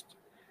just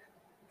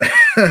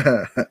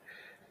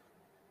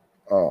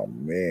oh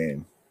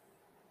man.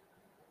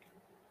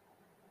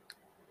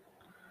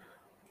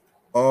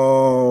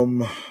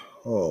 Um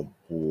oh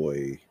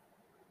boy.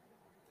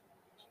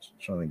 Just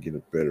trying to get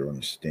a better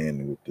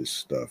understanding with this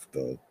stuff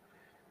though.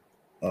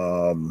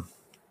 Um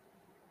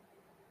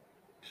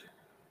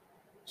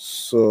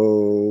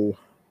so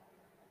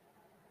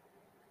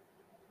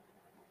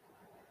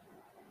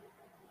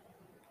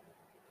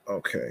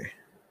okay.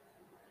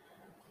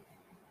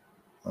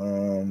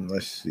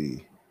 Let's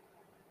see.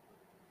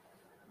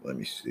 Let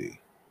me see.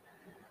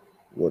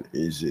 What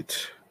is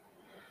it?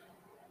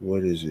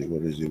 What is it?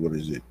 What is it? What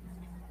is it?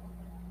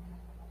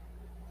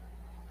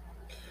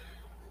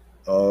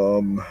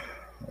 Oh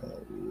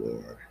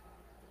Lord.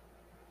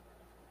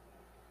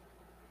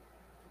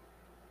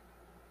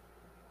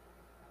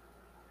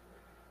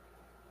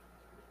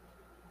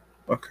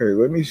 Okay,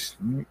 let me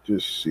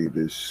just see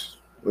this.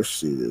 Let's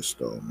see this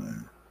though,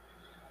 man.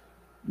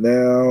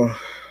 Now,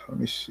 let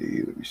me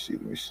see. Let me see.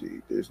 Let me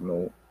see. There's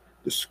no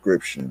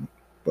description,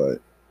 but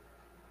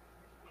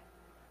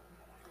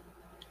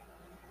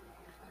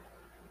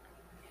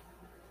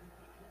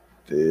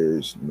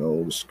there's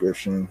no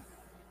description.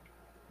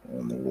 I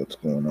don't know what's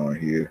going on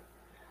here.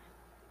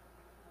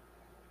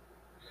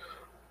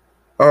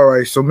 All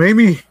right, so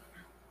maybe.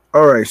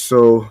 All right,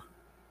 so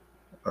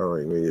all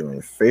right, wait a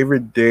minute.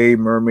 Favorite day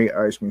mermaid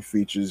ice cream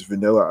features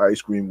vanilla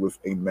ice cream with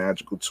a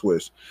magical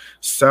twist.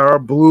 Sour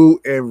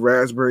blue and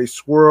raspberry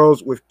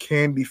swirls with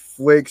candy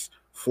flakes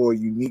for a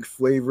unique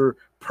flavor.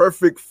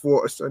 Perfect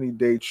for a sunny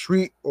day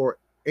treat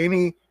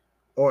any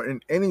or an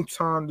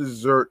anytime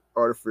dessert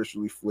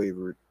artificially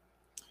flavored.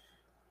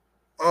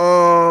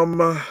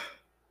 Um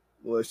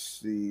let's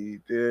see.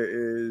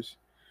 There is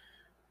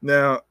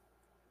now,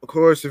 of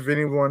course, if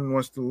anyone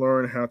wants to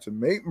learn how to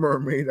make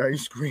mermaid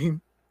ice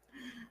cream,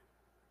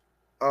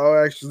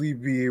 I'll actually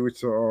be able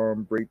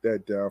to break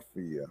that down for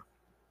you.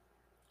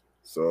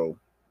 So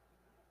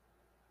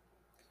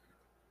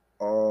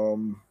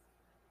um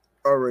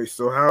all right,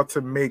 so how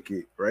to make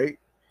it, right?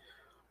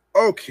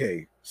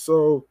 Okay,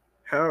 so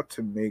how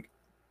to make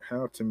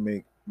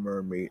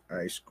mermaid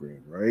ice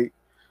cream, right?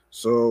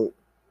 So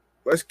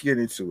let's get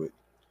into it.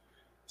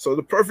 So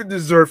the perfect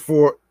dessert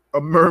for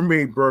a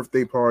mermaid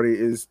birthday party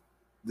is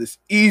this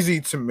easy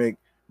to make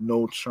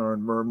no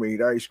churn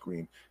mermaid ice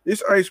cream.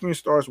 This ice cream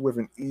starts with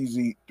an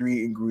easy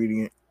 3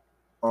 ingredient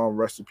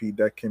recipe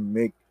that can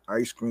make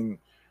ice cream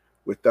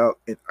without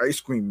an ice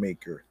cream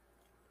maker.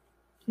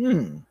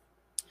 Hmm.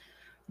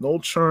 No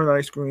churn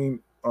ice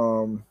cream.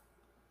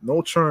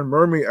 No churn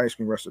mermaid ice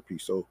cream recipe.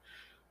 So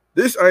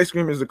this ice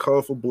cream is a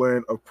colorful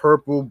blend of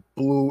purple,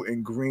 blue,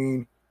 and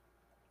green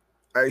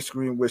ice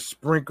cream with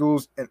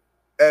sprinkles and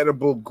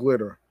edible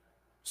glitter.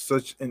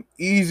 Such an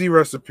easy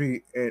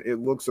recipe, and it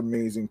looks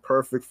amazing.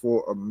 Perfect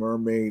for a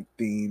mermaid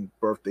themed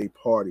birthday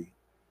party.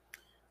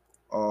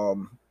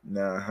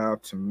 Now how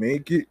to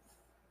make it?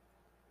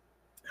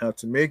 How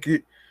to make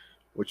it?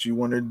 What you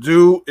want to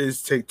do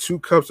is take 2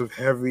 cups of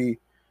heavy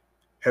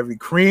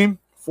cream,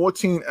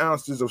 14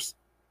 ounces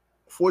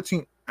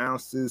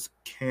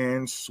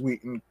canned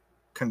sweetened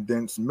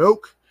condensed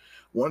milk,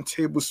 1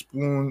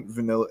 tablespoon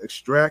vanilla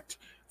extract,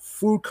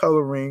 food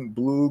coloring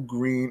blue,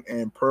 green,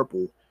 and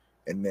purple,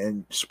 and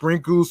then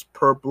sprinkles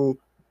purple,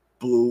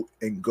 blue,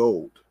 and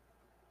gold.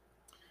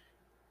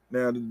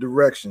 Now the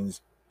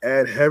directions: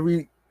 add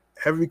heavy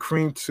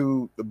cream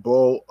to the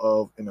bowl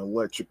of an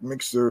electric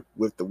mixer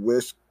with the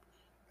whisk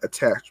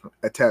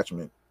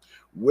attachment.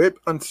 Whip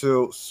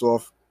until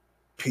soft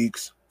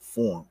peaks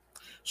form.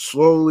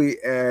 Slowly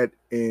add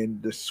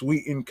in the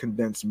sweetened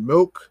condensed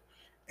milk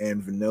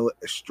and vanilla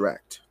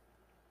extract.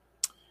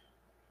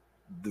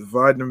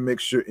 Divide the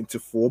mixture into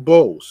 4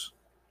 bowls.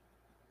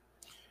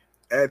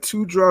 Add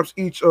 2 drops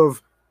each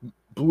of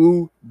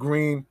blue,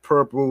 green,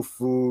 purple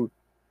food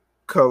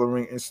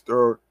coloring and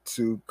stir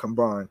to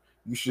combine.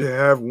 You should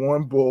have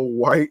 1 bowl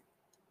white,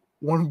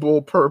 1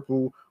 bowl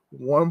purple,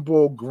 1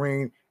 bowl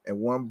green, and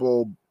 1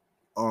 bowl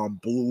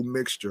blue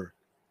mixture.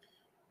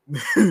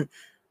 In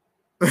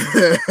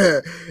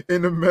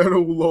the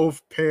metal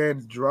loaf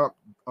pan, drop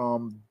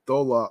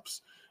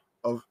dollops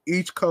of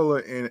each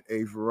color in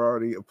a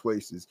variety of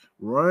places.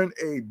 Run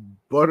a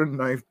butter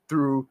knife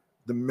through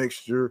the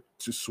mixture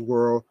to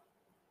swirl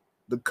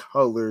the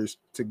colors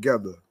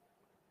together.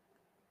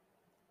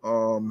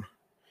 Um,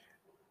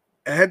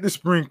 Add the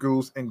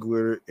sprinkles and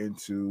glitter in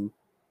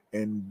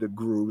the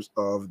grooves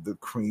of the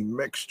cream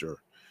mixture.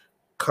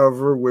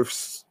 Cover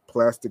with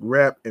plastic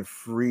wrap and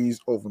freeze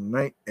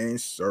overnight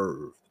and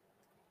serve.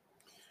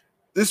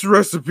 This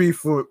recipe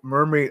for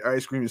mermaid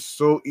ice cream is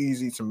so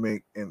easy to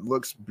make and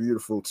looks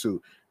beautiful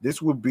too.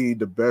 This would be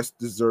the best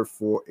dessert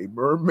for a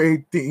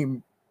mermaid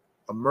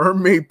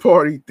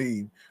party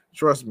theme.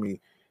 Trust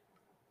me,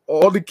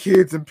 all the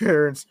kids and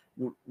parents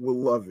will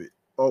love it.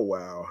 Oh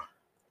wow.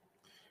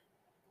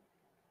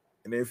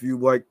 And if you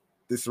like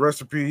this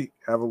recipe,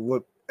 have a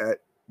look at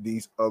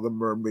these other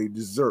mermaid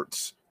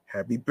desserts.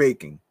 Happy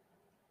baking.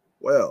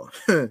 Well,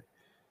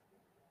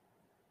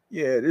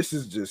 yeah, this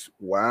is just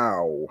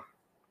wow.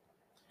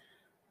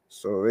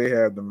 So they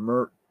have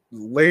the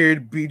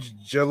layered beach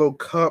jello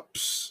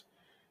cups,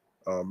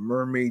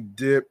 mermaid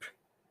dip,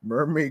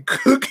 mermaid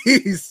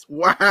cookies.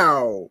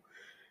 Wow.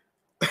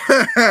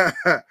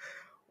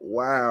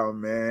 Wow,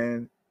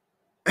 man.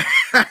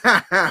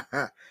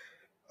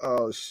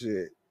 Oh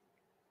shit.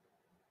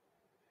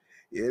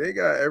 Yeah, they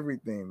got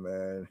everything,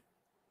 man.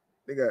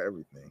 They got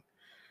everything.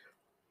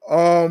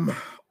 Um,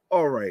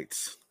 all right.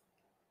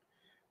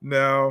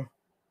 Now,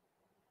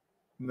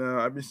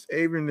 I've been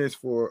saving this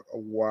for a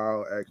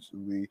while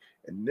actually,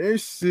 and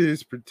this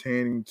is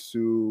pertaining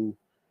to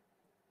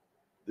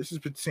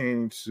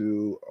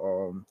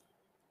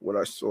what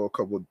I saw a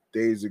couple of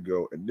days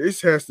ago, and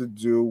this has to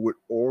do with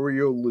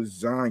Oreo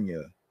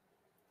lasagna.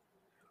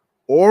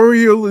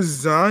 Oreo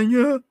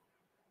lasagna?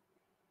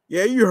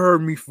 Yeah, you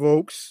heard me,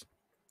 folks.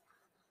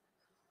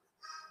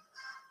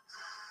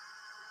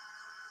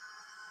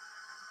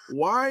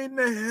 Why in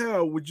the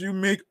hell would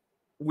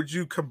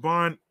you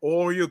combine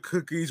Oreo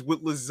cookies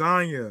with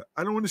lasagna?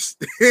 I don't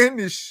understand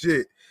this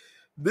shit.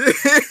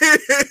 This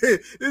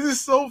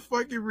is so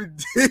fucking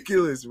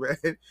ridiculous,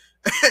 man.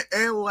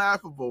 And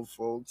laughable,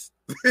 folks.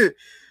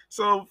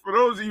 So, for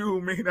those of you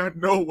who may not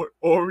know what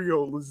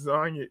Oreo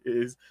lasagna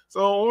is,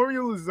 so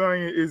Oreo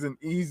lasagna is an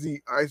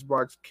easy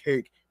icebox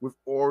cake with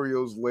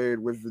Oreos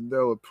layered with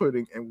vanilla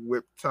pudding and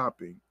whipped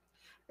topping.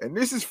 And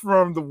this is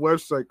from the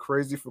website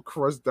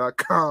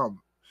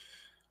crazyforcrust.com.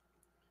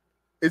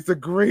 It's a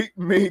great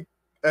make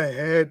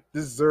ahead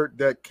dessert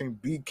that can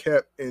be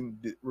kept in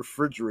the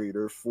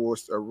refrigerator for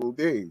several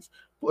days.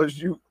 Plus,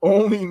 you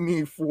only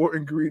need 4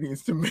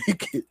 ingredients to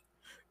make it.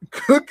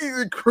 Cookies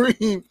and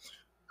cream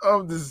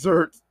of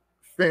dessert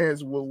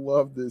fans will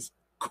love this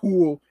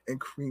cool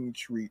and creamy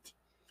treat.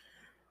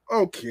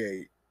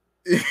 Okay.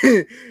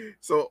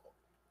 so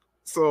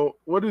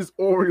what is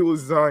Oreo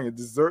lasagna?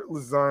 Dessert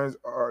lasagnas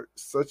are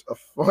such a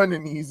fun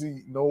and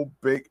easy no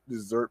bake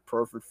dessert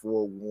perfect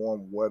for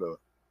warm weather.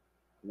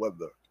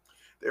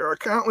 There are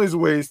countless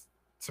ways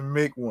to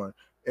make one,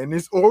 and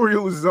this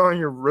Oreo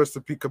lasagna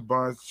recipe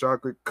combines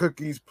chocolate,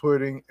 cookies,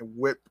 pudding, and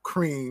whipped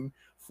cream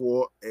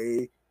for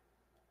a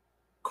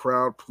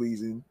crowd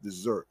pleasing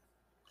dessert.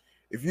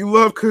 If you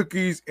love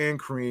cookies and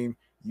cream,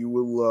 you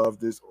will love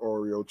this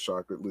Oreo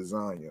chocolate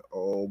lasagna.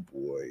 Oh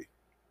boy.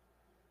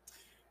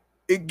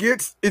 It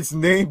gets its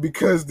name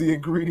because the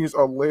ingredients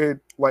are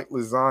layered like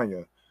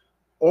lasagna.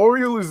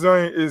 Oreo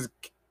lasagna is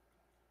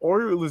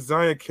Oreo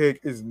lasagna cake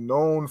is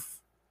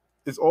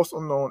also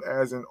known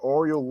as an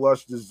Oreo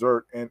lush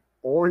dessert and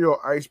Oreo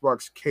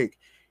icebox cake.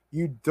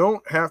 You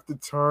don't have to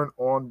turn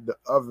on the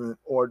oven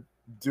or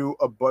do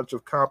a bunch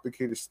of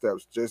complicated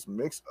steps. Just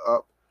mix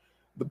up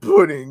the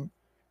pudding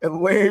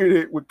and layer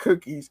it with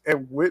cookies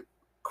and whipped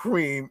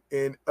cream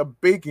in a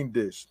baking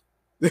dish.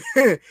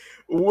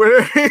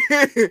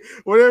 whatever,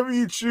 whatever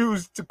you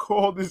choose to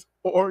call this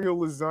Oreo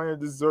lasagna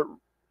dessert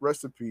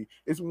recipe,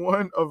 it's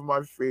one of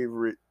my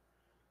favorite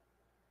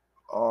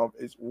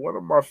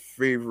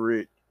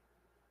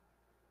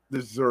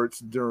desserts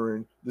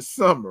during the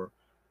summer.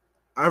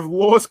 I've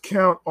lost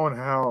count on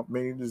how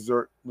many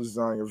dessert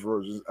lasagna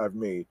versions I've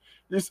made.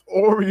 This is an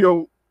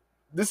Oreo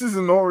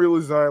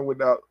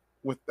lasagna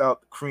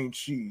without cream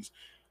cheese.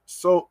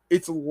 So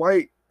it's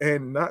light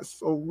and not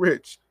so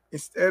rich.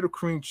 Instead of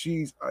cream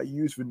cheese, I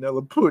use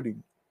vanilla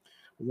pudding.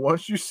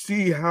 Once you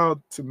see how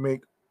to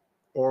make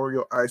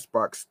Oreo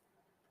icebox,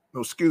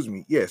 no, excuse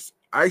me, yes,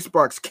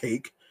 icebox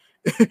cake,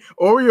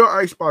 Oreo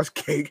icebox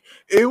cake,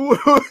 it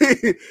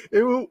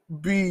will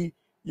be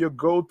your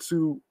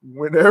go-to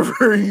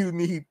whenever you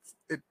need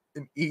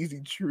an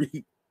easy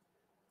treat.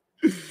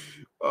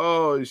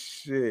 Oh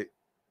shit.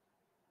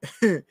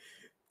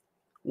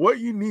 What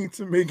you need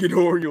to make an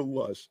Oreo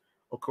lush?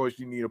 Of course,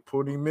 you need a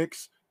pudding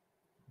mix.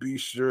 Be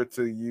sure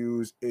to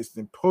use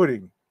instant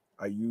pudding.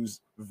 I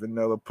use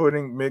vanilla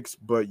pudding mix,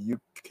 but you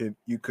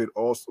could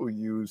also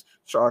use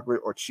chocolate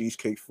or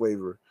cheesecake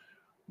flavor.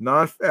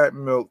 Non-fat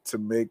milk to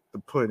make the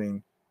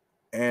pudding,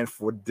 and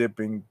for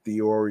dipping the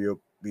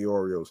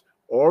Oreos.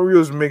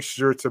 Oreos, make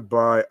sure to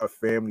buy a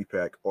family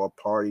pack or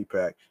a party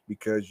pack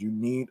because you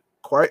need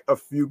quite a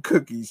few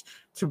cookies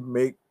to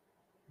make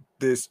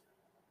this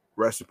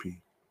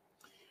recipe.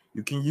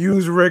 You can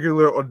use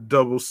regular or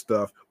double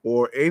stuff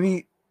or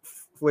any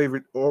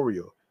flavored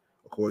Oreo.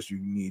 Of course, you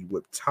need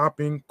whipped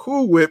topping.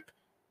 Cool Whip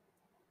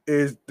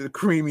is the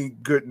creamy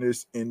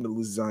goodness in the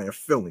lasagna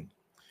filling.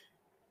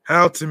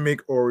 How to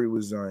make Oreo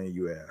lasagna,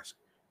 you ask?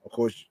 Of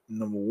course,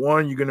 number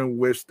one, you're gonna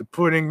whisk the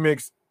pudding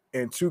mix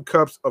and 2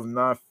 cups of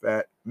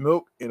non-fat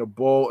milk in a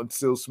bowl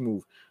until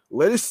smooth.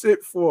 Let it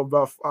sit for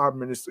about 5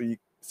 minutes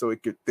so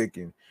it could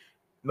thicken.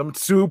 Number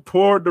two,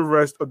 pour the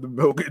rest of the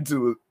milk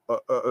into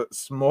a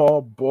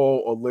small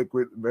bowl or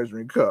liquid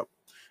measuring cup.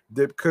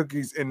 Dip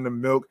cookies in the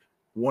milk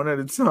one at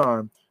a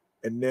time,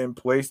 and then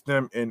place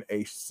them in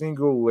a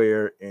single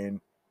layer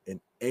in an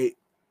 8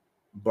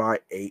 by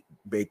 8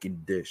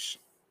 baking dish.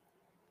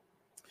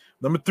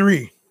 Number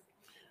 3,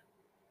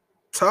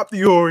 top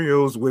the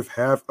Oreos with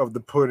half of the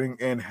pudding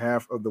and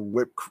half of the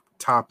whipped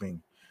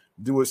topping.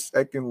 Do a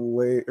second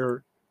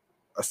layer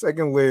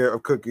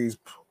of cookies,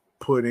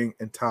 pudding,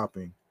 and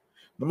topping.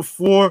 Number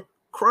 4,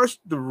 crush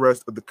the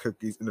rest of the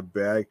cookies in the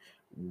bag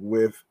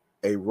with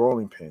a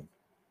rolling pin.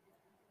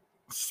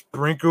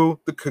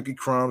 Sprinkle the cookie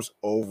crumbs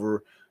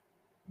over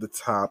the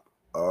top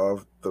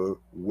of the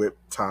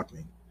whipped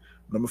topping.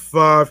 Number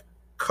 5,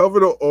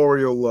 cover the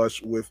Oreo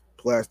Lush with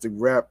plastic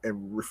wrap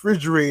and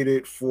refrigerate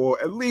it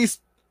for at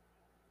least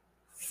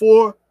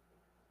 4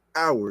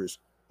 hours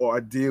or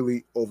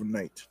ideally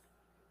overnight.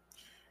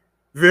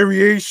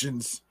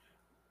 Variations.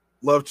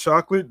 Love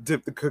chocolate?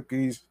 Dip the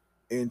cookies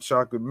in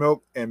chocolate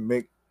milk and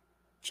make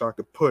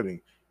chocolate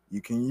pudding. You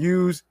can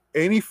use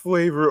any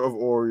flavor of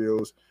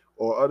Oreos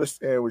or other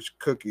sandwich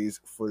cookies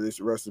for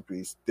this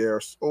recipe. There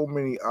are so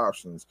many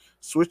options.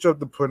 Switch up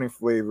the pudding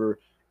flavor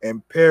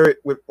and pair it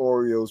with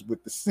Oreos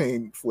with the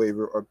same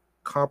flavor or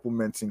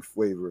complementing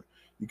flavor.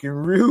 You can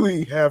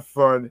really have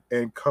fun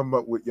and come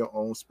up with your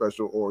own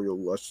special Oreo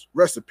Lush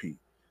recipe.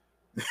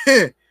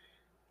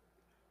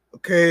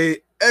 Okay,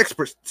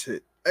 expert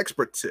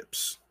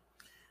tips.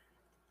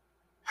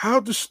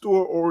 How to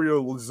store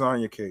Oreo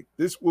lasagna cake.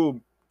 This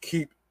will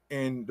keep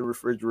in the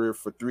refrigerator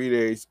for 3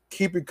 days.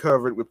 Keep it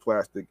covered with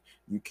plastic.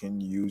 You can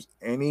use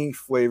any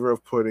flavor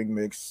of pudding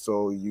mix,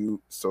 so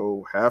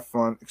have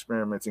fun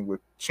experimenting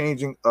with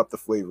changing up the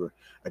flavor.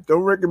 I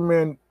don't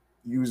recommend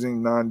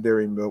using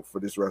non-dairy milk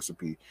for this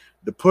recipe.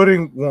 The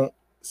pudding won't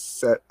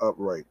set up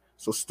right,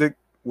 so stick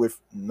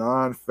with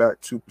non-fat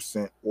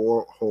 2%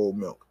 or whole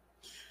milk.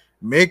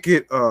 Make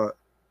it a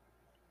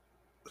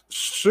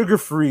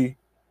sugar-free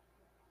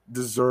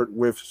dessert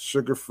with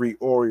sugar-free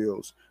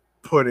Oreos,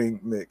 pudding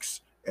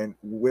mix, and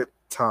whipped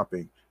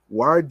topping.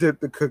 Why dip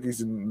the cookies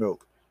in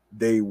milk?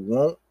 They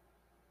won't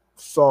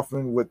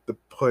soften with the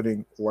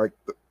pudding like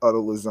the other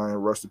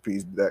lasagna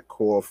recipes that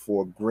call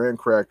for graham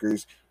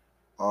crackers.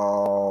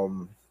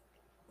 Graham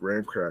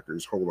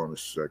crackers. Hold on a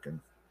second.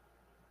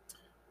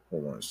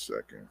 Oh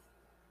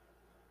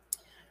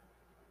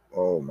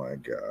my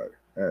god,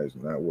 that is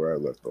not where I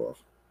left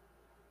off.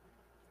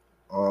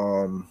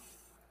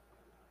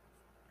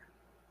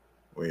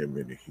 Wait a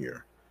minute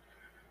here.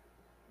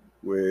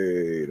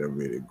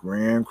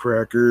 Graham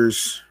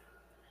crackers.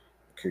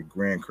 Okay,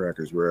 graham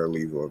crackers. Where I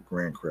leave off?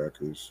 Graham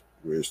crackers.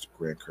 Where's the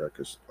graham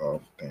crackers?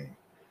 Oh, dang.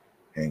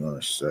 Hang on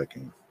a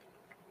second.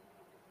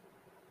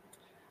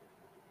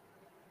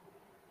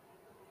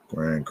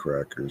 Graham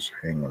crackers.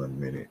 Hang on a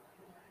minute.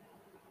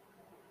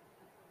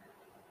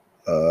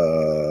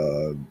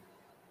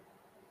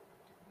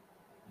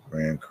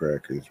 Graham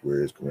crackers.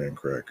 Where's graham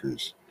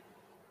crackers?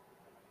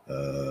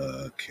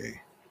 Okay.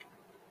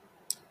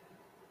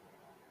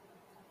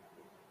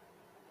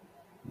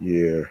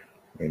 Yeah.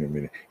 Wait a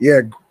minute.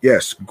 Yeah.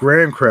 Yes.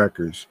 Graham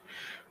crackers.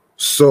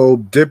 So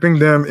dipping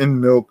them in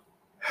milk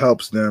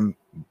helps them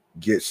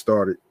get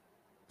started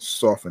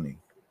softening.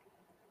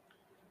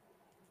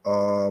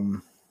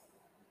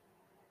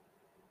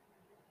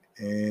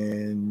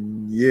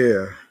 And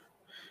yeah.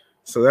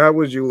 So that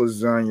was your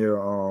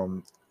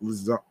lasagna,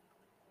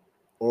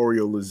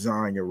 Oreo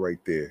lasagna right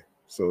there.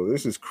 So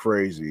this is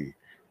crazy.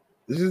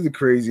 This is the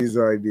craziest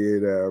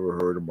idea that I ever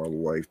heard in my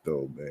life,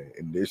 though, man.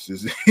 And this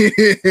is,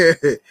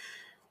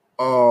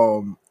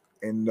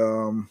 and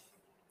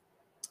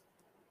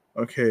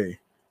okay.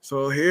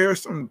 So here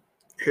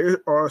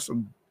are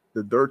some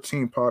the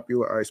 13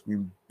 popular ice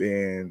cream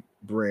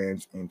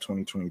brands in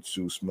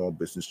 2022 small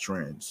business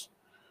trends.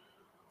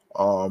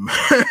 Um,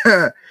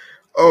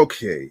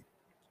 okay.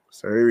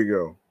 So here we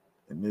go.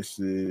 And this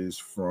is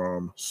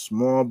from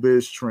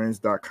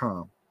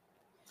smallbiztrends.com.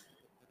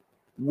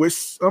 With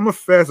summer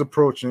fast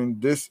approaching,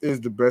 this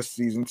is the best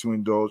season to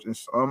indulge in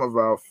some of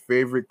our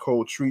favorite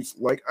cold treats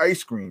like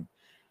ice cream.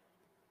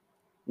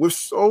 With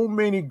so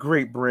many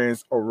great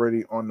brands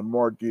already on the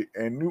market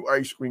and new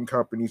ice cream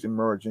companies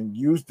emerging,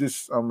 use this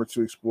summer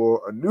to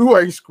explore a new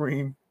ice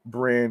cream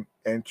brand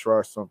and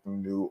try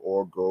something new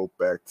or go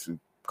back to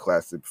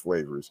classic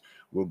flavors.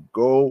 We'll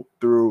go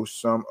through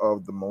some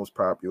of the most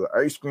popular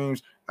ice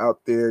creams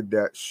out there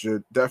that you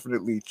should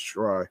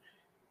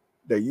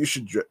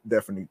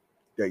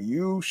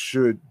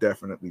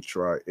definitely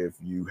try if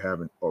you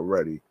haven't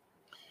already.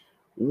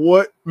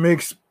 What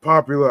makes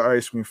popular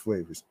ice cream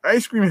flavors?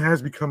 Ice cream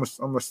has become a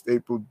summer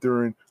staple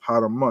during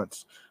hotter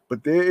months,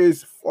 but there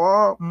is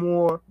far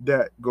more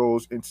that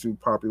goes into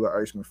popular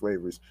ice cream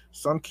flavors.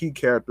 Some key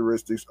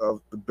characteristics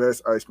of the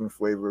best ice cream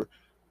flavor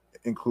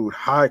include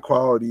high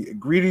quality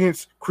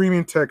ingredients,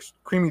 creamy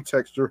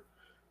texture,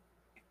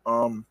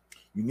 um,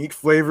 unique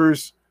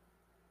flavors,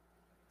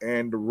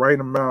 and the right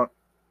amount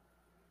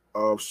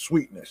of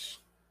sweetness.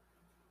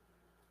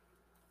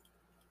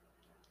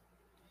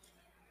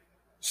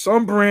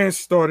 Some brands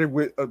started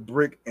with a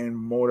brick and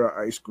mortar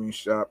ice cream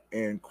shop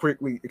and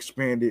quickly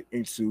expanded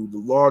into the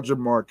larger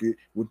market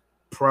with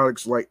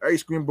products like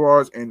ice cream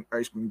bars and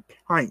ice cream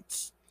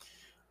pints.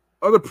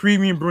 Other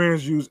premium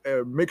brands use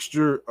a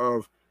mixture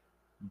of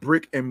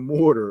brick and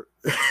mortar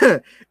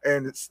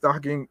and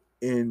stocking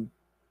in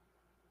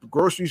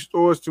grocery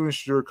stores to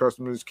ensure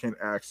customers can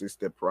access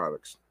their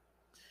products.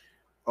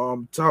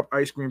 Top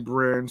ice cream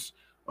brands.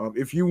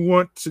 If you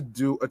want to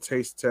do a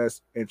taste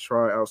test and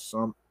try out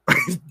some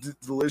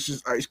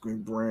delicious ice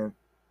cream brand,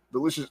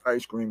 delicious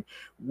ice cream,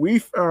 we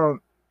found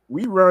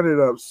we rounded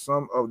up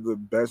some of the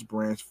best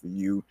brands for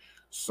you.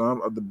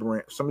 Some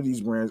of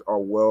these brands are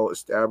well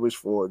established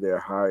for their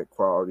high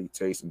quality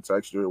taste and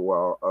texture,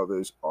 while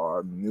others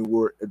are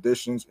newer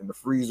additions in the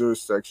freezer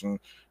section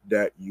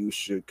that you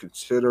should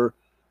consider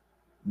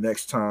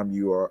next time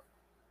you are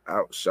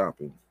out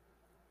shopping.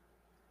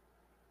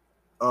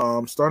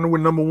 Starting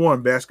with number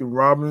one, Baskin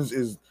Robbins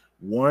is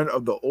one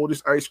of the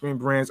oldest ice cream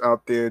brands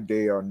out there.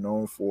 They are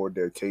known for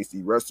their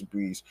tasty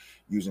recipes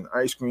using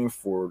ice cream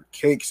for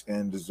cakes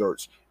and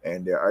desserts.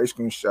 And their ice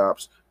cream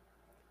shops,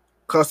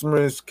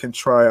 customers can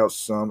try out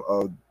some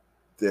of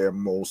their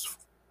most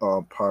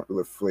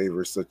popular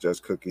flavors, such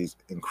as cookies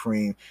and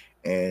cream,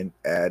 and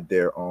add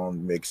their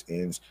own mix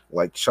ins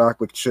like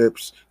chocolate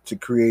chips to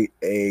create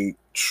a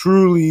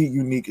truly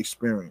unique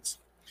experience.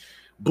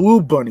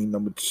 Blue Bunny,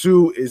 number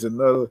two, is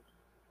another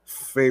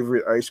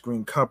favorite ice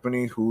cream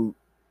company who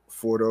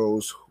for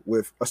those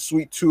with a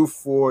sweet tooth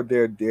for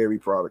their dairy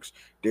products.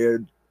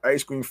 Their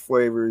ice cream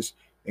flavors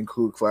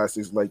include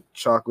classics like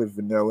chocolate,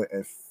 vanilla,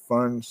 and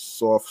fun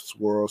soft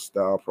swirl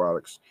style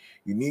products.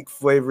 Unique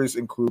flavors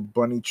include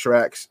bunny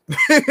tracks.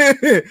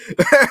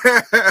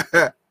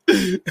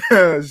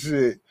 Oh,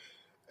 shit.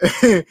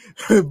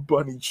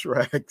 Bunny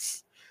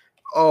tracks.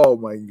 Oh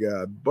my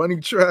god. Bunny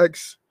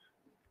tracks.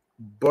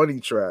 Bunny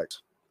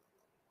tracks.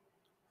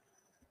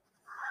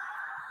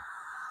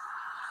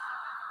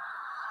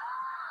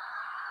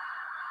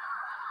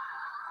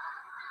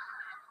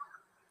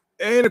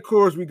 And of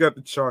course, we got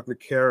the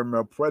chocolate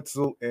caramel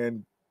pretzel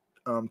and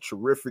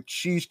terrific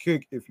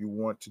cheesecake if you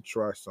want to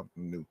try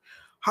something new.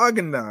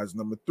 Haagen Dazs,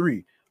 number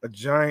three, a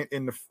giant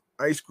in the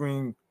ice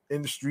cream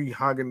industry.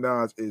 Haagen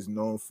Dazs is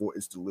known for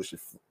its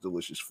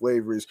delicious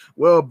flavors,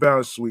 well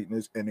balanced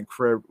sweetness, and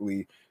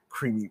incredibly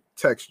creamy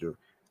texture.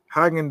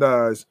 Haagen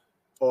Dazs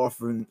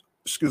often,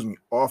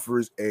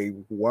 offers a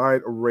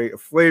wide array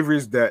of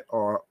flavors that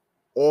are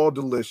all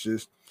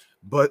delicious,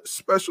 but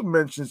special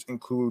mentions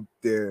include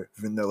their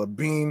vanilla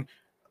bean,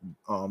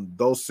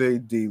 dulce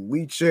de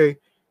leche,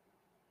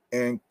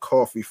 and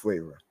coffee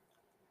flavor.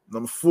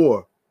 Number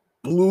four,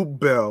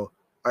 Bluebell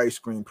ice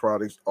cream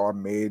products are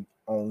made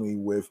only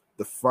with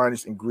the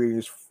finest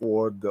ingredients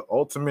for the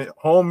ultimate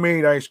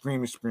homemade ice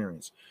cream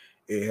experience.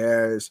 It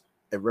has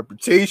a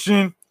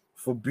reputation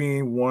for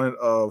being one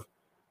of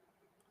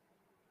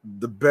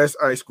the best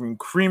ice cream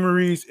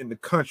creameries in the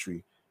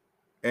country,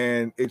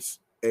 and it's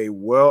a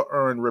well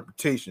earned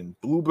reputation.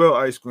 Bluebell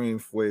ice cream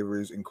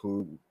flavors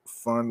include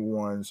fun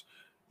ones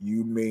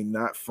you may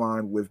not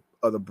find with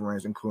other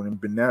brands, including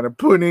banana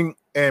pudding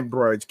and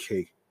bride's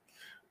cake.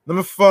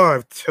 Number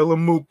five,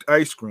 Tillamook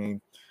ice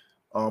cream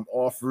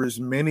offers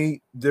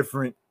many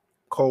different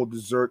cold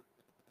dessert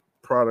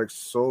products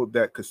so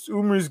that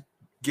consumers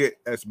get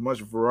as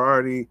much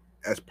variety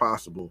as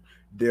possible.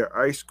 Their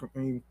ice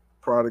cream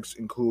products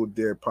include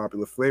their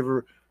popular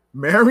flavor,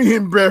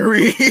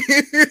 Marionberry.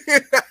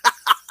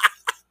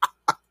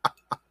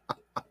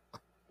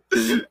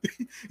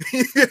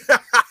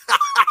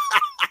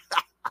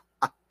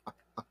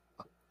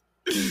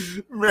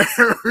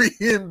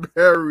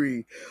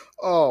 Marionberry.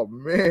 Oh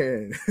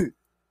man.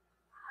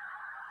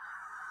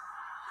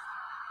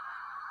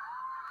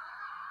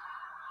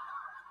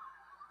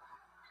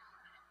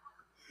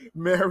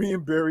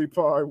 Marionberry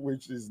pie,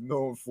 which is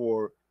known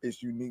for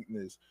its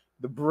uniqueness.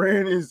 The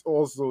brand is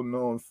also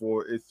known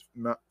for its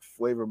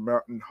flavor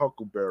mountain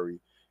huckleberry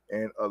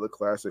and other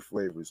classic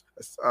flavors.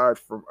 Aside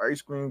from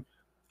ice cream,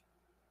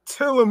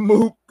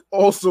 Tillamook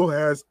also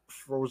has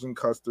frozen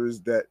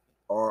custards that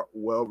are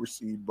well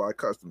received by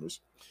customers.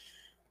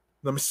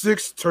 Number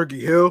six, Turkey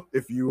Hill.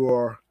 If you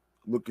are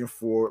looking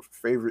for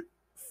favorite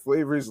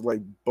flavors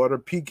like butter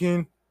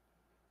pecan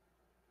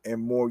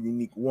and more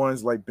unique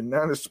ones like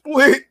banana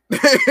split,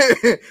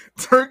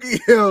 Turkey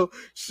Hill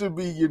should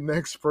be your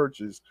next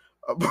purchase.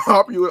 A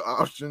popular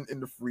option in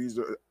the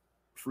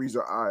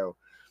freezer aisle.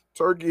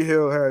 Turkey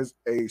Hill has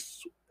a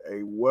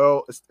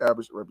well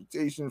established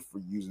reputation for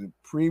using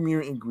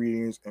premium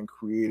ingredients and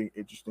creating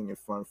interesting and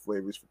fun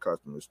flavors for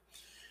customers.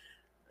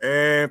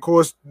 And of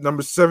course,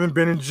 number seven,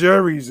 Ben and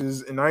Jerry's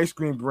is an ice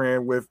cream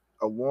brand with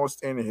a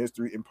long-standing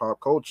history in pop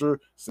culture,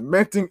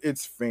 cementing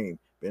its fame.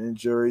 Ben and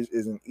Jerry's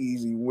is an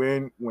easy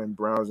win when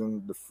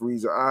browsing the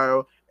freezer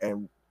aisle,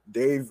 and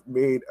they've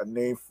made a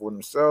name for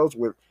themselves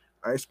with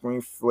ice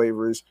cream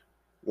flavors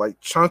like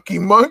Chunky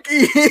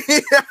Monkey.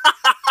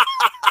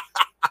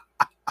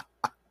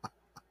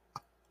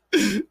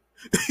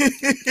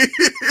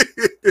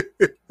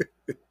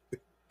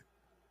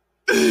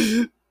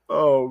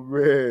 Oh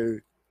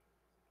man.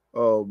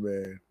 Oh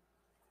man.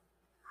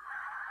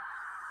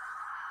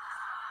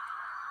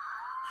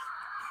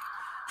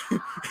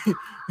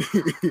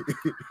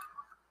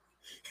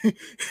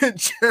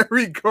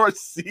 Jerry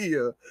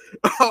Garcia.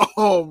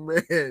 Oh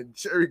man,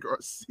 Jerry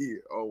Garcia.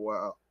 Oh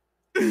wow.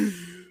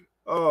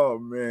 Oh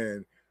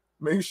man.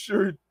 Make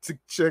sure to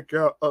check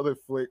out other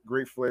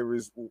great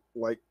flavors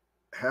like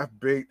half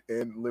baked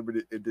and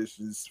limited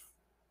editions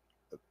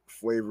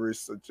flavors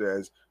such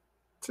as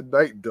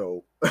Tonight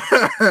Dough.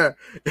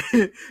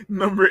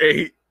 Number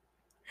 8,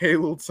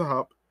 Halo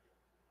Top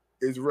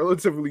is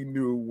relatively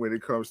new when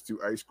it comes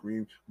to ice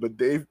cream, but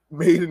they've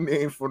made a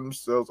name for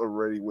themselves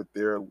already with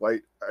their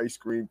light ice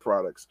cream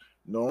products.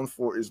 Known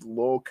for its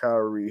low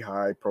calorie,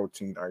 high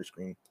protein ice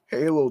cream,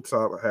 Halo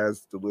Top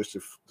has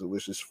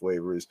delicious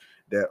flavors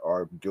that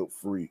are guilt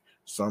free.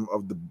 Some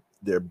of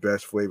their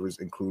best flavors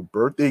include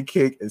birthday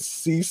cake and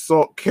sea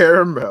salt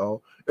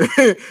caramel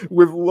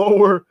with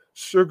lower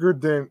sugar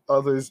than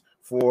others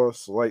for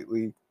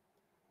slightly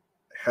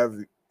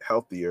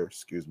healthier,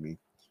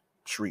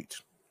 treat.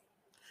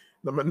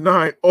 Number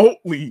 9,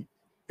 Oatly.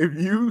 If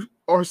you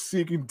are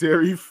seeking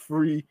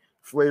dairy-free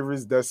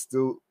flavors that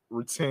still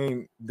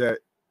retain that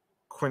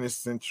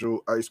quintessential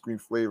ice cream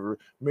flavor,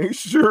 make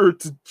sure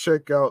to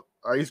check out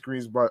Ice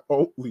Creams by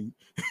Oatly.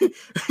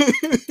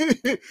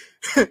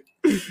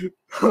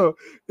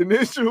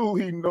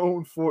 Initially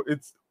known for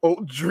its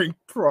oat drink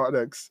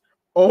products,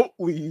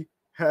 Oatly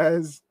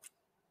has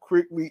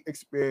quickly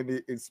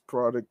expanded its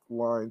product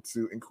line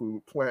to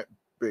include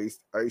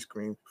plant-based ice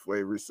cream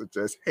flavors such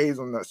as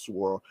hazelnut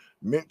swirl,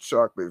 mint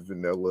chocolate,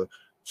 vanilla,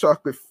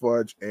 chocolate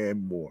fudge,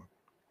 and more.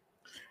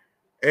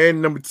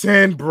 And number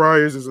 10,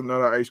 Breyers is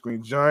another ice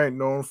cream giant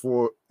known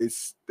for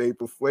its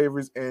staple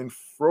flavors and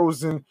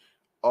frozen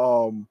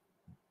um,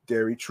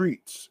 dairy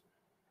treats.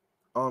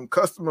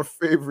 Customer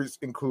favorites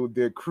include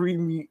their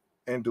creamy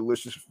and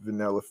delicious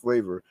vanilla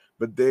flavor,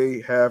 but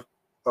they have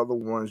other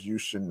ones you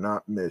should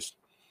not miss.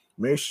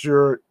 Make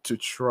sure to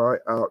try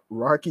out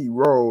Rocky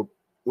Road,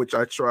 which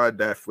I tried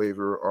that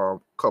flavor a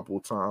couple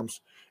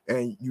times,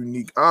 and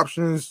unique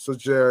options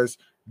such as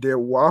their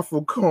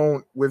waffle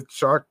cone with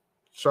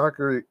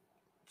chocolate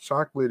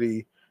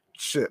chocolatey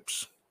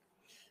chips.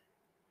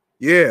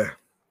 Yeah,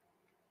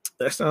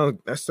 that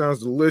sounds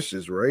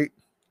delicious, right?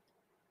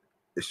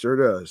 It sure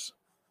does.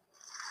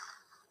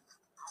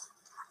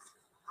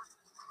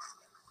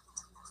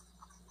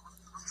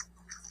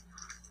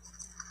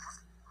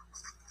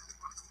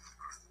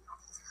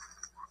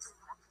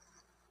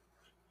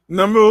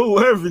 Number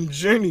 11,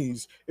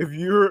 Jenny's. If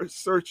you're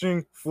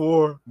searching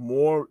for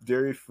more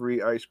dairy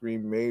free ice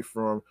cream made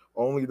from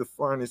only the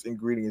finest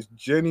ingredients,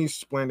 Jenny's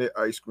splendid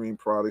ice cream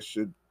products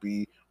should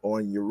be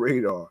on your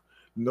radar.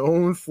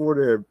 Known for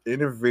their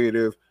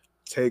innovative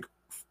take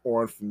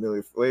on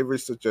familiar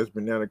flavors such as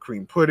banana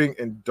cream pudding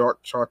and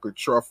dark chocolate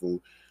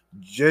truffle,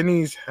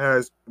 Jenny's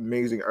has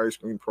amazing ice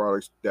cream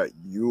products that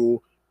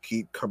you'll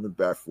keep coming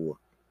back for.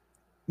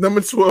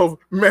 Number 12,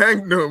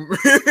 Magnum.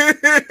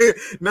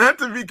 Not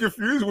to be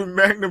confused with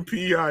Magnum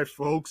PI,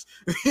 folks.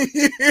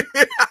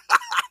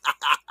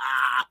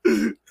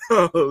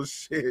 Oh,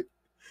 shit.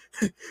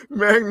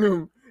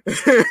 Magnum.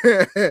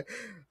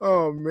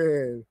 Oh,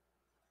 man.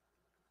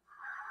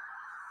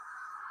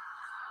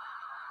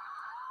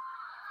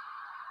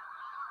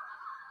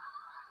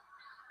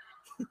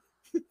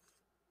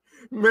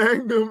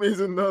 Magnum is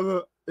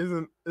an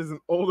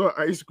older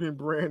ice cream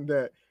brand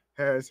that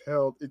has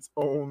held its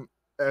own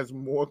as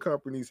more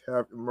companies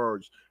have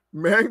emerged.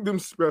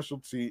 Magnum's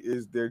specialty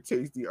is their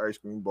tasty ice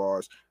cream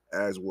bars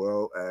as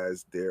well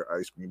as their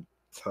ice cream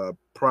tub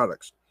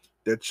products.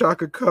 Their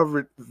chocolate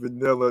covered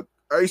vanilla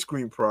ice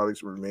cream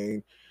products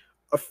remain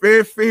a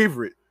fan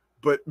favorite,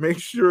 but make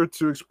sure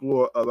to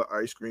explore other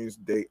ice creams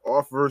they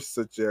offer,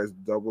 such as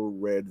double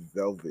red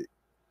velvet.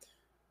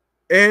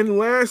 And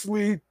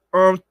lastly,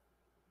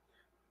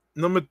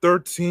 number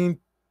 13,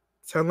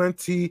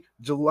 Talenti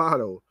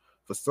Gelato.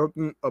 For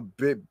something a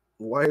bit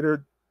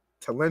lighter,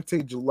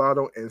 Talenti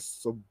Gelato and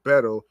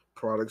Sorbetto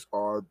products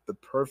are the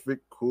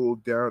perfect cool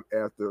down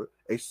after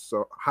a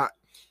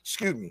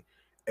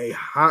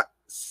hot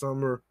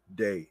summer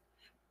day.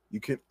 You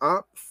can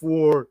opt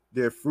for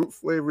their fruit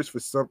flavors for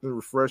something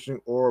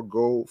refreshing or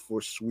go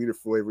for sweeter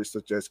flavors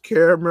such as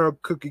caramel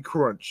cookie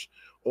crunch,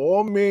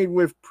 all made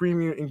with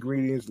premium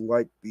ingredients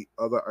like the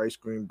other ice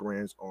cream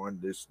brands on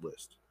this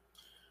list.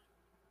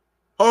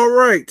 All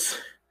right.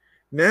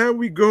 Now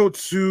we go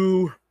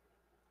to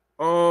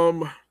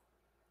um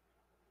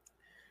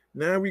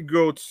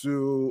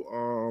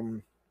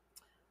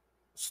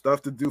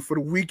stuff to do for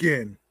the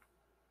weekend.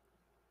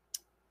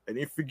 I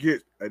didn't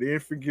forget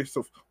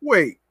so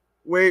wait.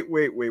 Wait a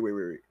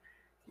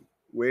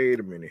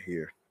minute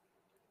here.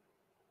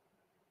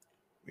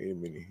 Wait a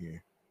minute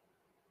here.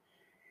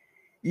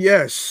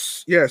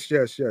 Yes. Yes.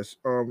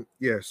 Um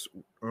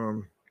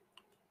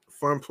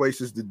Fun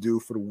places to do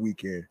for the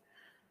weekend.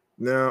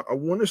 Now I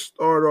want to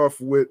start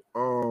off with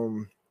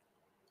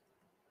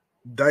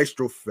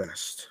Dystro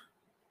Fest.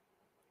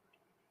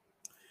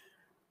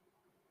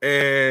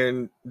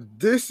 And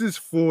this is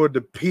for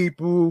the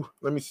people.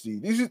 Let me see.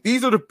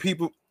 These are the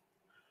people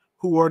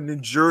who are New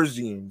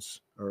Jerseyans.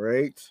 All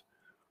right.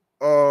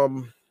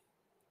 Um,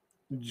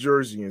 New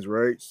Jerseyans,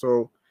 right?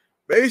 So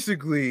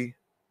basically,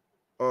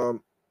 let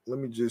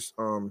me just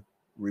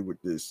read what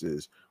this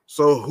is.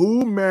 So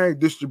Who Mag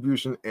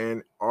Distribution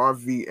and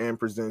RVN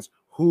presents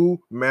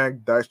Who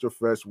Mag Dystro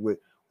Fest with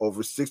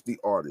over 60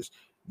 artists.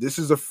 This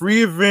is a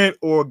free event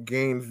or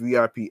gain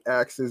VIP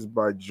access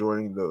by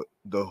joining the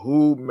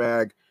Who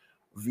Mag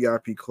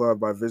VIP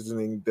Club by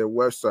visiting their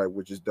website,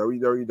 which is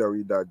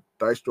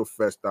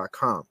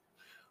www.dystrofest.com.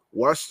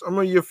 Watch some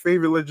of your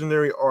favorite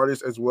legendary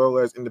artists as well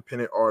as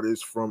independent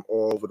artists from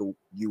all over the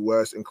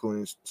U.S.,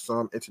 including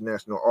some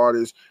international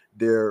artists.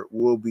 There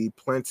will be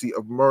plenty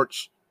of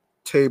merch,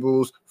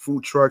 tables,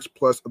 food trucks,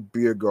 plus a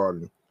beer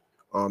garden.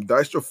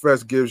 Dystro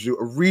Fest gives you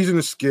a reason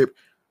to skip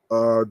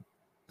the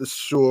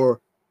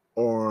shore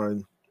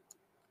on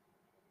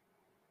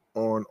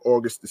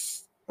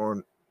August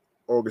on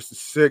August the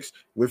 6th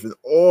with an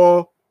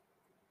all-day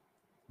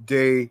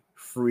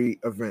free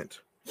event,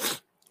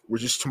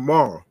 which is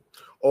tomorrow.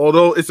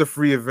 Although it's a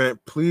free event,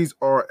 please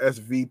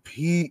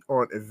RSVP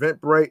on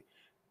Eventbrite.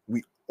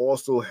 We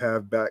also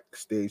have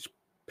backstage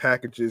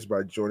packages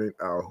by joining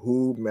our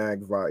Who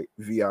Mag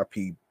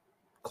VIP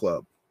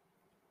Club.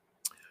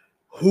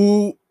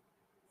 Who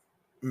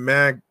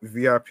Mag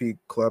VIP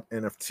Club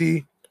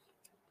NFT.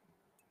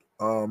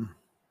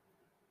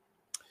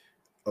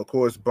 Of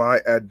course, buy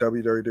at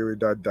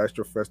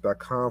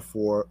www.dystrofest.com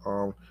for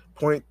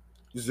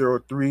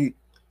 0.03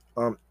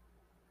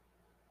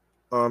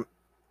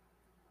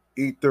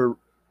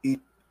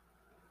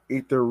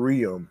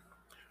 Ethereum.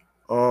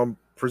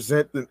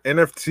 Present the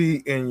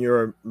NFT in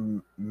your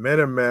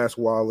MetaMask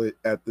wallet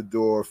at the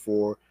door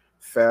for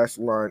fast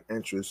line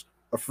interest.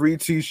 A free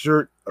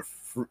T-shirt, a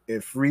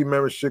free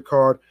membership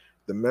card.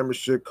 The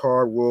membership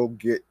card will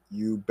get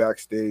you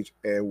backstage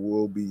and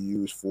will be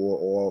used for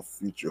all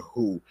future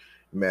Who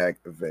Mag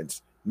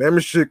events.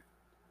 Membership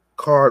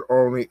card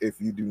only if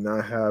you do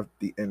not have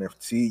the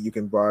NFT. You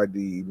can buy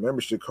the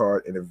membership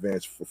card in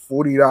advance for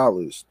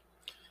 $40.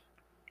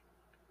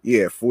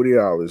 Yeah,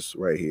 $40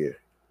 right here.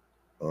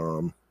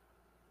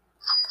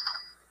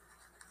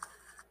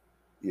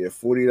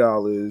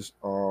 $40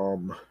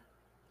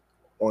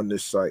 on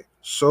this site.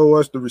 Show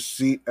us the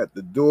receipt at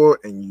the door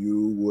and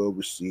you will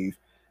receive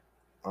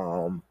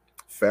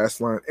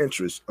Fastline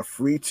interest, a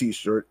free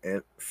T-shirt,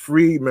 and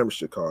free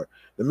membership card.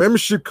 The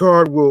membership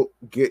card will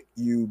get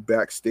you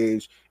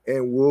backstage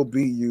and will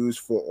be used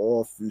for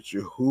all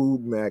future Who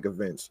Mag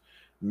events.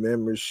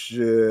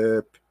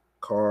 Membership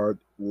card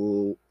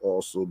will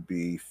also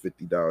be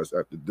 $50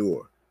 at the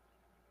door.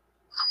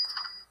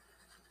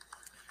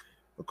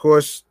 Of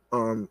course,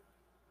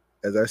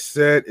 as I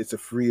said, it's a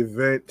free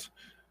event.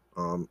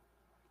 The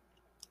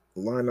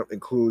lineup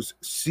includes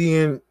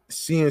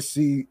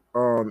CNC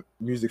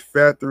Music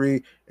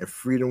Factory and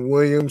Freedom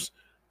Williams.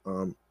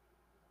 I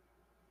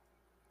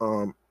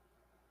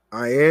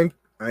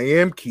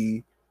am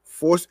Key,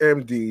 Force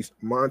MDs,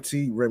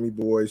 Monty, Remy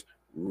Boys,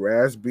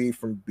 Raspy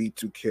from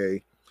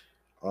B2K.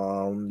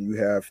 You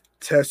have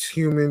Test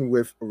Human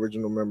with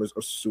original members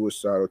of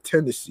Suicidal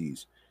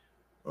Tendencies.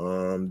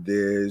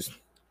 There's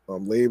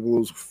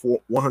labels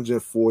for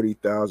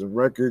 140,000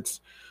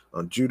 records.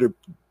 Judah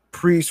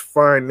Priest,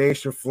 Fire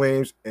Nation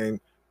Flames, and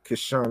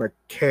Kashana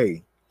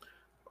K.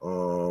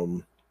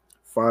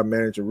 Five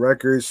Manager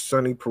Records,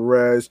 Sonny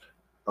Perez,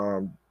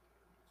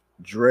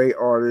 Dre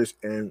Artist,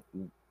 and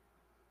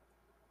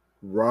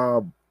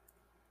Rob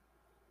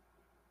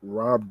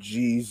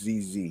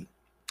GZZ.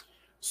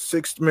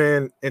 Sixth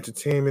Man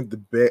Entertainment,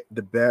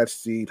 the Bad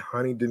Seed,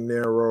 Honey De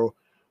Niro,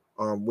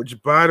 which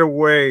by the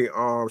way,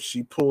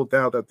 she pulled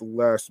out at the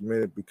last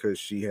minute because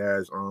she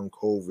has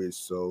COVID,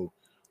 so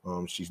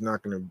she's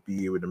not gonna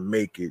be able to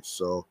make it.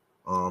 So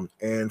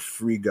and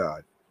Free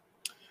God.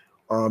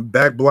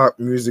 Backblock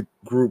Music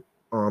Group,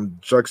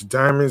 Jux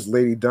Diamonds,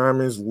 Lady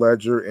Diamonds,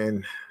 Ledger,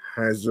 and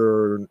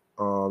Hazonomico.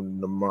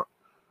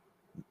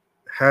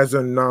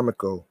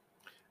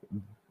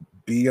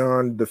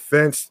 Beyond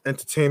Defense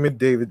Entertainment,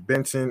 David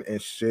Benson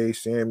and Shay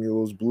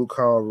Samuels, Blue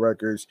Collar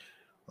Records,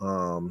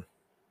 and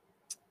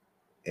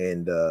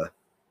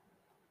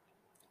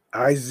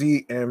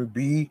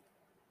IZMB,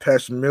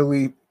 Pesh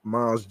Millie,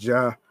 Miles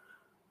Ja,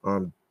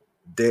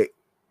 Dage,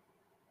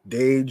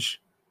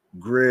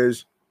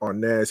 Grizz,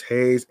 Arnaz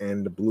Hayes,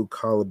 and the Blue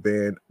Collar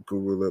Band,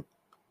 Gorilla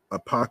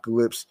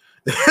Apocalypse,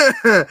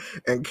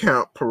 and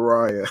Count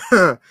Pariah.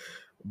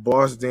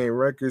 Boss Dane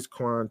Records,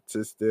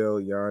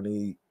 Quantisdale,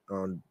 Yanni,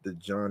 the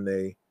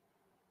Johnny,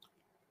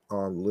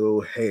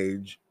 Lil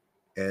Hage,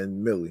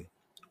 and Millie.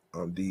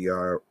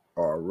 DRR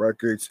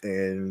Records,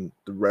 and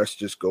the rest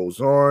just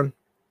goes on.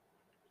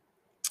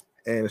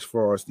 And as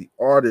far as the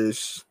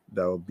artists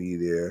that will be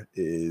there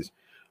is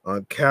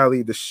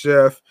Cali the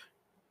Chef,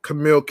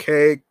 Camille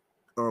K,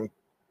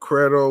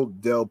 Credo,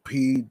 Del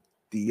P,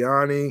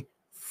 Diani,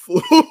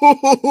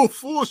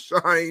 Full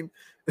Shine.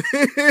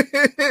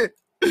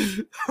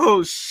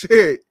 Oh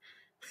shit.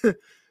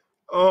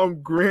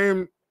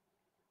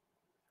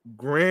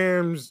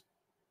 Grams,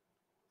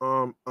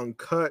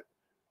 Uncut,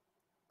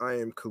 I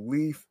Am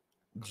Khalif,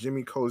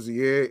 Jimmy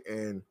Cozier,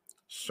 and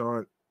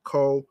Sean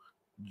Cole,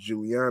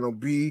 Giuliano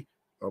B,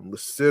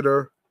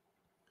 Lassiter,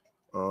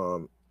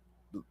 the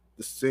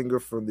singer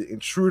from The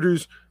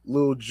Intruders,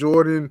 Lil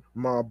Jordan,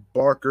 Ma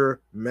Barker,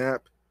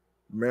 Map,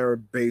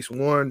 Merit Base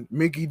 1,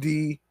 Mickey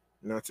D,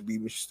 not to be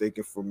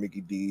mistaken for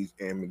Mickey D's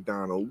and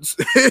McDonald's.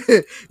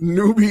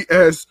 Newbie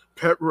S,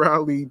 Pep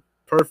Rally,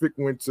 Perfect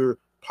Winter,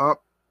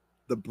 Pop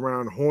the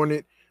Brown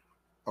Hornet,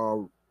 uh,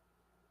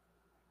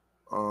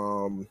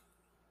 um,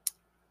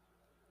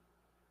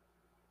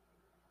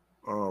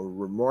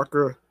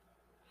 Remarker,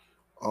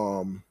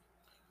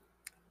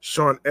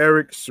 Sean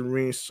Eric,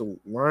 Serene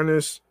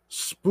Solanas,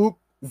 Spook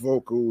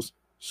Vocals,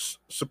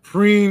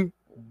 Supreme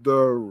the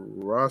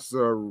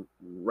Rasa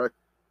Recta,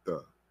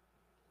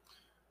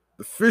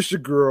 the Fisher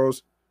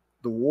Girls,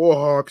 the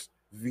Warhawks,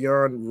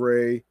 Vion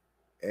Ray,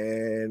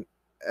 and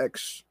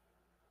X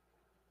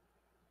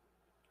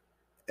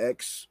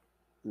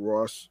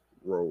Ross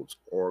Roads,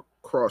 or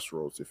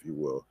Crossroads, if you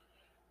will.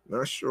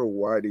 Not sure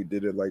why they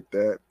did it like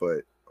that,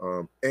 but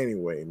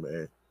anyway,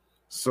 man.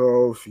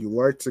 So if you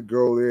like to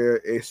go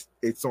there, it's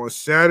on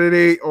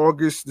Saturday,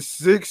 August the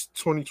 6th,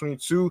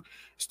 2022. It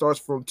starts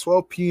from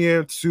 12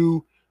 p.m.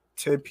 to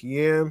 10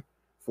 p.m.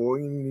 for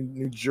any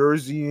New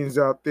Jerseyans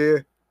out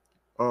there.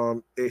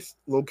 It's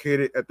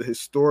located at the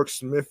historic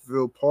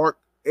Smithville Park,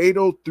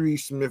 803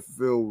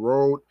 Smithville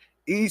Road,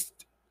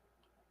 East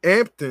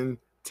Hampton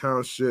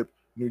Township,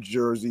 New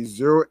Jersey,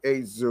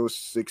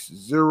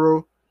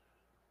 08060.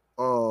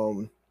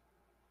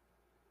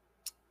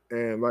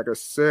 And like I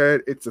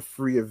said, it's a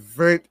free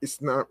event. It's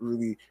not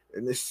really,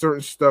 and there's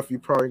certain stuff you're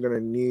probably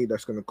gonna need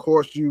that's gonna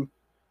cost you,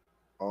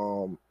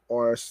 all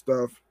that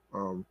stuff.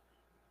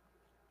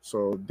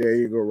 So there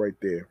you go, right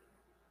there.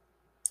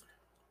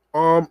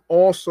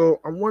 Also,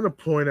 I want to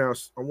point out,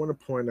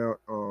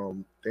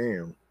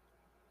 damn,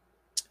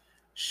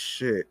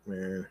 shit,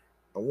 man.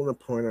 I want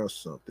to point out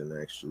something.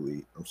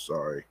 Actually, I'm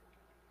sorry.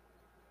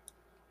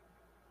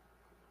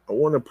 I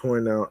want to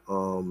point out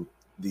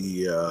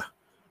the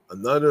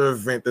another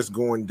event that's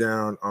going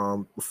down.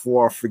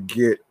 Before I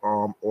forget,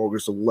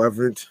 August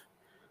 11th.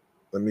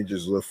 Let me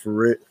just look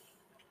for it.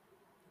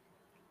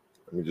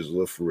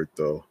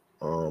 Though.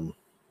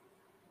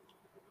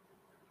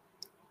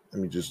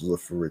 Let me just look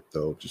for it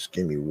though. Just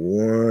give me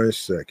 1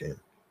 second.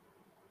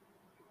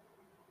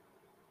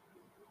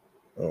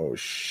 Oh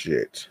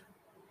shit.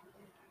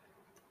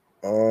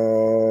 Wait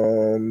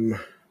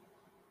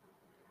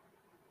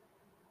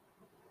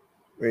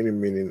a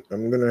minute.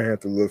 I'm gonna have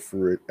to look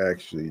for it.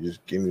 Actually,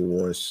 just give me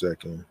 1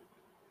 second.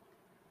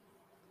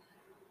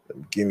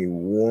 Give me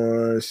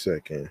 1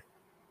 second.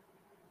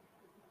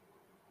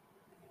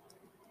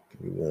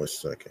 Give me 1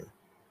 second.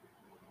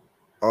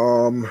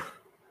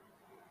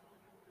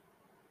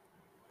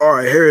 All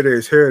right, here it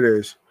is.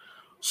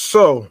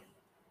 So,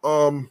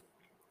 all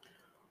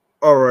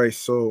right.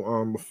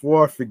 So,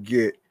 before I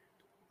forget,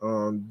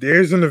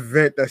 there's an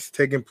event that's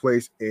taking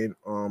place in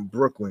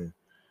Brooklyn,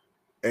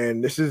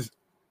 and this is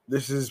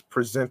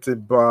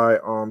presented by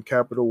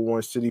Capital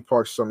One City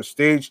Park Summer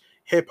Stage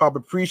Hip Hop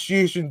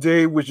Appreciation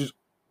Day, which is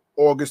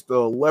August the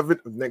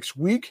 11th of next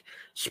week.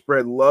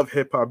 Spread Love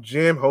Hip Hop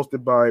Jam,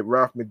 hosted by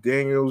Ralph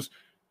McDaniels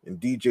and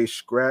DJ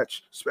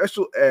Scratch.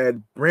 Special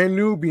ed, Brand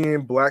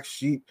Nubian, Black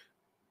Sheep,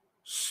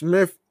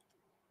 Smith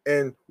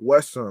and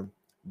Wesson,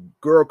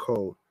 Girl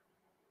Code,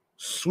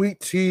 Sweet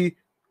Tea,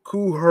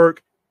 Kool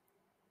Herc,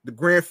 the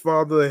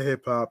grandfather of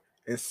hip hop,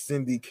 and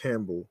Cindy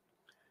Campbell.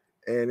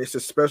 And it's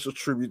a special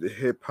tribute to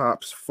hip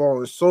hop's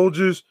fallen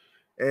soldiers.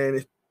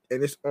 And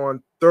it's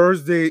on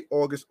Thursday,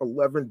 August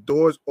 11th.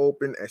 Doors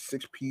open at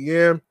 6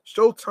 p.m.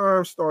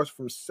 Showtime starts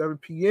from 7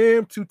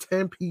 p.m. to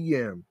 10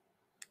 p.m.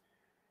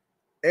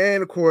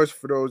 And of course,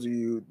 for those of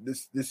you,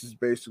 this is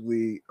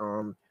basically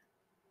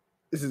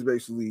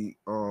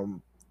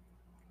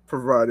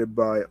provided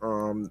by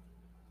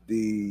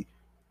the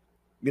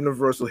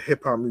Universal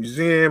Hip Hop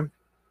Museum.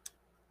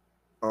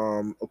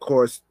 Of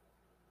course,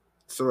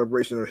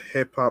 celebration of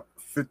hip hop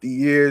 50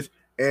 years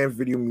and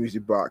Video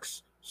Music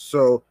Box.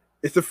 So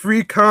it's a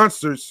free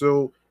concert,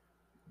 so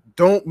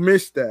don't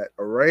miss that.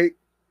 All right,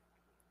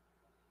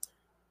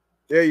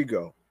 there you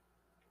go.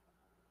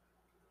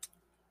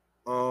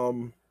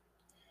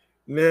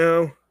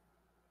 Now,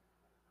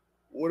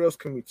 what else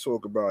can we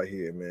talk about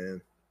here,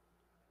 man?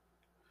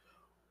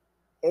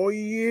 Oh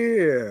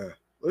yeah,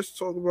 let's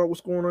talk about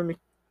what's going on.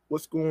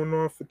 What's going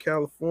on for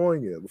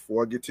California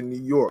before I get to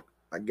New York?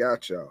 I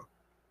got y'all.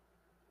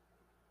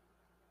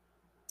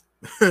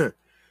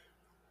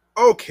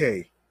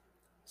 Okay,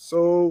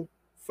 so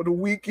for the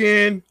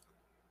weekend,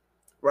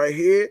 right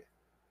here,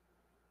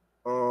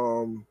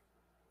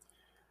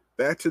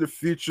 Back to the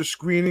Future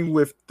screening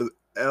with the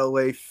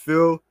LA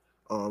Phil.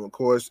 Of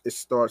course, it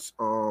starts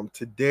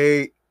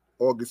today,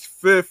 August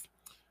 5th,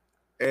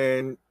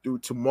 and through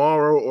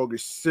tomorrow,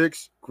 August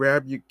 6th.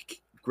 Grab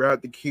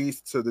the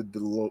keys to the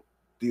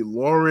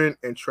DeLorean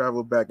and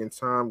travel back in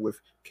time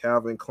with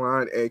Calvin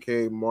Klein,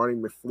 aka Marty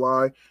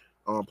McFly,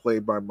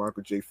 played by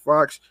Michael J.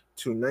 Fox,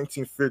 to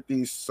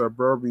 1950s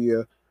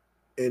suburbia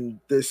in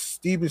this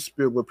Steven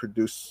Spielberg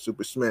produced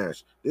Super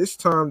Smash. This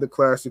time the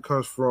classic it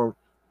comes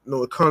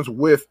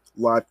with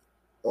live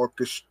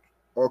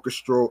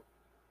orchestral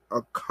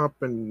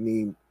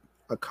accompaniment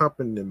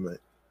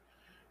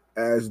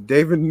as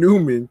David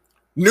Newman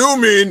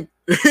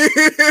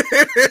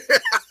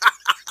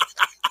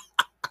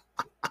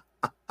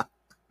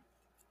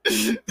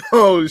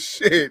Oh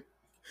shit.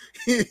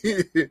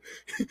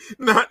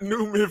 Not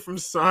Newman from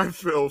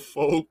Seinfeld,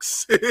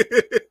 folks.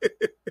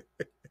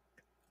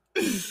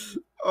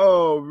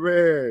 Oh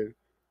man.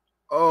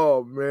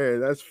 Oh man,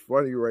 that's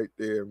funny right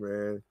there,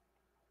 man.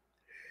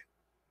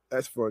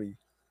 That's funny.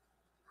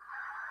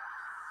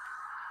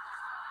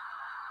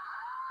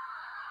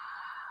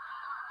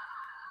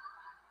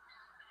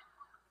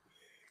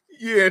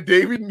 Yeah,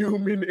 David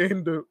Newman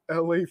and the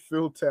LA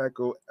field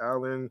tackle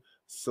Alan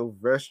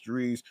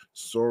Silvestri's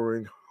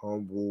soaring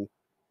hum,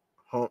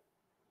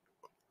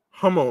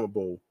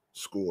 hummable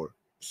score.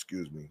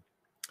 Excuse me.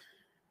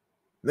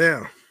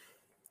 Now,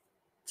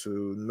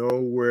 to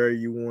know where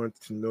you want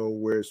to know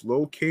where it's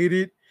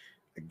located,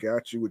 I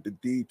got you with the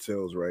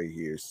details right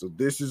here. So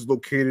this is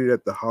located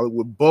at the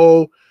Hollywood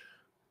Bowl,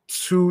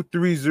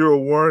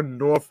 2301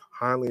 North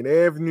Highland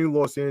Avenue,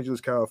 Los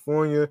Angeles,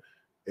 California.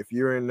 If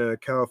you're in the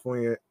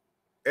California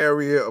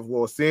area of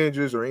Los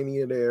Angeles or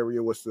any other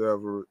area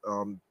whatsoever,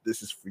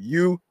 this is for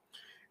you.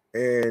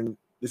 And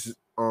this is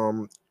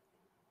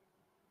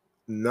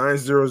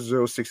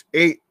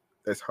 90068.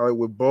 That's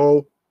Hollywood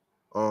Bowl,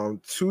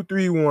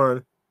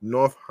 231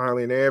 North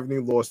Highland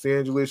Avenue, Los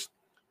Angeles,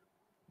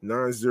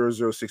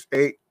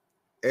 90068.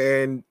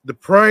 And the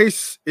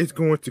price is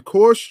going to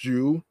cost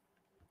you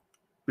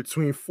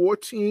between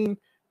 14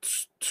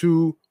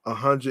 to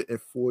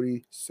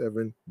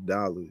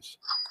 $147.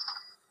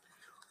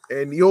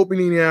 And the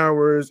opening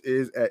hours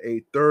is at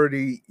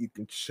 8:30. You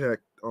can check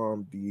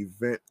the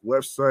event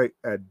website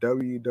at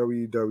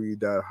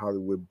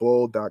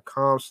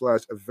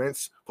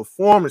www.hollywoodbowl.com/events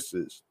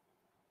performances.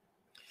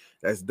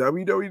 That's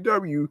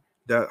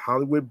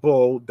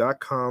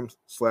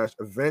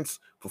www.hollywoodbowl.com/events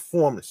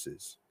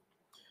performances.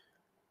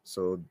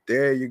 So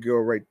there you go,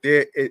 right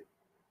there. It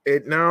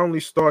not only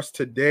starts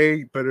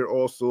today, but you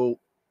also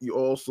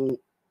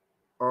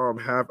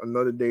have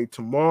another day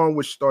tomorrow,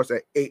 which starts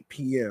at 8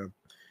 p.m.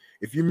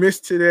 If you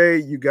missed today,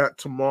 you got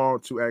tomorrow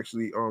to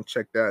actually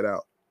check that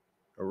out.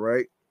 All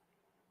right.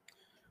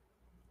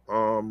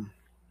 Um.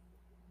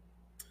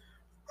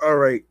 All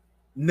right.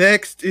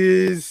 Next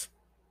is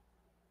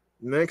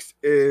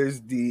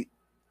the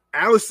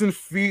Allison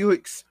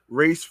Felix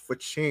Race for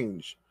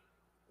Change.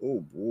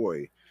 Oh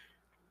boy.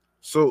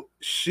 So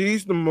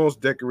she's the most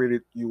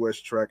decorated U.S.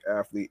 track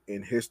athlete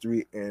in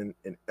history and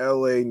an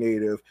LA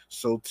native.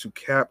 So to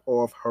cap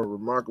off her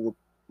remarkable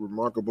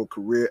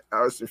career,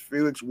 Allison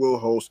Felix will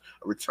host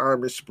a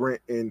retirement sprint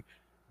in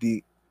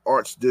the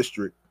Arts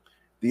District.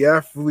 The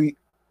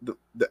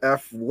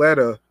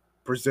Athleta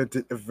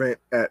presented event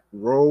at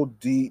Roll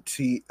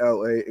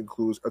DTLA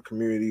includes a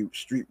community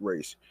street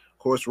race.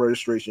 Horse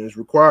registration is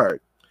required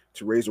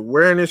to raise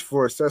awareness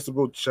for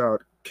accessible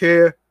child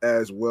care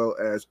as well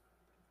as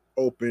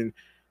open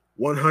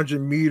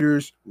 100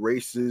 meters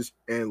races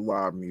and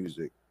live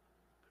music.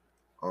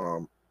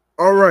 All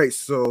right,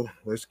 so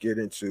let's get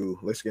into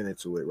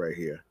it right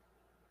here.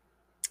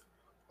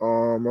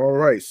 All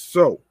right,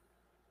 so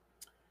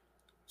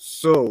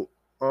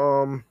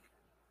um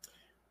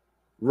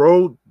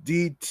Road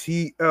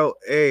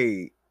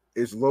DTLA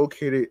is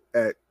located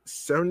at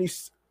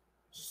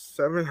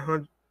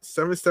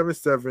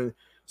 777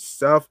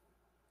 South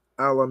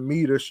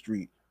Alameda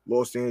Street,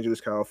 Los Angeles,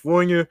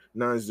 California,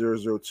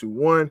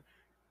 90021.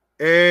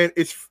 And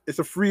it's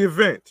a free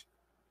event.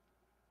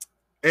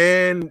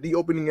 And the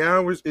opening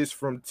hours is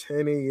from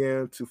 10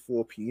 a.m. to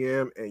 4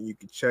 p.m. And you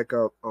can check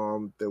out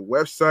the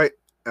website,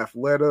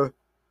 Athleta,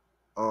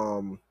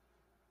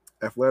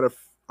 Athleta,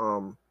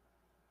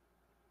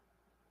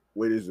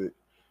 what is it?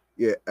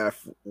 Yeah,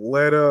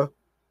 Athleta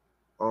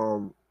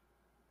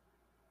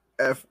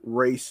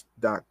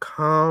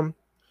frace.com.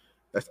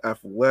 That's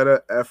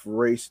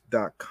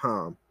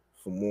athletafrace.com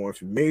for more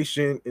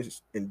information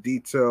and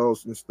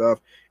details and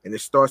stuff. And it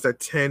starts at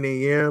 10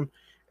 a.m.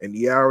 and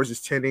the hours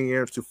is 10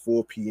 a.m. to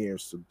 4 p.m.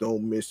 So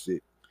don't miss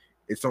it.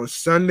 It's on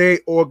Sunday,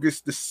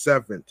 August the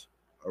 7th.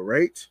 All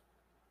right.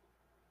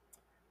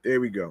 There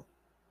we go.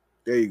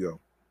 There you go.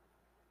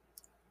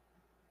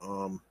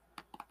 All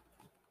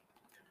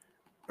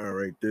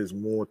right, there's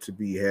more to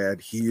be had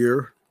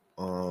here.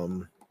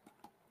 Trying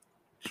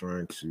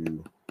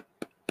to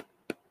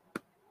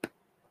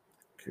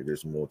Okay,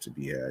 there's more to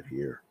be had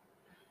here.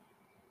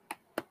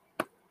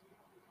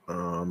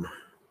 Okay,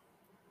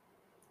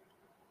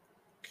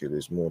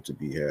 there's more to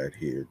be had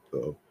here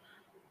though.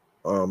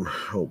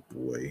 Oh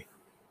boy.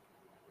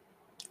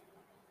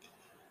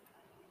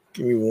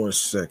 Give me 1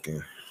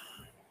 second.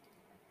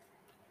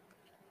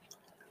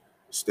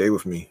 Stay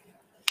with me.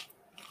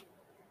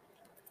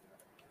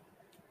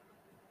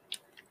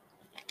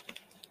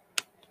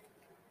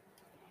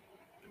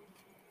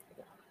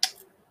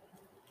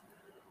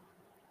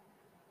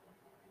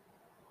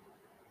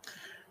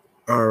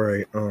 All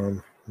right,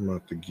 I'm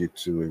about to get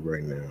to it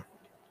right now.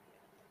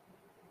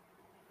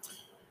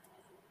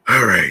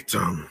 All right,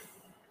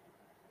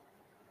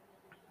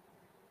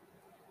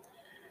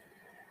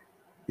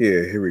 yeah,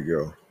 here we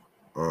go.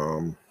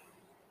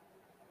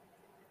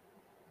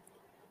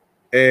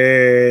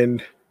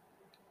 And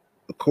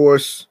of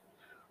course,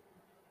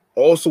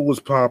 also what's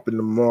popping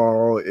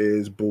tomorrow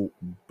is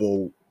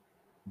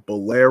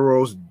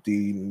Boleros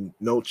de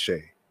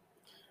Noche.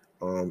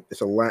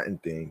 It's a Latin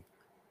thing.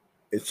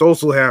 It's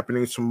also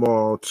happening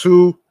tomorrow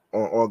too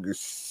on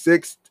August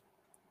 6th.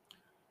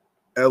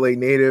 LA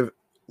native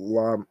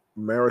La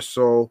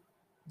Marisol,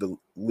 the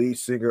lead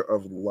singer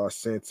of La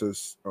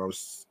Santas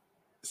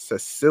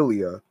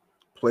Cecilia,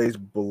 plays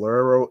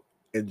bolero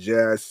and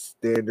jazz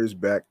standards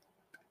backed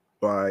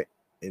by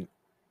an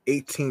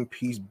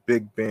 18-piece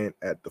big band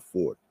at the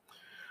Ford.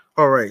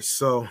 All right,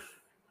 so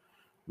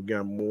we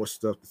got more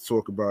stuff to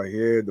talk about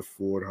here. The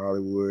Ford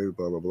Hollywood,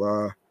 blah blah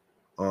blah.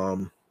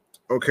 Um,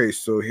 okay,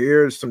 so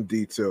here's some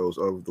details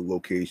of the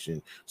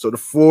location. So the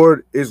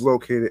Ford is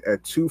located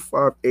at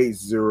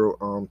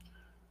 2580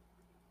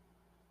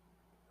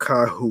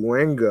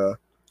 Cahuenga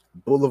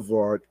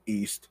Boulevard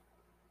East,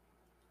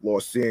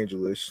 Los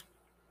Angeles,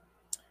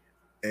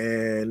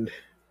 and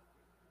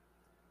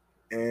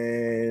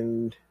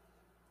and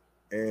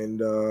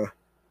and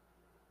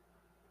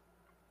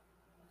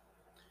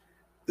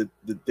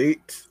the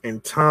date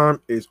and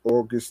time is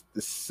August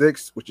the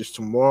 6th, which is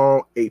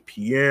tomorrow, 8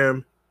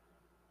 p.m.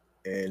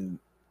 And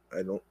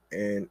I don't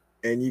and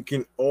you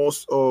can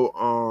also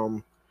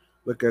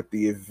look at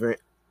the event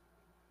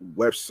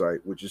website,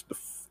 which is the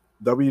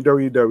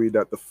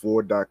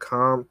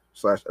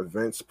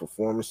www.theford.com/events,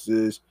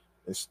 performances,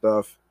 and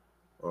stuff.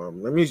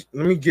 Let me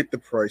get the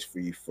price for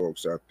you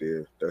folks out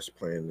there that's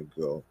planning to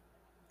go.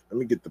 Let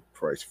me get the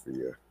price for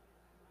you.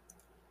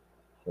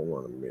 Hold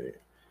on a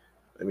minute.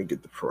 Let me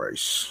get the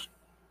price.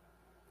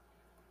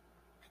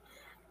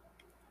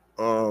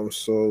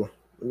 So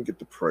let me get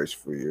the price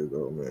for you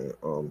though, man.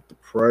 The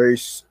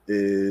price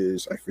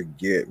is I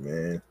forget,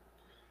 man.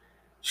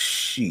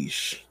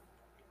 Sheesh.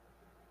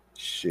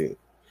 Shit.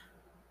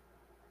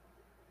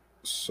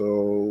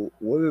 So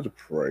what is the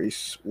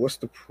price? What's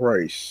the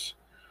price?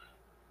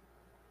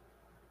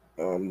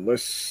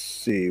 Let's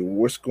see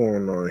what's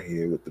going on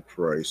here with the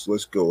price.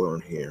 Let's go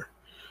on here.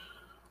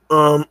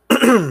 Um,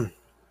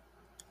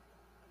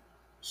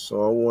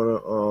 so I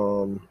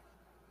wanna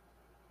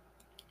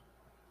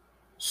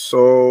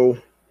so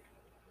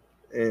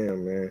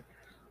damn man.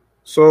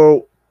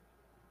 So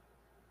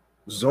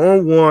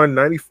Zone 1,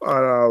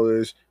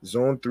 $95,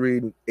 Zone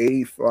 3,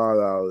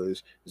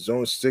 $85,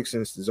 Zone 6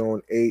 and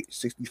Zone 8,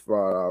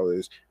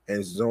 $65,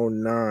 and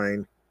Zone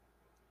 9,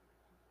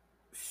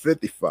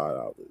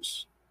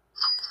 $55.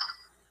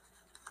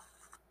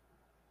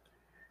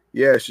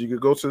 Yes, you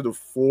could go to the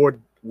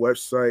Ford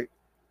website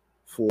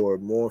for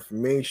more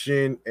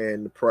information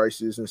and the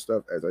prices and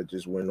stuff as I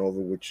just went over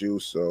with you.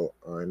 So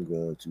I'm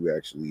going to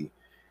actually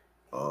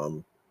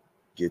um,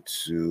 get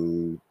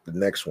to the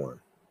next one.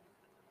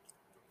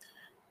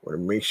 I want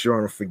to make sure I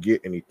don't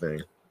forget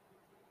anything.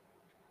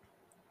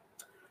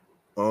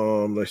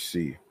 Let's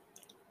see.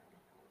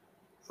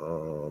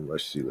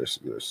 Let's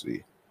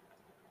see.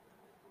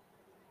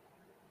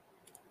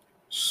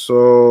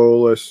 So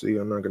let's see.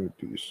 I'm not gonna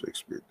do the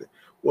Shakespeare thing.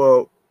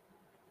 Well,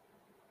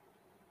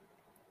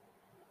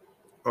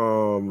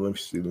 let me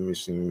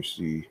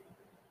see.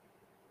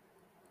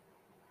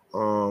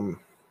 Um,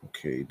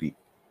 okay,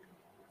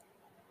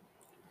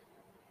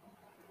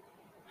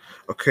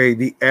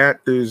 the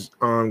actors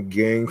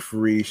gang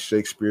free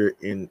Shakespeare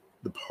in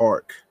the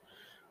Park.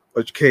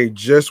 Okay,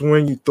 just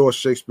when you thought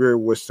Shakespeare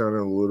was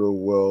sounding a little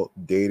well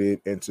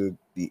dated into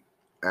the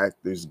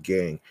actors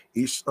gang.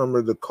 Each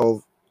summer the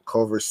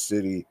Culver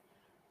City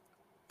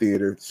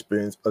Theater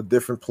spins a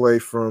different play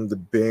from the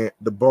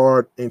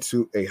Bard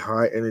into a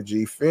high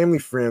energy, family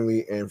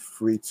friendly, and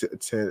free to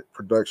attend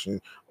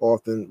production,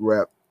 often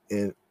wrapped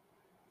in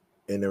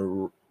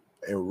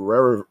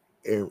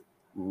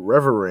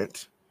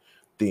irreverent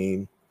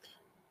theme.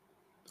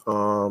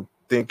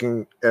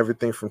 Thinking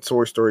everything from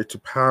Toy Story to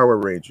Power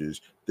Rangers.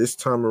 This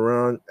time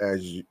around,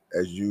 as you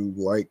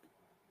like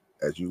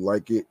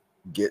it,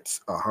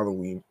 gets a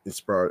Halloween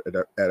inspired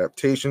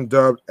adaptation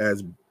dubbed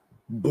as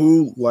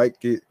Boo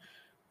Like It,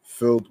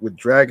 filled with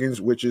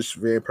dragons, witches,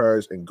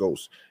 vampires, and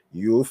ghosts.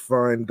 You'll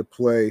find the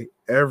play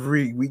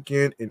every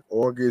weekend in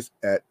August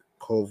at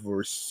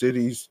Culver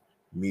City's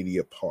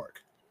Media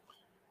Park.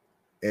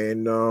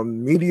 And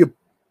Media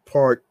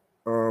Park,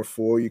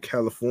 for you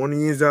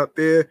Californians out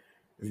there,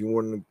 if you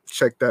want to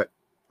check that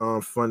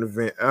fun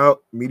event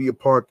out, Media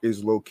Park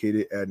is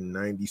located at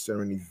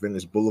 9070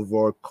 Venice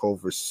Boulevard,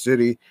 Culver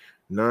City,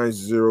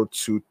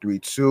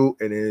 90232,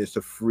 and it is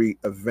a free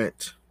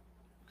event.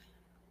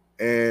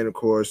 And of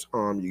course,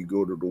 you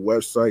go to the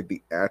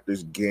website,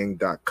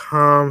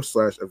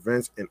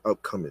 theactorsgang.com/events and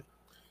upcoming.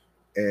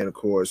 And of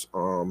course,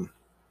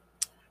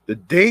 the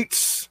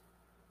dates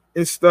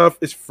and stuff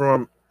is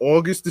from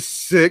August the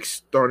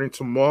 6th, starting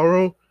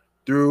tomorrow,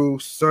 through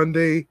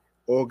Sunday,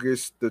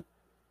 August the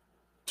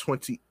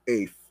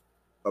 28th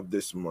of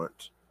this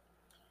month.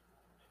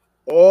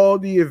 All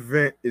the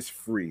event is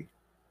free.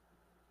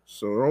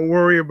 So don't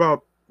worry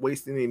about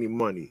wasting any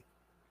money.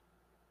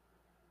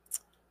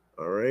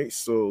 All right.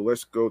 So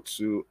let's go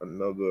to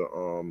another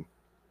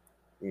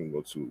we can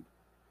go to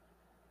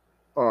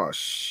Oh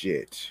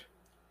shit.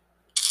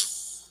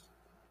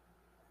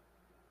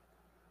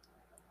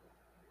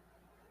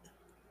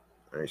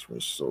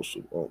 Iceman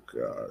social. Oh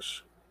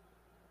gosh.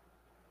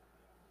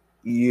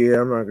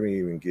 Yeah, I'm not gonna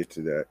even get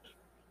to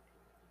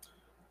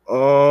that.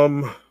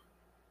 Um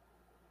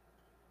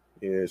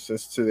yeah,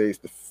 since today's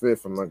the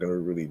 5th, I'm not gonna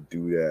really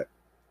do that.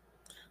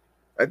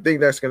 I think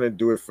that's gonna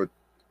do it for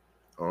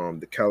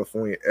the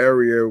California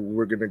area.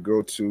 We're gonna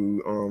go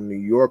to New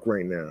York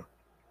right now.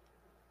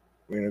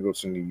 We're gonna go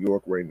to New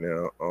York right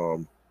now.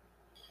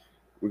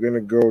 We're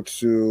gonna go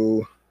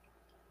to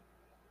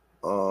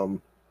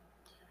um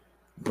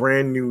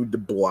brand new the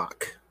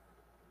Block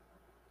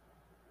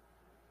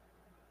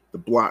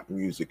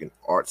Music and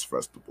Arts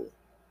Festival.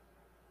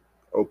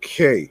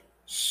 Okay,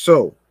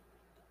 so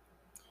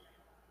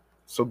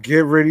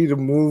get ready to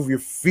move your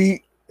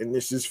feet, and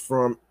this is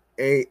from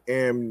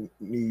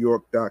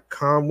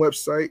amnewyork.com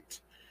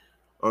website.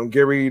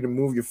 Get ready to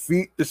move your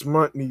feet. This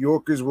month, New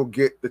Yorkers will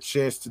get the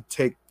chance to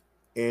take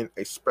in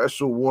a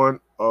special one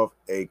of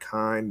a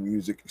kind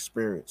music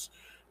experience.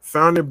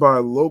 Founded by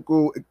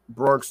local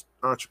Bronx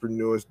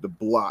entrepreneurs, the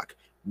Block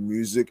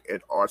Music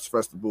and Arts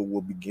Festival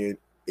will begin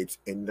its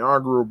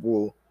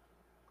inaugural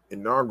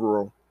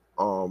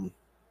um,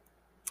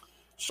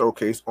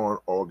 showcase on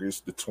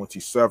August the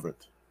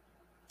 27th.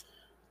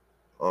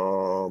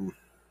 All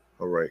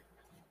right.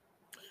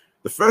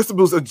 The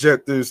festival's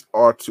objectives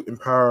are to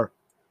empower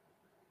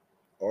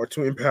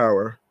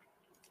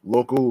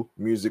local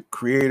music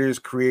creators,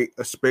 create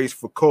a space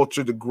for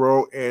culture to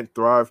grow and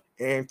thrive,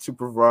 and to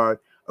provide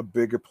a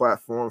bigger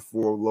platform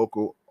for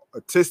local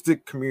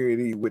artistic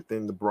community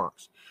within the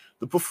Bronx.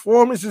 The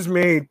performance is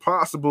made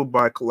possible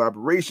by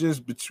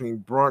collaborations between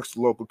Bronx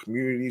local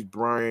communities,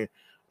 Brian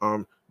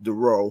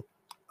DeRoe,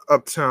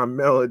 Uptown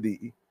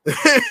Melody,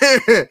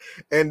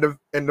 and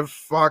the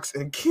Fox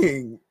and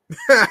King.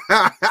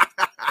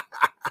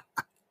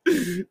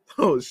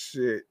 Oh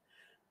shit.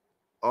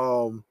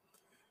 Um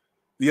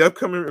The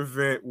upcoming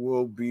event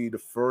will be the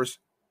first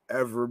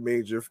ever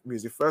major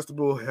music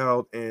festival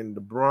held in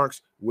the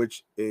Bronx,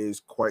 which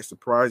is quite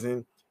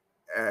surprising.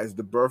 As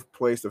the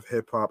birthplace of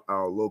hip hop,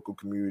 our local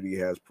community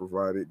has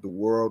provided the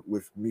world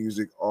with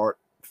music, art,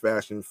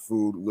 fashion,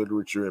 food,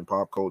 literature, and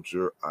pop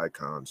culture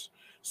icons,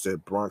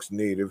 said Bronx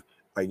native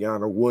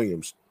Ayanna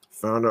Williams,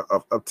 founder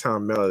of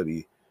Uptown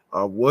Melody.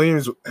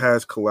 Williams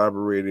has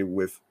collaborated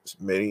with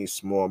many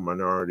small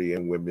minority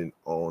and women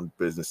owned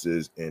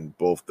businesses in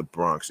both the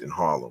Bronx and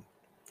Harlem.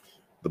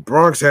 The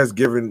Bronx has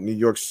given New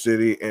York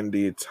City and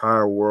the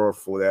entire world,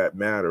 for that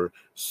matter,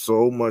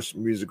 so much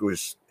musical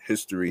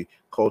history,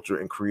 culture,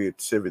 and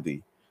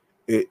creativity.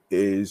 It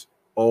is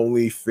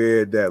only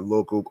fair that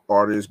local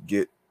artists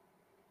get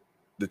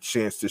the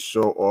chance to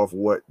show off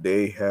what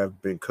they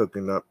have been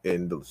cooking up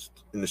in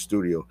the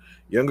studio.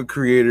 Younger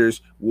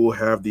creators will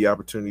have the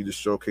opportunity to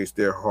showcase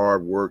their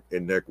hard work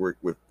and network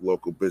with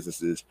local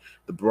businesses.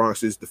 The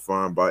Bronx is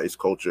defined by its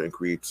culture and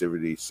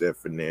creativity, said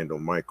Fernando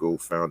Michael,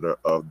 founder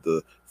of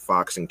the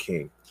Fox and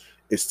King.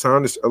 It's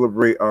time to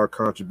celebrate our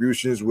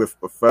contributions with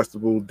a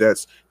festival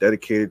that's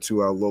dedicated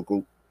to our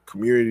local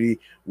community.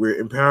 We're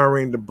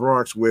empowering the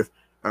Bronx with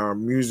our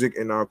music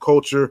and our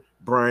culture,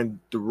 Brian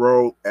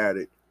DeRoe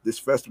added. This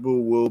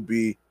festival will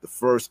be the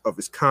first of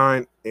its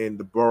kind in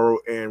the borough,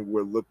 and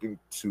we're looking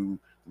to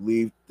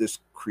leave this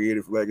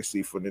creative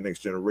legacy for the next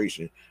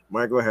generation.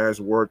 Michael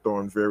has worked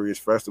on various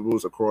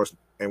festivals across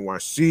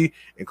NYC,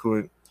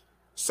 including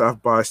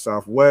South by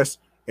Southwest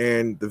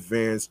and the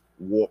Vans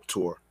Warp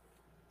Tour.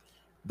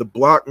 The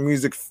Block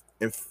Music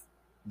and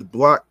the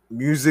Block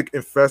Music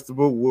and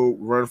Festival will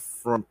run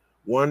from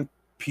 1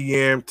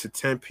 p.m. to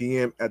 10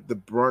 p.m. at the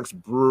Bronx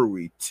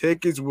Brewery.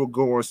 Tickets will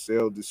go on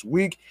sale this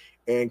week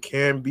and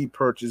can be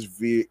purchased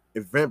via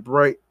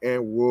Eventbrite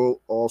and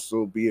will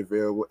also be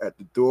available at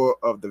the door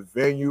of the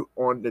venue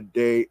on the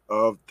day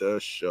of the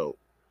show.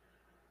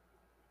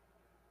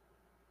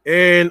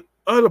 And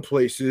other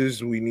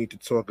places we need to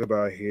talk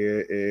about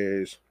here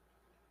is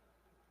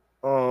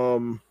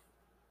um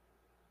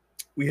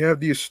we have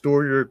the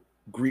Astoria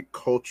Greek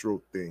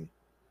cultural thing.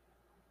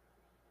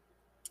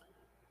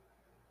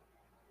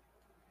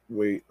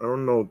 Wait, I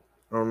don't know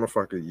if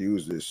I could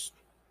use this,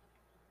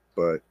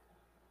 but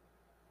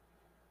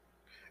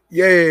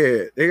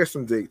yeah, they got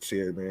some dates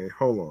here, man.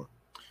 Hold on.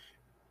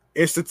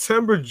 In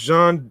September,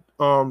 John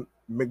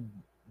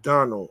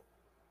McDonald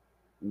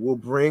will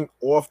bring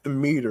Off the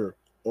Meter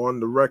on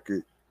the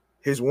record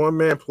his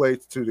one-man play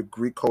to the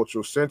Greek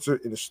Cultural Center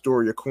in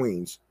Astoria,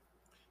 Queens.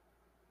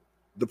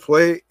 The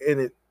play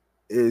in it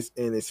is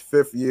in its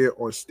 5th year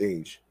on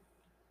stage.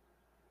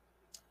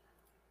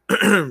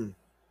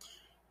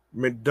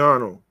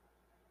 McDonald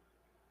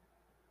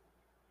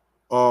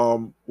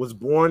was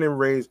born and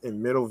raised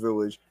in Middle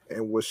Village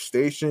and was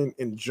stationed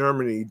in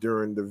Germany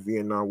during the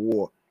Vietnam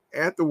War.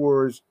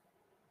 Afterwards,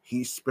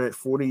 he spent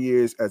 40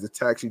 years as a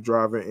taxi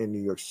driver in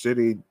New York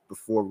City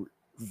before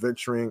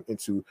venturing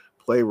into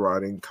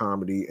playwriting,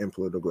 comedy, and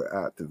political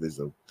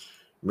activism.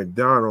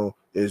 McDonald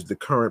is the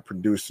current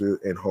producer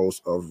and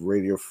host of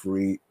Radio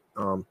Free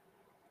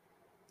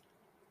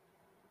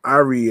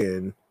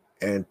Ariane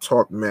and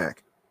Talk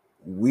Mac.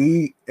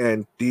 We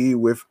and D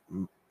with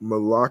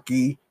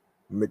Malaki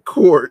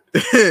McCourt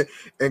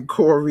and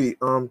Corey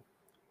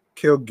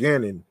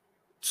Kilgannon.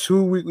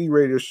 2 weekly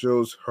radio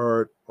shows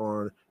heard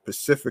on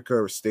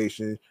Pacifica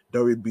station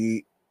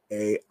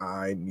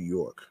WBAI New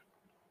York.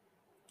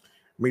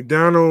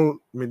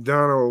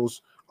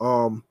 McDonald's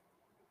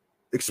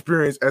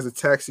experience as a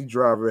taxi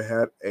driver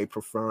had a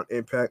profound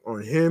impact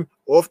on him.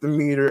 Off the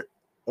Meter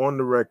on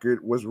the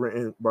Record was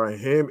written by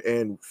him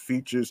and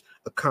features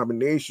a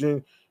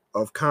combination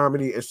of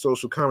comedy and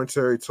social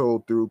commentary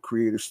told through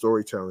creative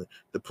storytelling.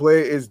 The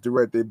play is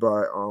directed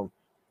by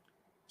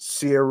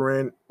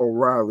Ciaran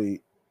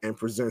O'Reilly and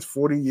presents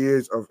 40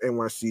 years of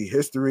NYC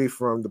history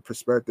from the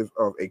perspective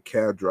of a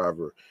cab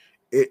driver.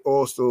 It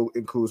also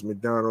includes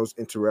McDonald's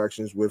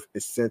interactions with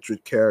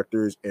eccentric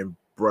characters and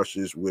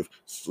brushes with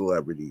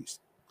celebrities.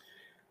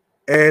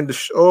 And the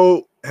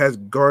show has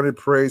garnered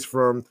praise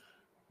from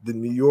the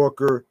New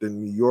Yorker, the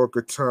New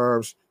York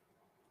Times,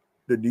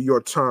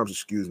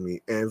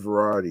 and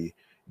Variety.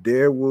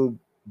 There will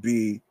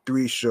be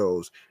 3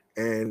 shows,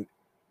 and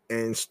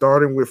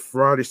starting with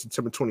Friday,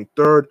 September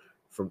 23rd,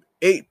 from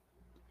 8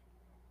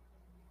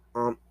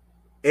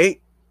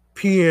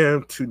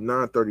 p.m. to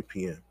 9:30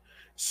 p.m.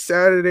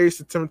 Saturday,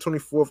 September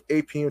 24th,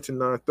 8 p.m. to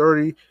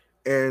 9:30,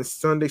 and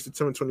Sunday,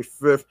 September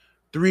 25th,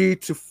 3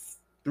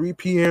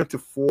 p.m. to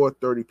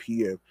 4:30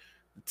 p.m.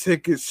 The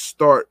tickets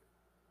start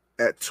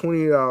at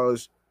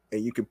 $20,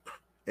 and you can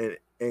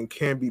and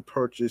can be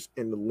purchased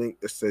in the link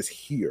that says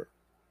here.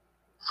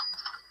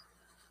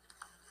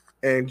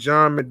 And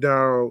John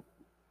McDowell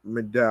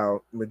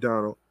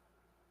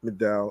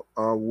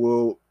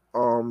will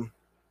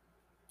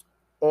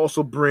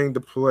also bring the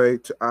play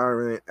to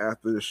Ireland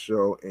after the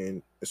show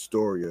in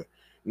Astoria.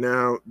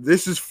 Now,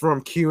 this is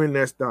from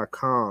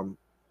QNS.com,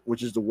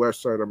 which is the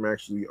website I'm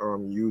actually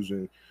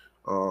using,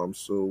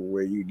 so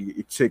where you get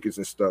your tickets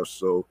and stuff.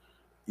 So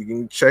you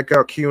can check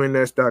out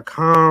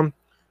QNS.com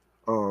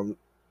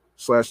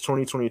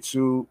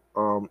 /2022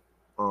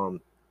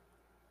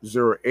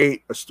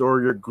 08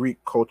 Astoria Greek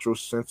Cultural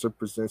Center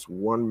presents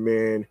one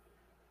man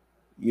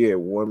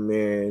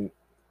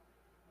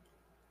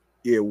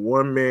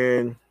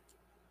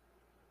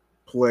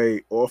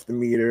play Off the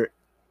Meter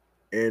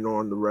and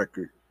On the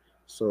Record.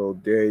 So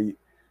there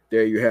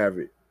you have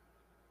it.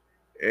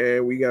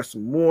 And we got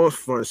some more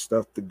fun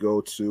stuff to go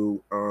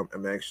to.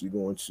 I'm actually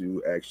going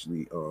to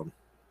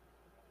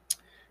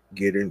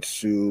get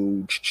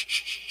into.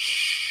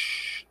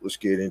 Let's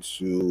get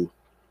into.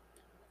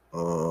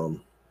 Oh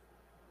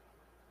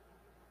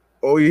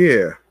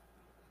yeah,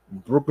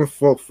 Brooklyn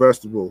Folk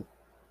Festival.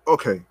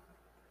 Okay.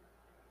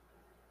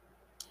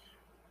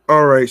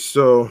 All right,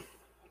 so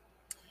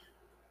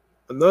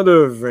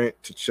another event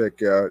to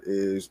check out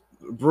is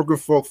Brooklyn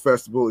Folk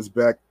Festival is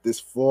back this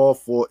fall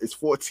for its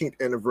 14th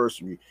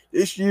anniversary.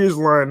 This year's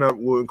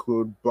lineup will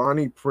include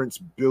Bonnie Prince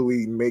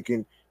Billy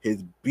making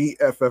his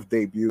BFF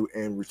debut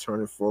and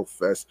returning Folk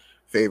Fest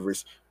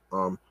favorites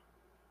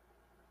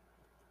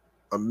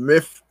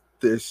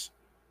Amythis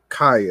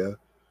Kaya,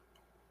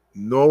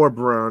 Noah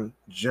Brown,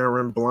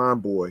 Jaron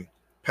Blindboy,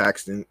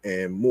 Paxton,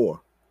 and more.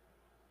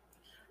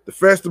 The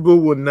festival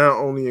will not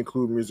only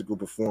include musical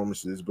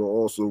performances, but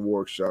also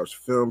workshops,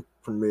 film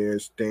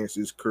premieres,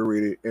 dances,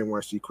 curated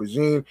NYC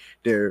cuisine,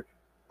 their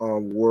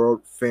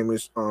world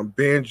famous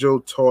banjo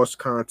toss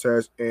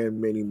contest, and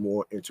many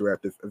more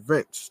interactive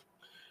events.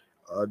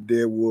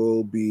 There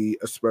will be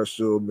a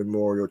special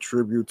memorial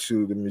tribute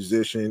to the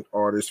musician,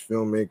 artist,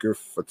 filmmaker,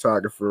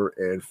 photographer,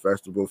 and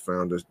festival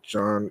founder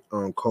John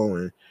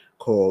Cohen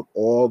called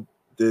All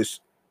This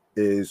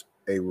Is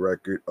a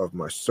Record of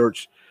My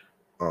Search,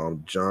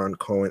 John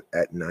Cohen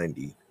at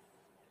 90.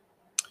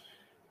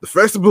 The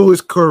festival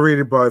is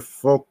curated by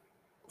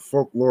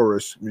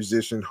folklorist,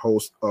 musician,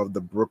 host of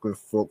the Brooklyn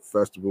Folk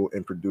Festival,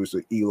 and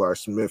producer Eli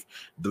Smith.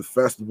 The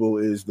festival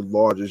is the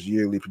largest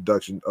yearly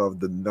production of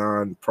the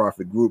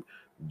non-profit group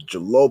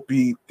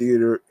Jalopy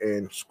Theater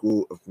and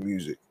School of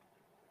Music.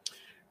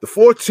 The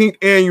 14th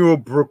annual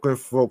Brooklyn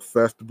Folk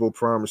Festival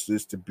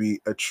promises to be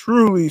a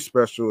truly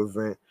special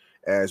event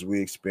as we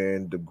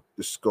expand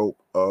the scope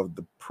of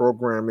the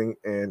programming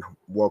and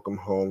welcome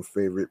home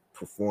favorite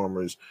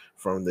performers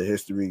from the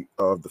history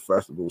of the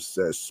festival,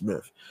 says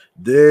Smith.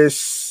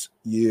 This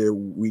year,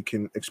 we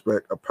can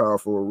expect a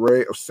powerful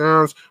array of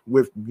sounds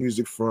with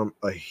music from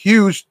a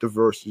huge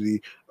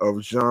diversity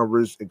of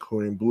genres,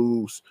 including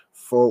blues,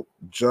 folk,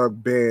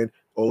 jug band,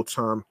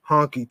 old-time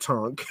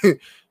honky-tonk,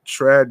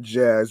 trad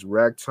jazz,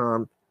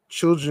 ragtime,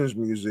 children's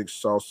music,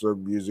 salsa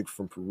music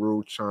from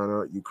Peru,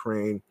 China,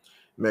 Ukraine,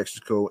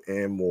 Mexico,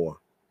 and more.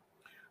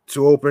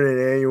 To open an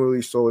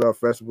annually sold-out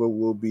festival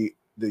will be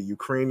the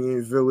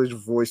Ukrainian Village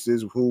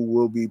Voices, who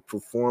will be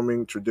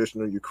performing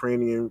traditional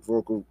Ukrainian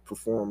vocal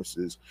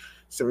performances.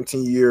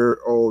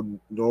 17-year-old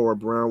Nora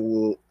Brown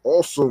will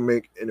also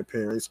make an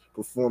appearance,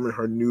 performing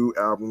her new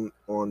album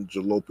on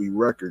Jalopy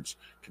Records.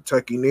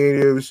 Kentucky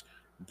natives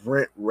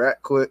Brent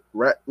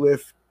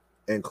Ratcliffe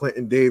and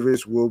Clinton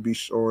Davis will be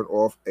showing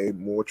off a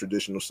more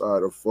traditional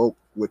side of folk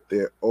with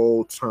their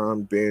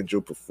old-time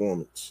banjo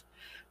performance.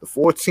 The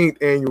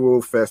 14th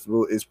annual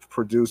festival is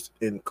produced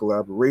in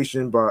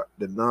collaboration by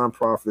the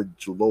nonprofit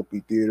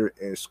Jalopy Theater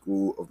and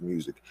School of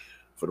Music.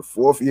 For the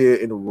fourth year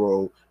in a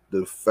row,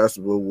 the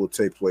festival will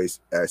take place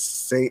at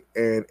St.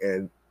 Anne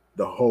and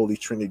the Holy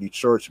Trinity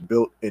Church,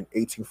 built in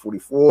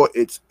 1844.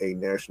 It's a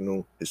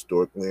National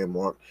Historic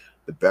Landmark,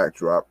 the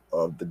backdrop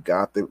of the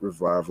Gothic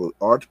Revival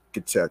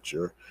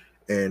architecture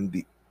and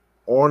the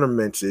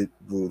ornamented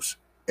roofs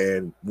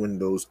and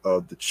windows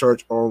of the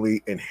church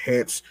only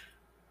enhance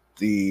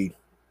the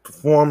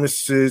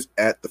performances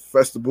at the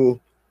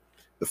festival.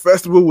 The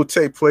festival will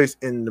take place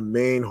in the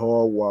main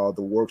hall, while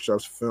the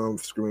workshops, film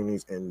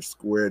screenings, and the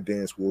square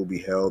dance will be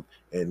held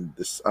in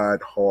the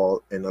side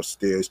hall and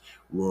upstairs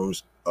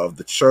rooms of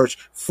the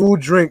church. Food,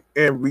 drink,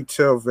 and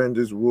retail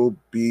vendors will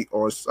be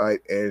on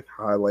site and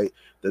highlight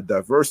the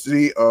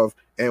diversity of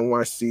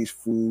NYC's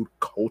food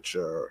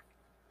culture.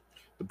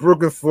 The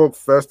Brooklyn Folk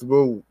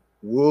Festival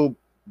will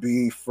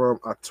be from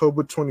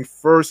October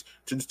 21st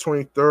to the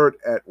 23rd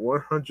at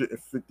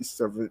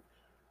 157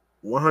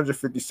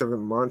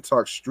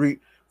 Montauk Street.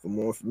 For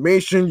more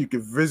information, you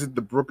can visit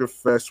the Brooklyn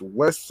Fest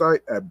website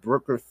at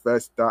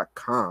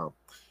brooklynfest.com.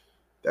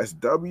 That's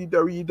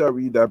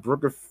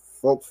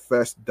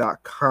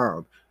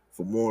www.brooklynfolkfest.com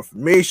for more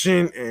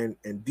information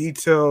and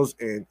details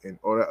and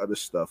all that other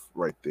stuff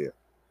right there.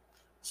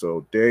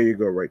 So there you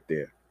go right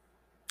there.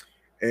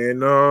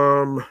 And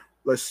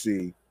let's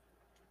see.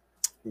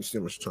 Let me see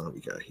how much time we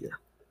got here.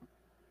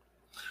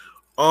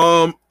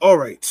 All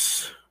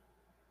right.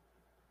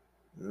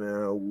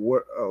 Now,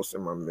 what else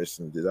am I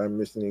missing? Did I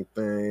miss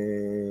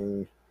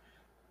anything?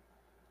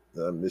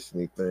 Did I miss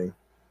anything?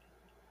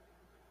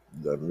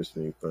 Did I miss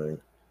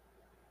anything?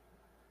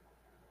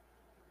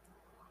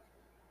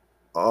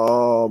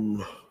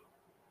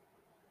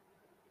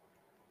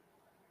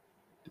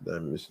 Did I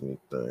miss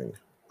anything?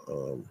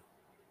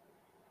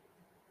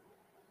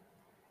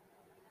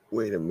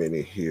 Wait a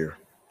minute here.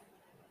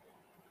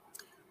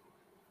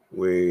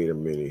 Wait a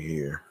minute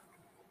here.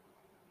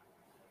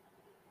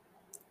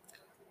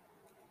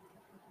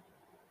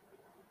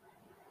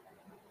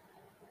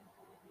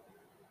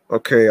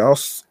 Okay, I'm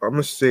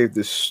gonna save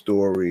this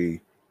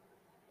story.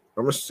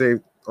 I'm gonna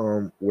save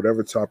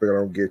whatever topic I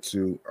don't get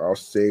to. I'll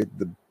save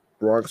the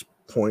Bronx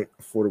Point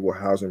Affordable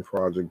Housing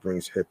Project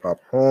brings hip hop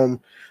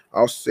home.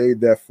 I'll save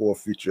that for a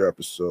future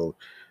episode.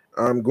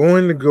 I'm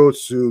going to go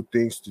to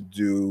things to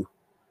do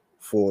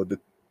for the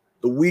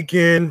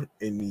weekend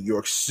in New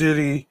York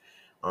City.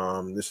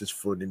 This is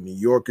for the New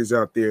Yorkers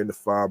out there in the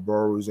five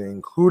boroughs,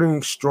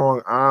 including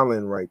Strong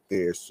Island right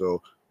there.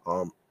 So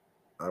I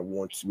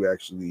want to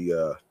actually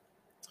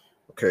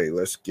okay,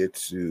 let's get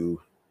to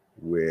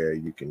where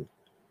you can.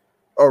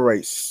 All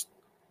right, so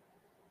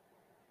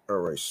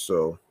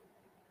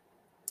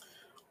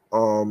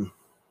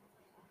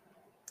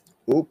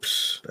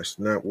oops, that's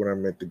not what I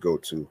meant to go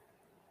to.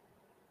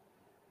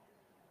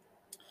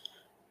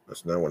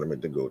 That's not what I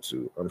meant to go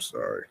to. I'm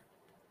sorry.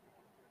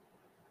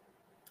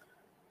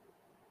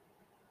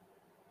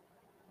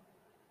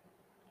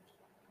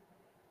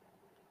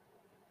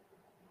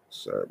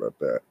 Sorry about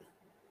that.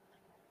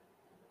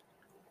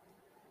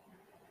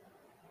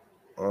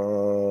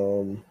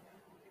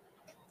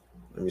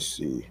 Let me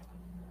see.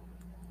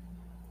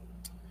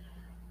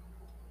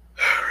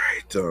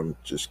 All right,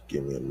 just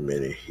give me a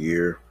minute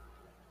here.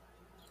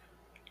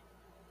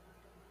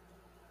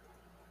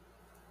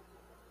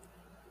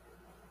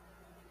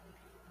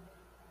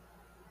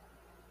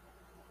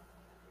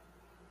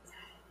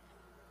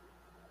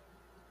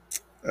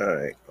 All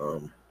right,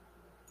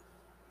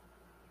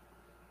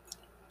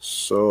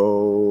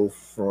 so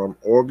from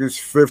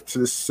August 5th to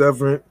the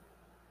 7th,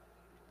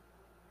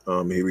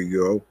 here we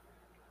go.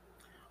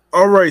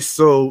 All right,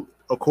 so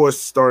of course,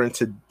 starting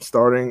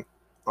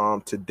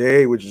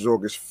today, which is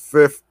August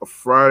 5th, a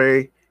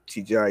Friday,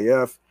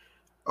 TGIF.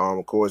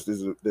 Of course,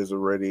 there's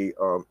already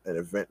an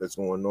event that's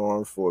going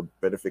on for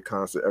benefit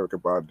concert.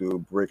 Erykah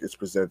Badu Brick is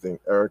presenting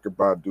Erykah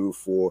Badu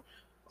for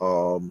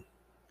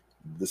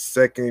the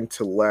second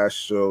to last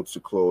show to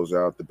close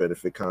out the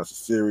benefit concert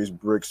series.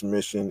 Brick's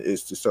mission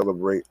is to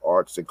celebrate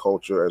arts and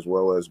culture as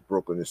well as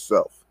Brooklyn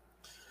itself.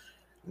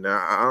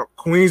 Now,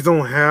 Queens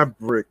don't have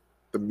Brick,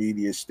 the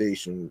media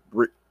station.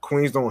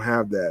 Queens don't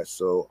have that,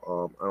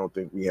 so I don't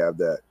think we have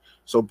that.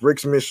 So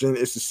Brick's mission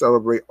is to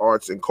celebrate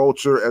arts and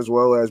culture as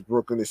well as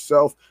Brooklyn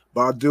itself.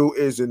 Badu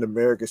is an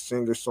American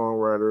singer,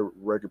 songwriter,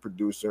 record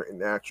producer,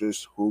 and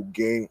actress who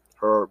gained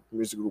her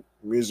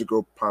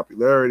musical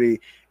popularity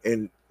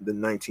in the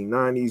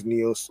 1990s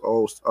neo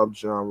soul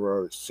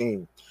subgenre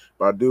scene.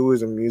 Badu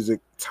is a music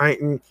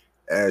titan,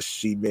 as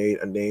she made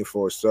a name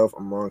for herself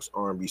amongst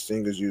R&B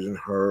singers using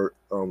her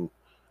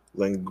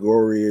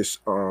languorous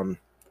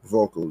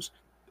vocals.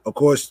 Of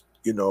course,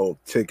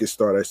 tickets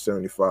start at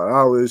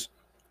 $75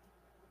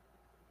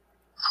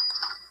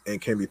 and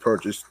can be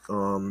purchased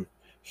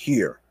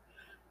here.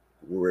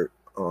 We're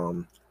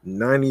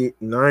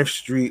 99th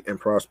Street and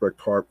Prospect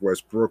Park,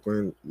 West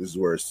Brooklyn. This is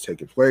where it's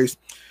taking place.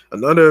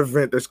 Another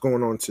event that's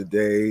going on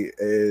today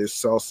is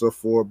Salsa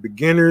for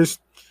Beginners.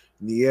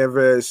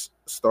 Nieves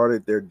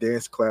started their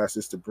dance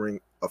classes to bring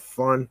a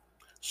fun,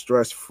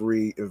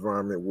 stress-free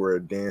environment where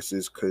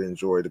dancers could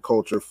enjoy the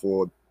culture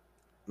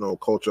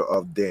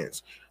of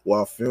dance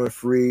while feeling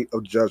free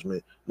of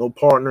judgment. No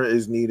partner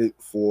is needed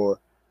for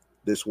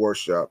this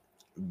workshop.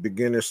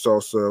 Beginner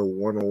Salsa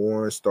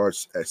 101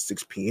 starts at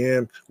 6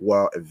 p.m.,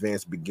 while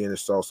Advanced Beginner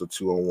Salsa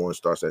 201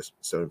 starts at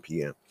 7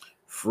 p.m.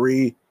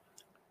 Free,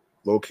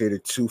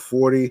 located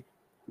 240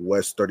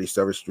 West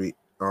 37th Street,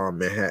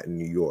 Manhattan,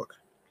 New York.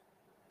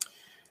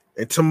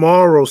 And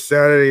tomorrow,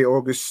 Saturday,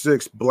 August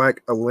 6th,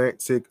 Black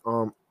Atlantic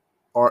Art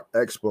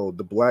Expo.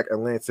 The Black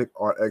Atlantic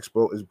Art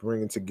Expo is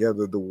bringing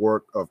together the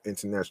work of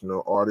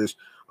international artists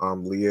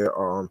Leah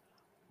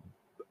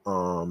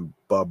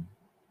Bub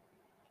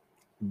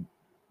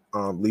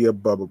Leah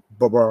Bub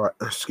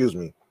excuse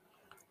me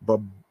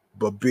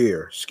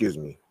Babir, excuse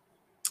me.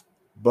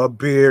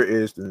 Babir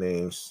is the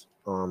names.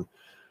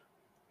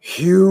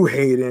 Hugh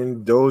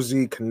Hayden,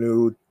 Dozie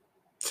Canoe,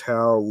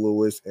 Tal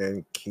Lewis,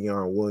 and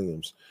Keon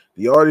Williams.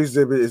 The art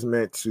exhibit is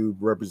meant to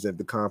represent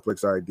the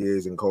complex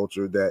ideas and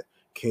culture that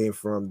came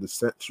from the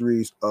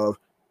centuries of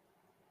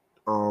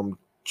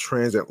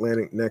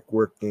transatlantic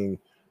networking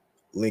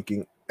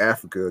linking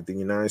Africa, the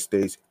United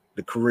States,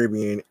 the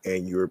Caribbean,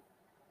 and Europe.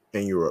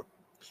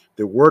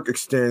 The work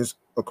extends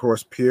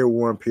across Pier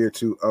 1, Pier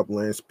 2,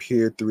 Uplands,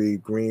 Pier 3,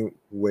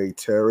 Greenway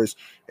Terrace,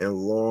 and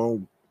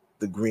along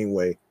the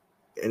Greenway,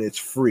 and it's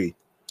free.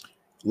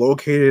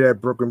 Located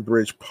at Brooklyn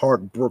Bridge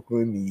Park,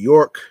 Brooklyn, New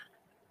York.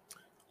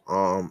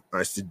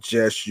 I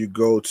suggest you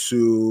go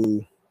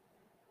to.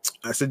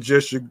 I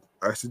suggest you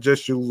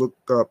look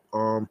up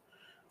on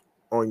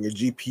your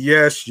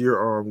GPS,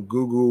 your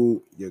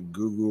Google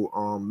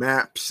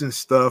Maps and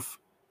stuff,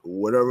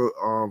 whatever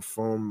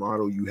phone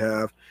model you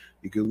have.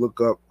 You can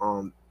look up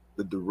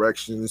the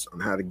directions on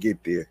how to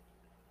get there.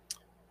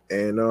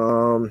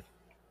 And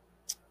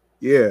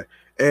yeah,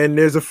 and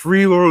there's a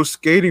free road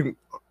skating.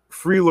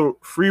 Three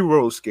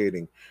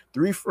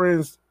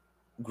Friends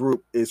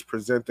group is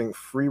presenting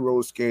free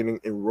road skating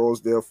in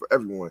Rosedale for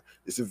everyone.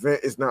 This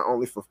event is not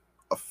only for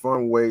a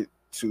fun way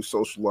to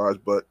socialize,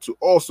 but to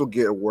also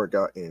get a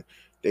workout in.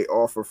 They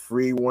offer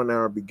free 1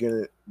 hour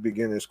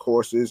beginners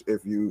courses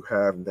if you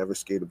have never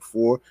skated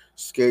before.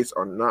 Skates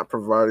are not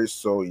provided,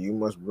 so you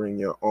must bring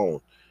your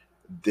own.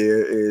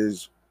 There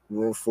is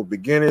room for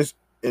beginners,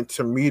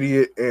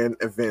 intermediate, and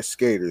advanced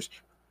skaters,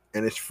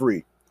 and it's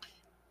free.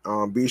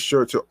 Be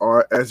sure to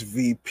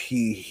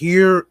RSVP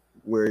here,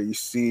 where you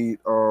see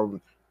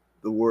the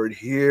word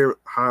here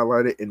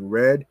highlighted in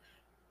red.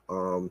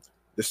 The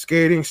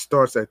skating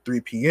starts at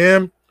 3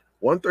 p.m.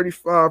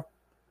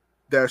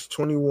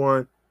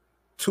 135-21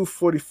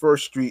 241st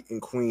Street in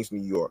Queens,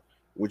 New York,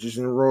 which is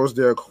in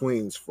Rosedale,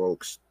 Queens,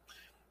 folks.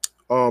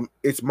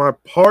 It's my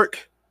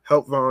park.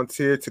 Help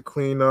volunteer to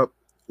clean up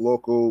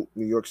local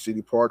New York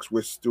City parks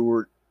with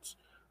stewards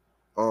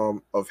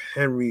of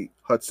Henry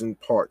Hudson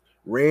Park.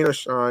 Rain or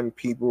shine,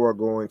 people are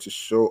going to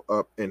show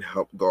up and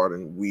help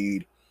garden,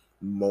 weed,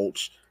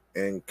 mulch,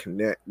 and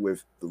connect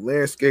with the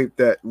landscape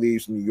that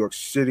leaves New York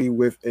City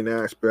with an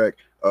aspect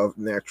of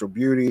natural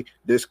beauty.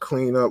 This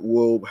cleanup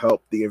will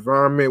help the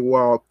environment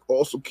while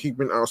also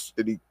keeping our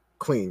city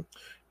clean.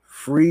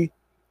 Free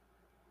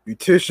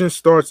beautician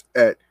starts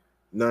at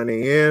 9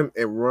 a.m.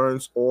 and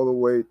runs all the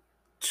way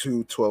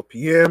to 12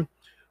 p.m.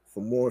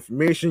 For more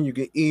information, you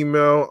can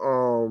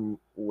email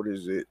what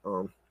is it?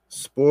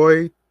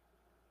 Spoy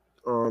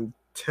 10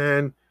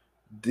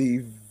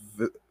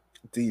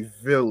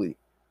 Devilny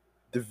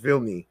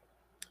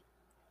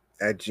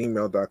at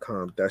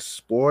gmail.com. That's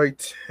spoy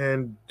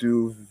 10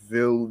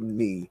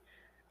 Duvilny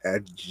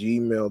at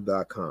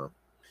gmail.com.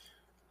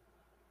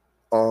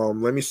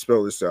 Let me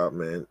spell this out,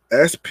 man.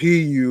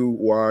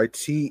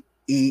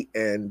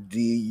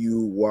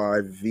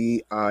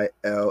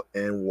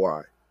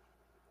 SPUYTENDUYVILNY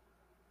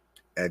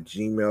at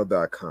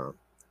gmail.com.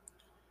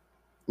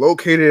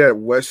 Located at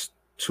West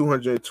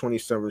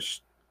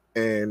 227th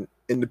and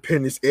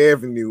Independence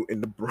Avenue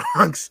in the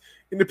Bronx.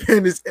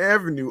 Independence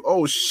Avenue.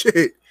 Oh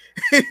shit.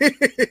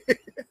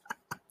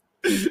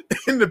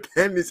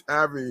 Independence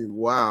Avenue.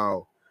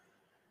 Wow.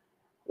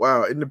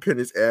 Wow,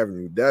 Independence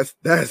Avenue. That's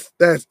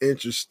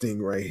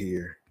interesting right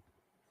here.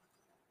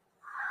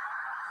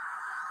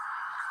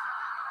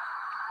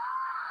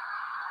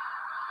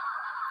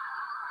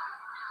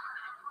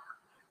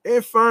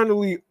 And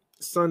finally,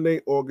 Sunday,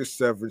 August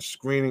 7th,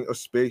 screening of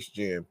Space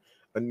Jam: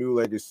 A New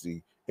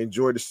Legacy.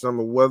 Enjoy the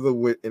summer weather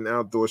with an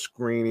outdoor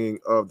screening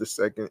of the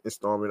second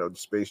installment of the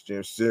Space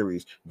Jam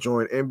series.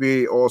 Join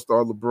NBA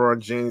All-Star LeBron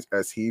James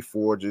as he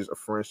forges a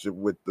friendship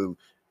with the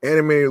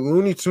animated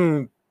Looney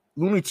Tunes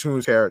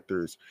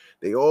characters.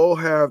 They all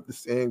have the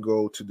same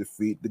goal: to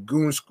defeat the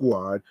Goon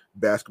Squad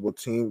basketball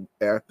team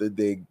after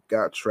they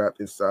got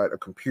trapped inside a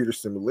computer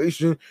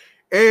simulation,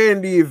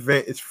 and the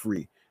event is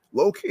free.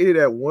 Located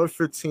at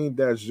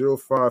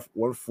 115-05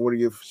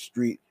 140th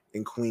Street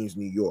in Queens,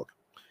 New York.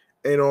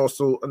 And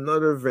also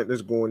another event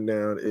that's going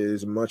down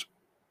is Much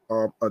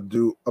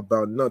Ado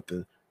About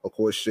Nothing. Of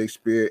course,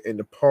 Shakespeare in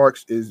the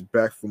Parks is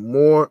back for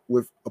more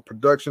with a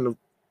production of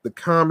the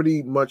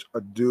comedy Much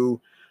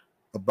Ado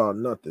About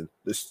Nothing.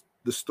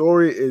 The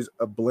story is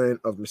a blend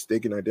of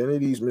mistaken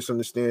identities,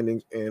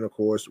 misunderstandings, and of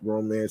course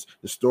romance.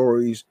 The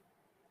stories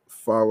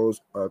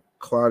follows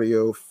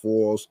Claudio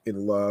falls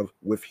in love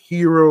with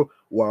Hero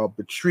while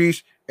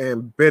Beatrice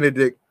and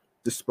Benedict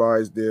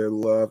despise their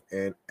love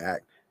and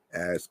act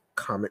as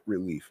comic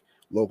relief.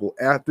 Local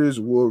actors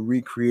will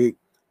recreate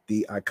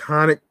the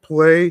iconic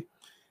play,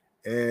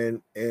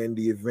 and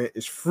the event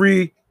is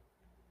free,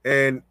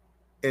 and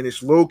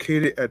it's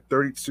located at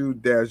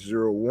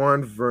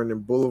 32-01 Vernon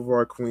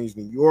Boulevard, Queens,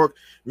 New York.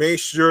 Make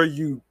sure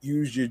you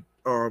use your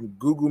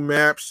Google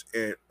Maps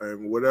and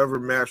whatever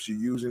maps you're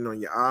using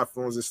on your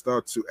iPhones and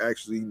stuff to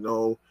actually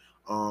know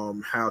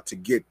how to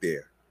get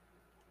there.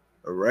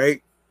 All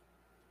right.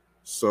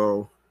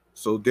 So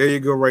there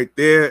you go right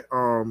there.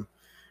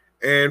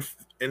 And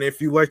if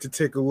you like to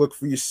take a look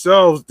for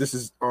yourselves, this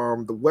is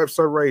the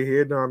website right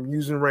here that I'm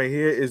using right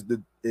here is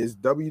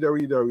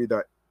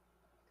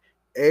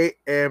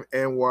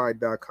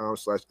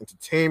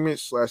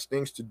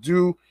www.amny.com/entertainment/things to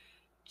do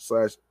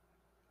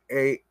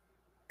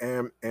 /AMNY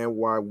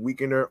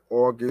Weekender,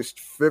 August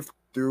 5th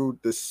through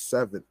the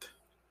 7th.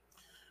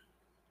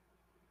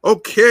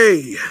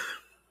 Okay.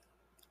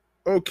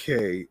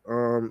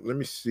 Let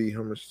me see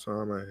how much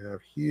time I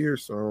have here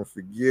so I don't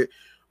forget.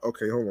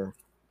 Okay, hold on.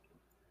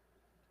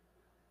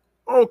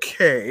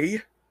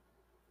 Okay.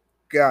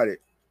 Got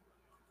it.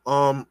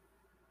 All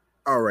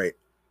right.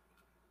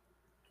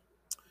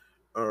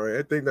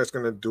 I think that's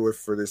gonna do it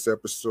for this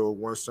episode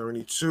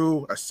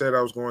 172. I said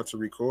I was going to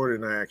record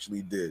and I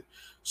actually did.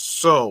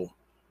 So,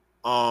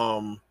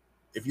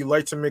 if you'd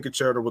like to make a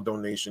charitable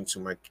donation to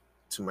my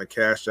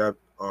Cash App,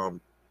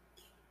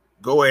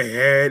 go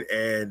ahead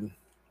and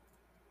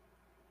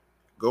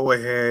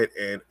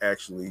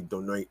actually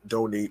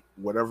donate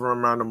whatever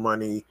amount of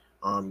money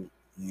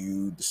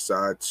you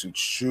decide to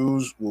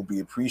choose will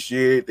be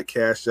appreciated. The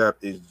Cash App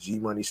is G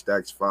Money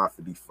Stacks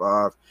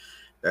 555.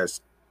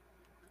 That's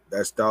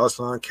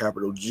 $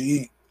 capital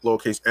G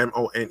lowercase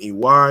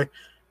MONEY,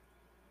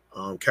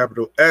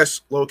 capital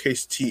S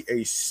lowercase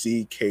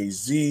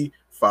TACKZ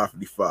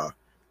 555.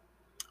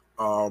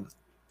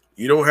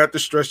 You don't have to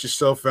stress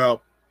yourself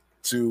out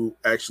to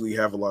actually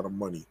have a lot of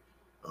money.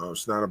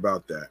 It's not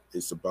about that.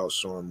 It's about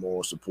showing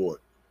moral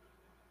support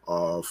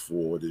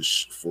for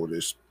this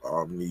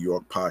New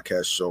York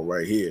podcast show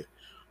right here.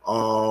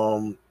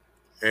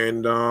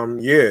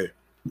 Yeah.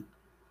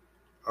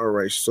 All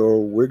right, so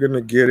we're gonna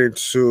get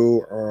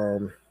into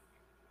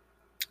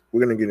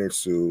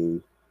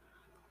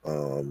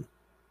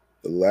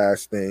the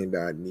last thing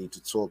that I need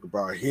to talk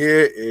about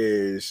here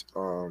is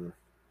the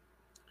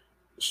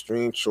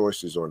stream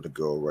choices on the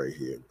go right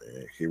here,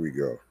 man. Here we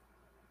go.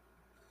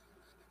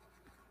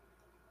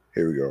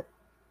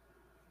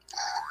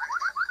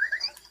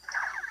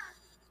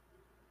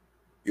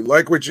 You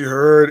like what you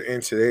heard in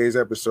today's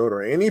episode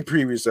or any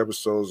previous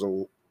episodes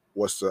or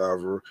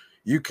whatsoever,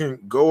 you can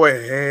go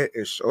ahead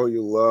and show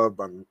your love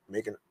by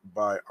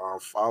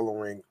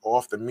following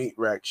Off the Meat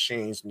Rack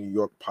Chains New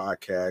York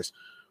podcast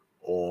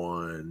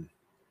on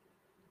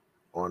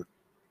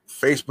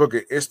Facebook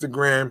and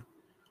Instagram,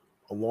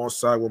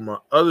 alongside with my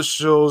other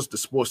shows, the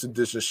Sports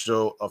Edition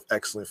show of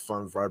Excellent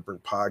Fun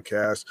Vibrant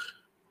Podcast,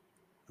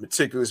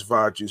 Meticulous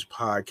Vibe Juice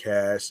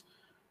Podcast,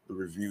 the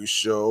review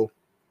show,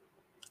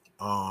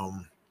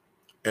 and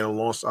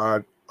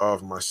alongside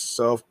of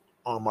myself,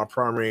 on my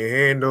primary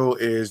handle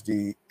is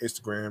the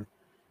Instagram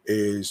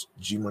is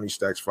G Money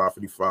Stacks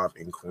 555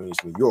 in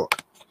Queens, New York.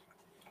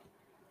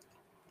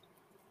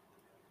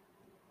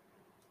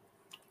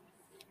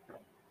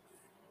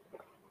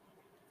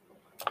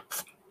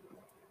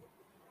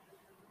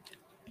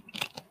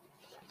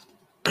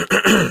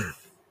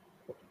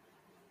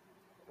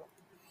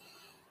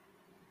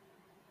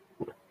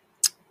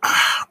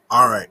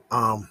 All right.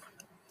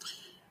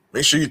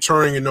 Make sure you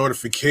turn on your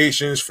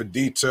notifications for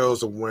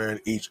details of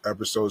when each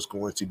episode is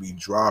going to be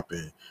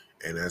dropping.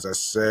 And as I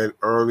said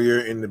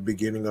earlier in the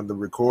beginning of the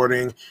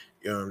recording,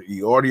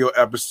 the audio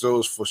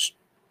episodes for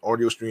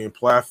audio streaming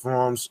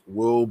platforms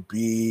will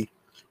be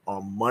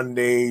on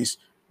Mondays,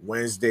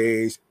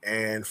 Wednesdays,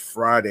 and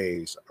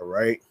Fridays. All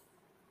right.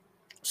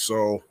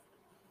 So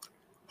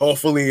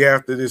hopefully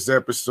after this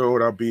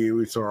episode, I'll be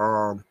able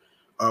to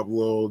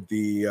upload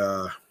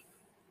the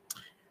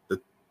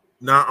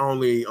not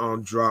only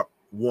drop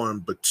one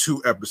but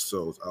 2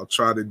 episodes. I'll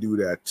try to do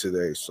that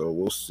today, so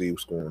we'll see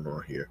what's going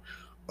on here.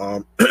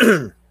 And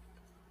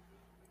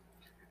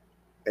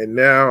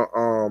now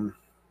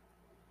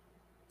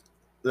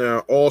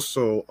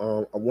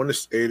also I want to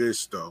say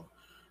this though.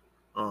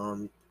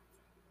 You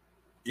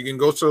can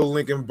go to the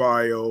link in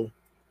bio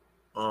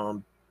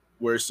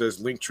where it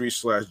says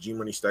Linktree/G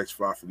Money Stacks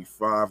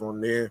 555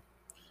 on there.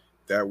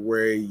 That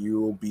way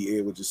you'll be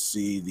able to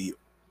see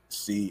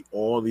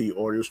all the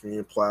audio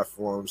streaming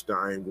platforms that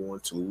I am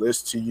going to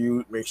list to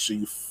you. Make sure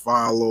you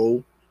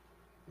follow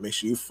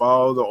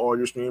the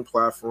audio streaming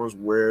platforms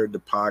where the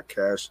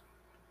podcast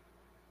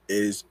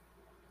is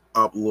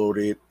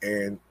uploaded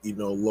and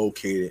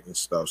located and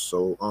stuff.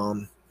 So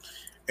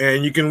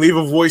and you can leave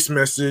a voice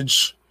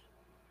message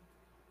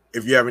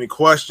If you have any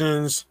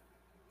questions,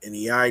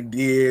 any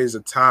ideas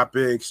or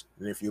topics,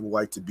 and if you'd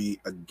like to be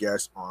a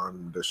guest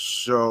on the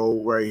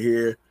show right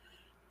here,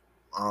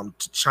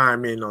 to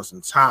chime in on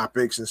some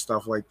topics and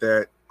stuff like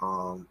that.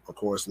 Of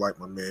course, like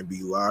my man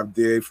B Live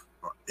did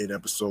in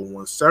episode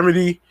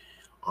 170.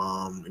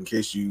 In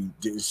case you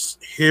didn't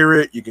hear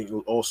it, you can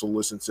also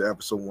listen to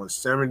episode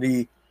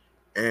 170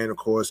 and of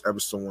course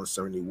episode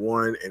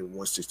 171 and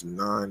 169,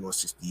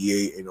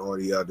 168, and all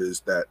the others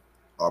that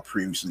are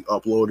previously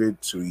uploaded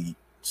to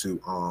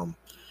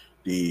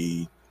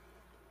the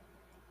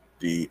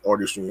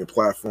audio streaming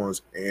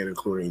platforms and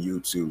including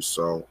YouTube.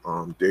 So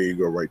there you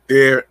go right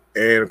there.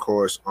 And of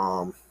course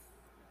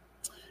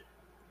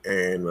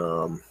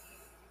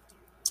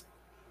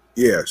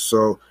yeah,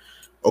 so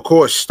of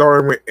course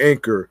starting with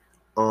Anchor,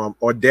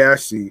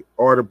 Audacity,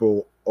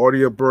 Audible,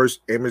 Audio Burst,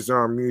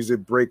 Amazon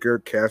Music, Breaker,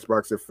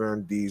 Castbox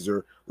FM,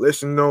 Deezer,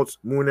 Listen Notes,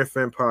 Moon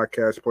FM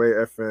Podcast,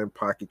 Player FM,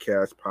 Pocket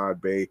Cast,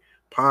 Podbay,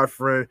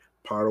 Podfriend,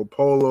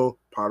 Podopolo,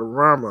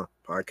 Podorama,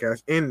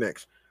 Podcast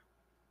Index,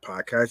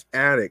 Podcast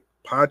Addict,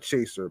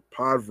 Podchaser,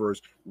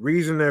 Podverse,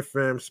 Reason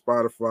FM,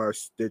 Spotify,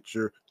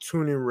 Stitcher,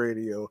 TuneIn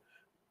Radio,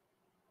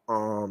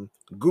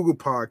 Google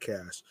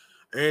Podcasts.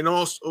 And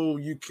also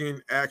you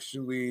can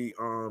actually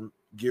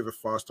give a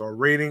 5-star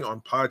rating on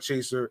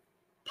Podchaser,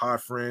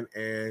 Podfriend,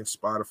 and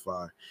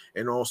Spotify.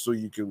 And also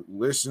you can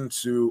listen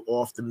to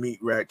Off the Meat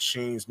Rack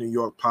Chains New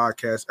York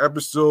podcast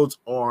episodes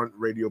on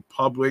Radio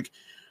Public,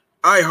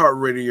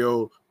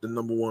 iHeartRadio, the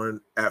 #1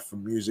 app for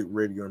music,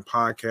 radio, and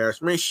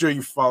podcast. Make sure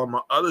you follow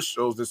my other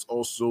shows that's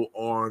also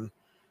on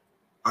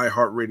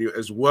iHeartRadio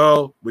as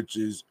well, which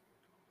is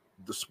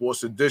the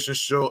Sports Edition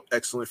Show,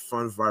 Excellent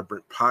Fun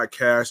Vibrant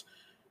Podcast,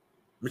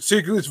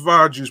 Meticulous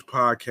Vibe Juice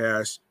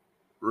Podcast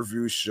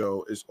Review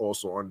Show is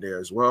also on there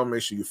as well.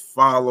 Make sure you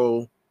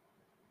follow.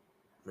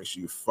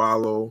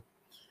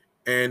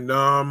 And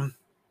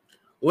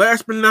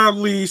last but not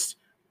least,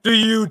 the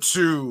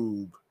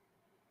YouTube.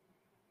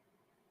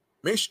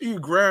 Make sure you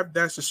grab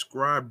that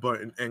subscribe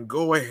button and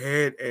go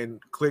ahead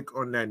and click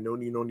on that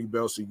noni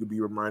bell so you can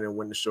be reminded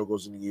when the show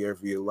goes in the air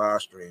via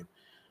live stream.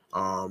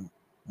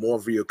 More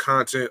video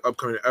content,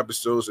 upcoming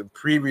episodes, and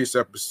latest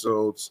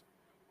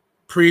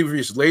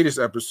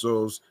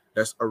episodes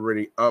that's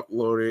already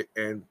uploaded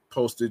and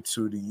posted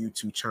to the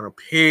YouTube channel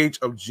page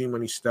of G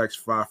Money Stacks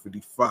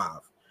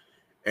 555.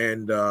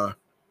 And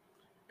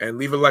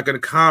leave a like and a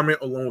comment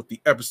along with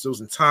the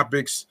episodes and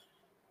topics.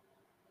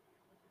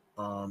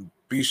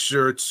 Be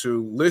sure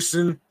to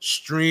listen,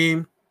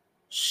 stream,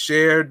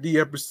 share the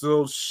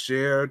episodes,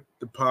 share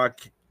the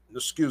podcast.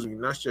 Excuse me,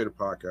 not share the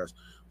podcast.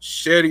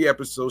 Share the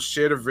episodes,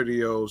 share the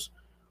videos.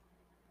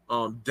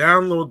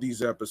 Download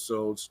these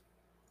episodes.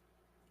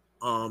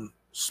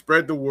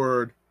 Spread the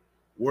word.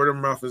 Word of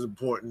mouth is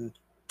important.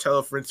 Tell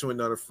a friend to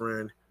another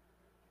friend.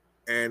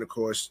 And of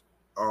course,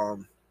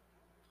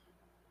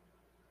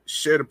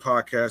 share the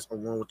podcast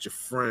along with your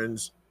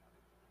friends,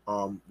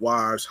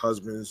 wives,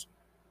 husbands,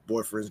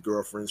 boyfriends,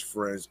 girlfriends,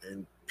 friends,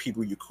 and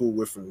people you're cool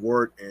with from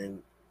work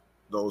and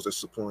those that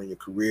supporting your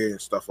career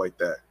and stuff like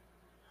that.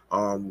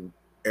 And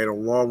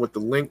along with the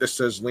link that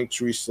says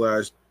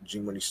Linktree/G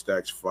Money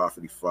Stacks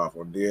 555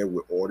 on there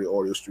with all the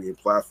audio streaming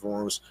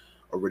platforms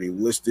already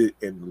listed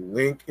in the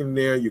link in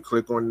there. You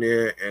click on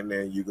there and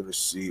then you're going to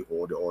see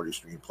all the audio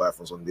streaming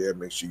platforms on there.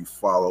 Make sure you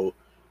follow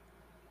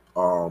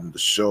the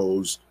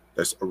shows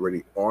that's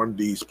already on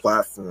these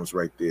platforms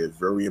right there.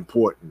 Very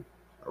important.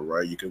 All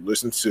right, you can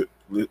listen to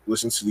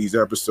these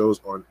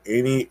episodes on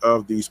any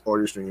of these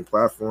audio streaming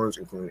platforms,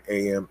 including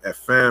AM,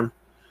 FM.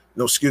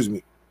 No, excuse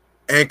me,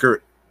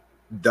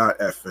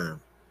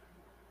 Anchor.fm,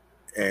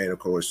 and of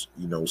course,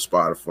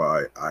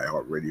 Spotify,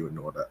 iHeartRadio, and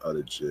all that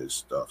other jizz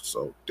stuff.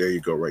 So there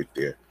you go, right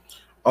there.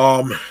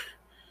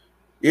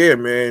 Yeah,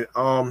 man.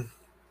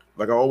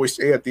 Like I always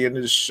say at the end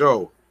of the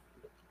show.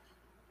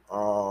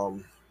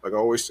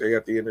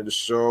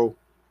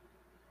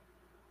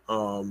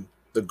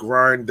 The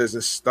grind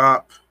doesn't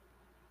stop.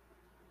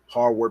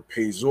 Hard work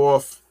pays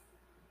off.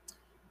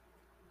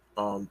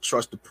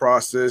 Trust the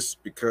process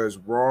because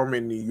Rome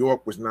in New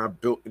York was not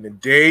built in a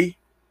day.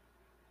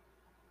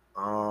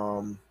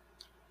 And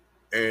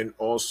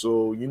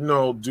also,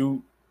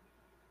 do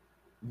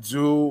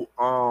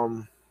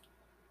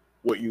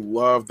what you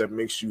love that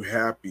makes you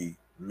happy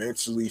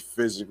mentally,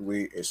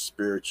 physically, and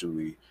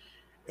spiritually.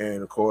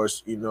 And of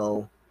course,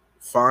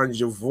 find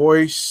your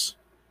voice.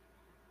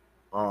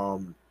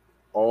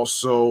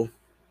 Also,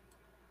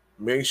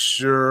 make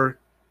sure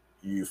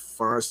you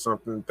find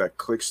something that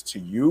clicks to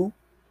you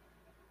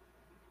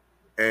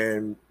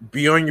and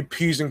be on your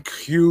P's and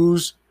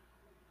Q's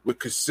with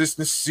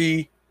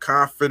consistency,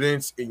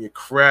 confidence in your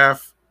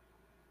craft,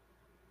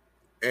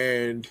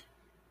 and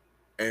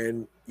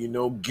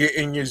get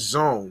in your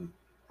zone.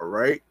 All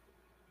right.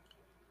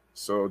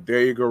 So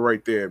there you go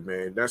right there,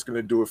 man. That's going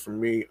to do it for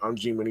me. I'm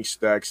G Money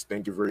Stacks.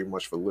 Thank you very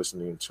much for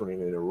listening and tuning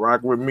in and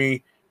rock with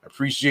me. I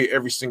appreciate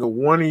every single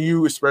one of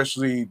you,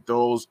 especially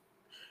those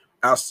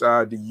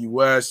outside the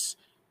U.S.,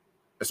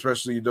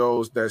 especially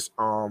those that's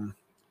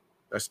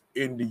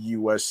in the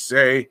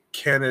USA,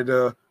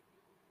 Canada,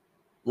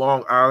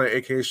 Long Island,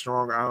 aka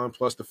Strong Island,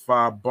 plus the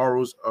 5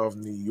 boroughs of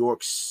New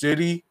York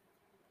City.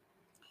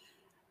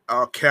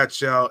 I'll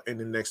catch y'all in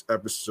the next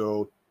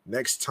episode.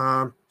 Next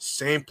time,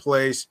 same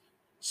place,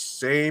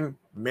 same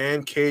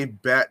Man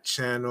Cave Bat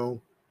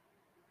channel,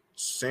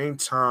 same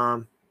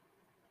time,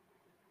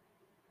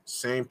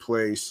 same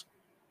place,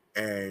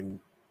 and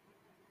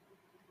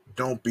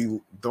don't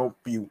be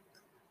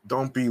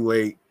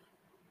late.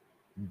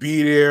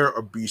 Be there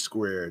or be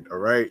squared. All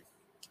right.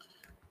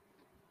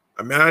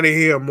 I'm out of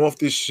here. I'm off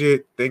this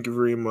shit. Thank you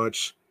very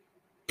much.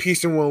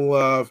 Peace and one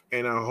love,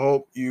 and I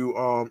hope you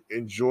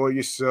enjoy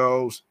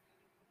yourselves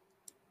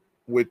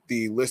with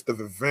the list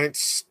of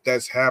events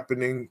that's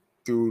happening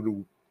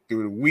through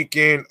the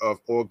weekend of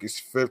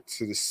August 5th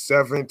to the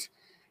 7th.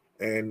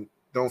 And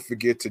don't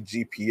forget to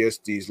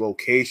GPS these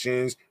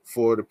locations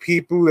for the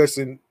people that's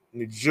in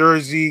New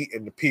Jersey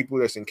and the people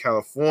that's in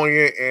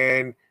California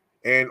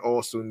and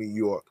also New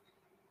York.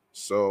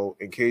 So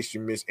in case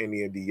you miss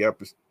any of the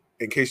episodes,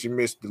 in case you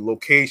missed the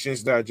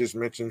locations that I just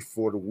mentioned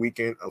for the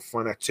weekend of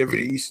fun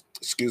activities,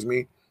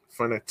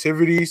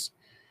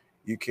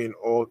 you can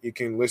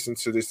listen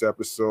to this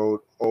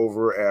episode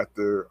over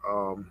after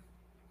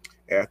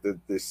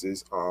this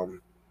is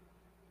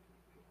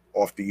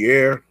off the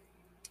air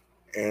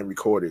and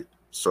recorded.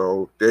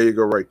 So there you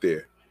go right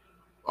there.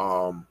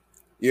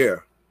 Yeah.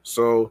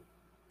 So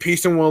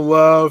peace and one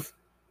love.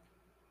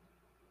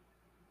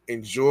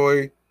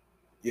 Enjoy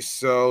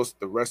yourselves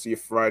the rest of your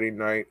Friday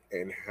night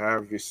and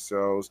have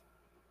yourselves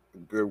a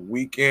good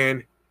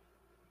weekend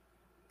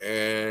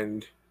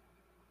and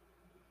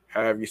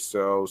have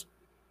yourselves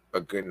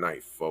a good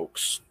night,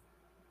 folks.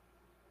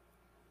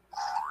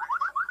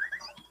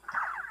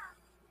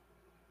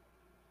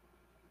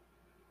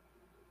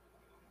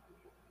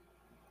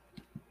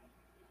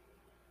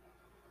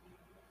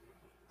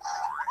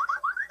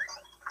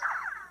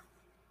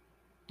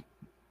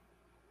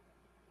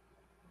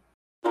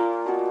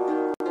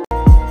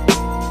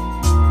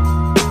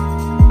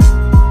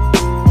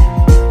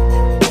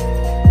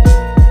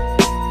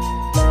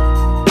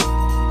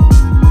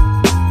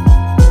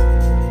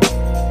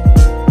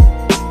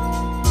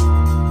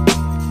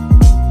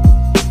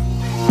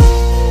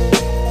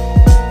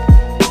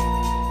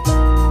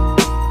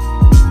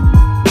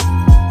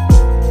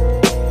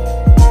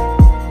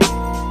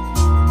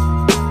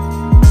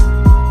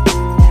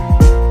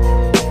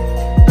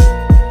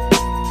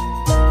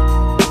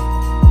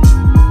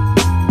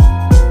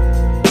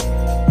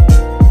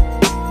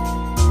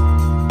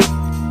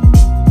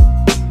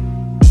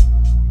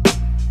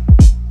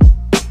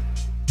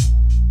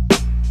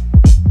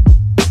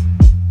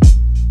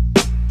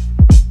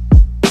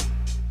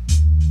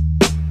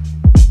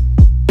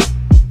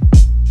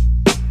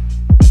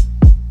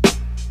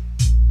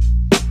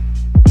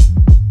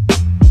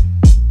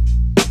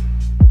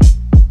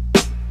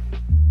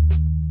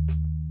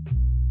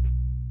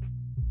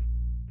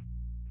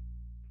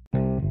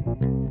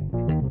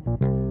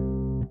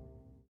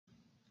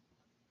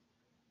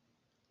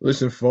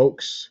 Listen,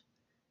 folks,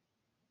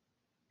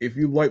 if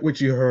you like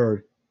what you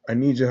heard, I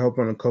need your help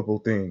on a couple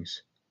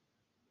things.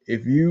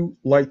 If you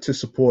like to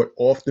support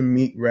Off the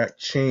Meat Rack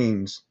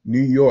Chains New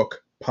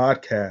York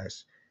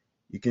podcast,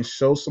 you can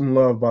show some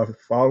love by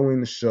following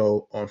the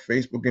show on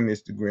Facebook and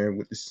Instagram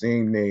with the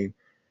same name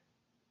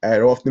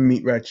at Off the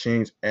Meat Rack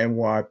Chains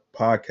NY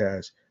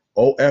podcast.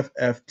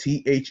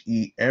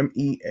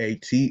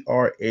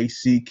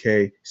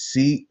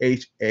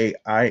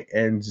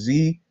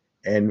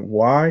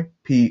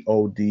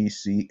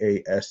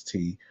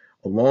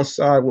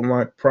 alongside with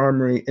my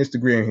primary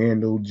Instagram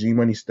handle, G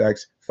Money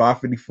Stacks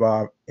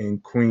 555 in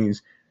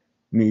Queens,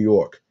 New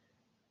York.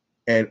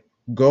 And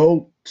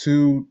go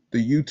to the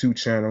YouTube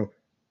channel,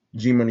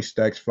 G Money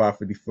Stacks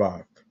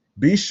 555.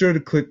 Be sure to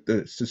click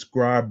the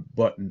subscribe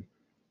button.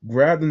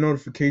 Grab the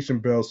notification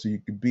bell so you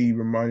can be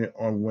reminded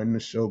on when the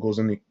show goes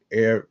on the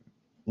air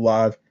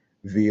live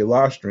via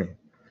live stream.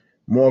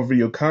 More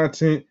video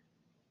content,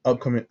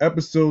 upcoming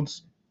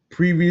episodes,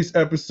 previous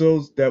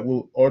episodes that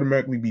will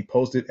automatically be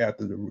posted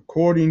after the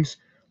recordings.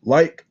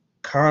 Like,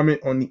 comment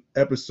on the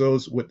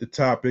episodes with the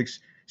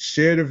topics,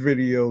 share the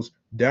videos,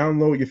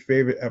 download your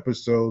favorite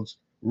episodes,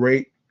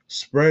 rate,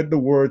 spread the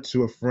word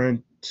to a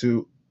friend,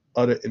 to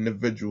other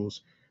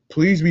individuals.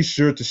 Please be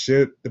sure to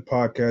share the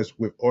podcast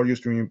with audio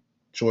streaming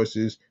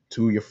choices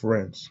to your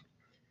friends.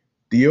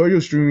 The audio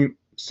streaming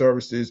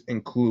services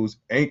includes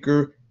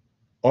Anchor,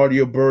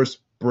 Audio Burst,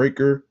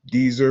 Breaker,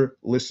 Deezer,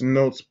 Listen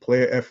Notes,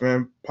 Player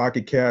FM,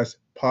 Pocket Cast,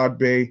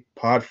 Podbay,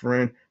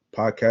 Podfriend,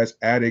 Podcast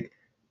Addict,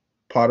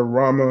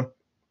 Podorama,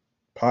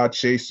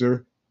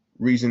 Podchaser,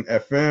 Reason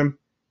FM,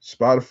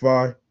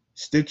 Spotify,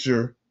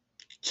 Stitcher,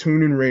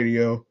 TuneIn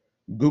Radio,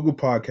 Google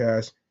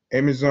Podcasts,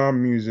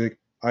 Amazon Music,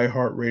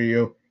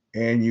 iHeartRadio,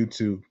 and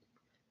YouTube.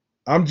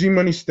 I'm G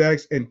Money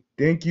Stacks, and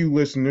thank you,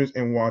 listeners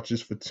and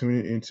watchers, for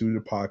tuning into the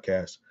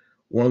podcast.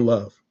 One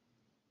love.